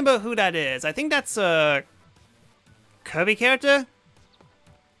trying to remember who that is. I think that's a Kirby character?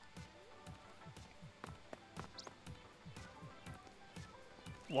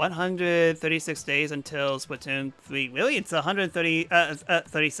 $136 days until Splatoon 3. Really? It's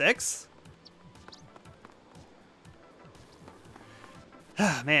 36?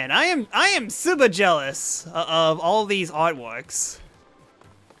 Man, I am super jealous of all these artworks.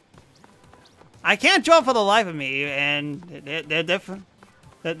 I can't draw for the life of me, and they're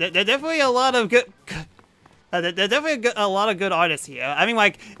definitely a lot of good. There's definitely a lot of good artists here. I mean,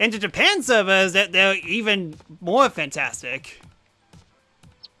 like in the Japan servers, they're even more fantastic.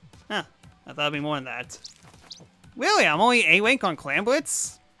 Huh? I thought it'd be more than that. Really, I'm only A rank on Clan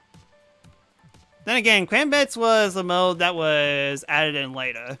Blitz. Then again, Clan Blitz was a mode that was added in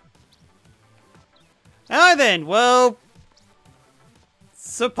later. Alright then, well.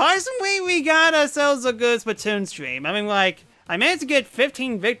 Surprisingly, we got ourselves a good Splatoon stream. I mean, like, I managed to get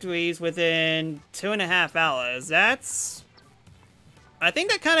 15 victories within 2.5 hours. That's... I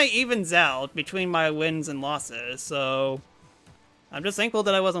think that kind of evens out between my wins and losses, so... I'm just thankful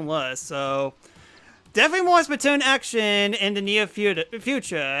that I wasn't lost, so... Definitely more Splatoon action in the near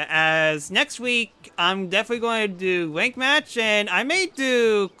future, as next week, I'm definitely going to do Rank Match, and I may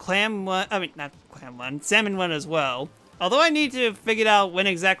do Clam 1... I mean, not Clam 1, Salmon 1 as well. Although I need to figure out when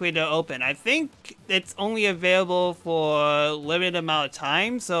exactly they're open. I think it's only available for a limited amount of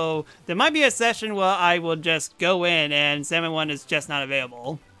time, so there might be a session where I will just go in and Salmon 1 is just not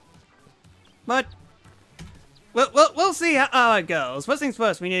available. But, we'll see how it goes. First things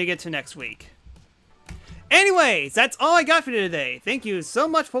first, we need to get to next week. Anyways, that's all I got for you today. Thank you so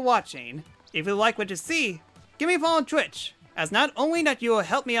much for watching. If you like what you see, give me a follow on Twitch. As not only that you will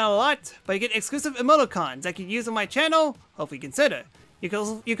help me out a lot, but you get exclusive emoticons that you can use on my channel, hopefully consider. You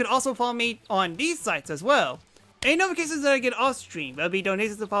could also follow me on these sites as well. Any notifications that I get off stream, there'll be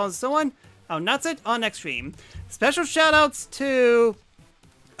donations to follow and so on. I'll announce it on next stream. Special shoutouts to,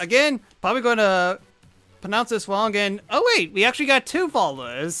 again, probably going to pronounce this wrong and, oh wait, we actually got 2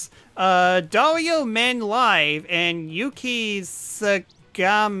 followers. Dario Men Live and Yuki Sagamaki.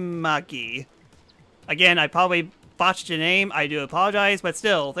 Again, I probably botched your name, I do apologize, but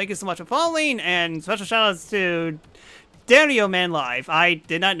still, thank you so much for following, and special shoutouts to Dario Man Live. I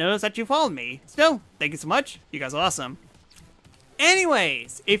did not notice that you followed me. Still, thank you so much. You guys are awesome.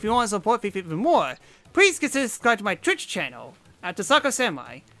 Anyways, if you want to support me even more, please consider subscribing to my Twitch channel at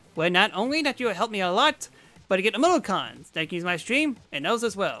The-Sakura-Samurai, where not only that you will help me a lot, but you get emoticons that can use my stream and those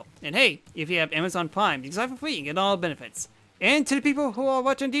as well. And hey, if you have Amazon Prime, you can sign for free and get all the benefits. And to the people who are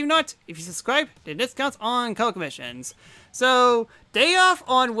watching Do Not, if you subscribe, the discounts on color commissions. So, day off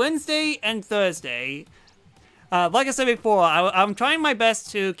on Wednesday and Thursday. Like I said before, I'm trying my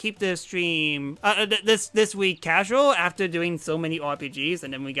best to keep the stream this week casual after doing so many RPGs,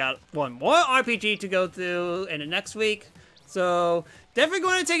 and then we got one more RPG to go through in the next week. So definitely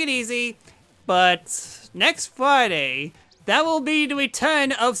going to take it easy. But next Friday, that will be the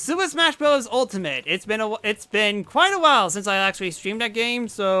return of Super Smash Bros. Ultimate. It's been quite a while since I actually streamed that game,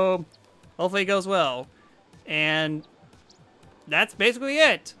 so hopefully it goes well. And that's basically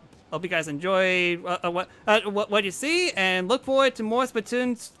it. Hope you guys enjoyed what you see, and look forward to more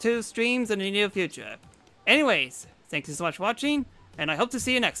Splatoon 2 streams in the near future. Anyways, thank you so much for watching, and I hope to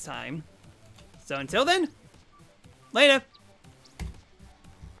see you next time. So until then, later!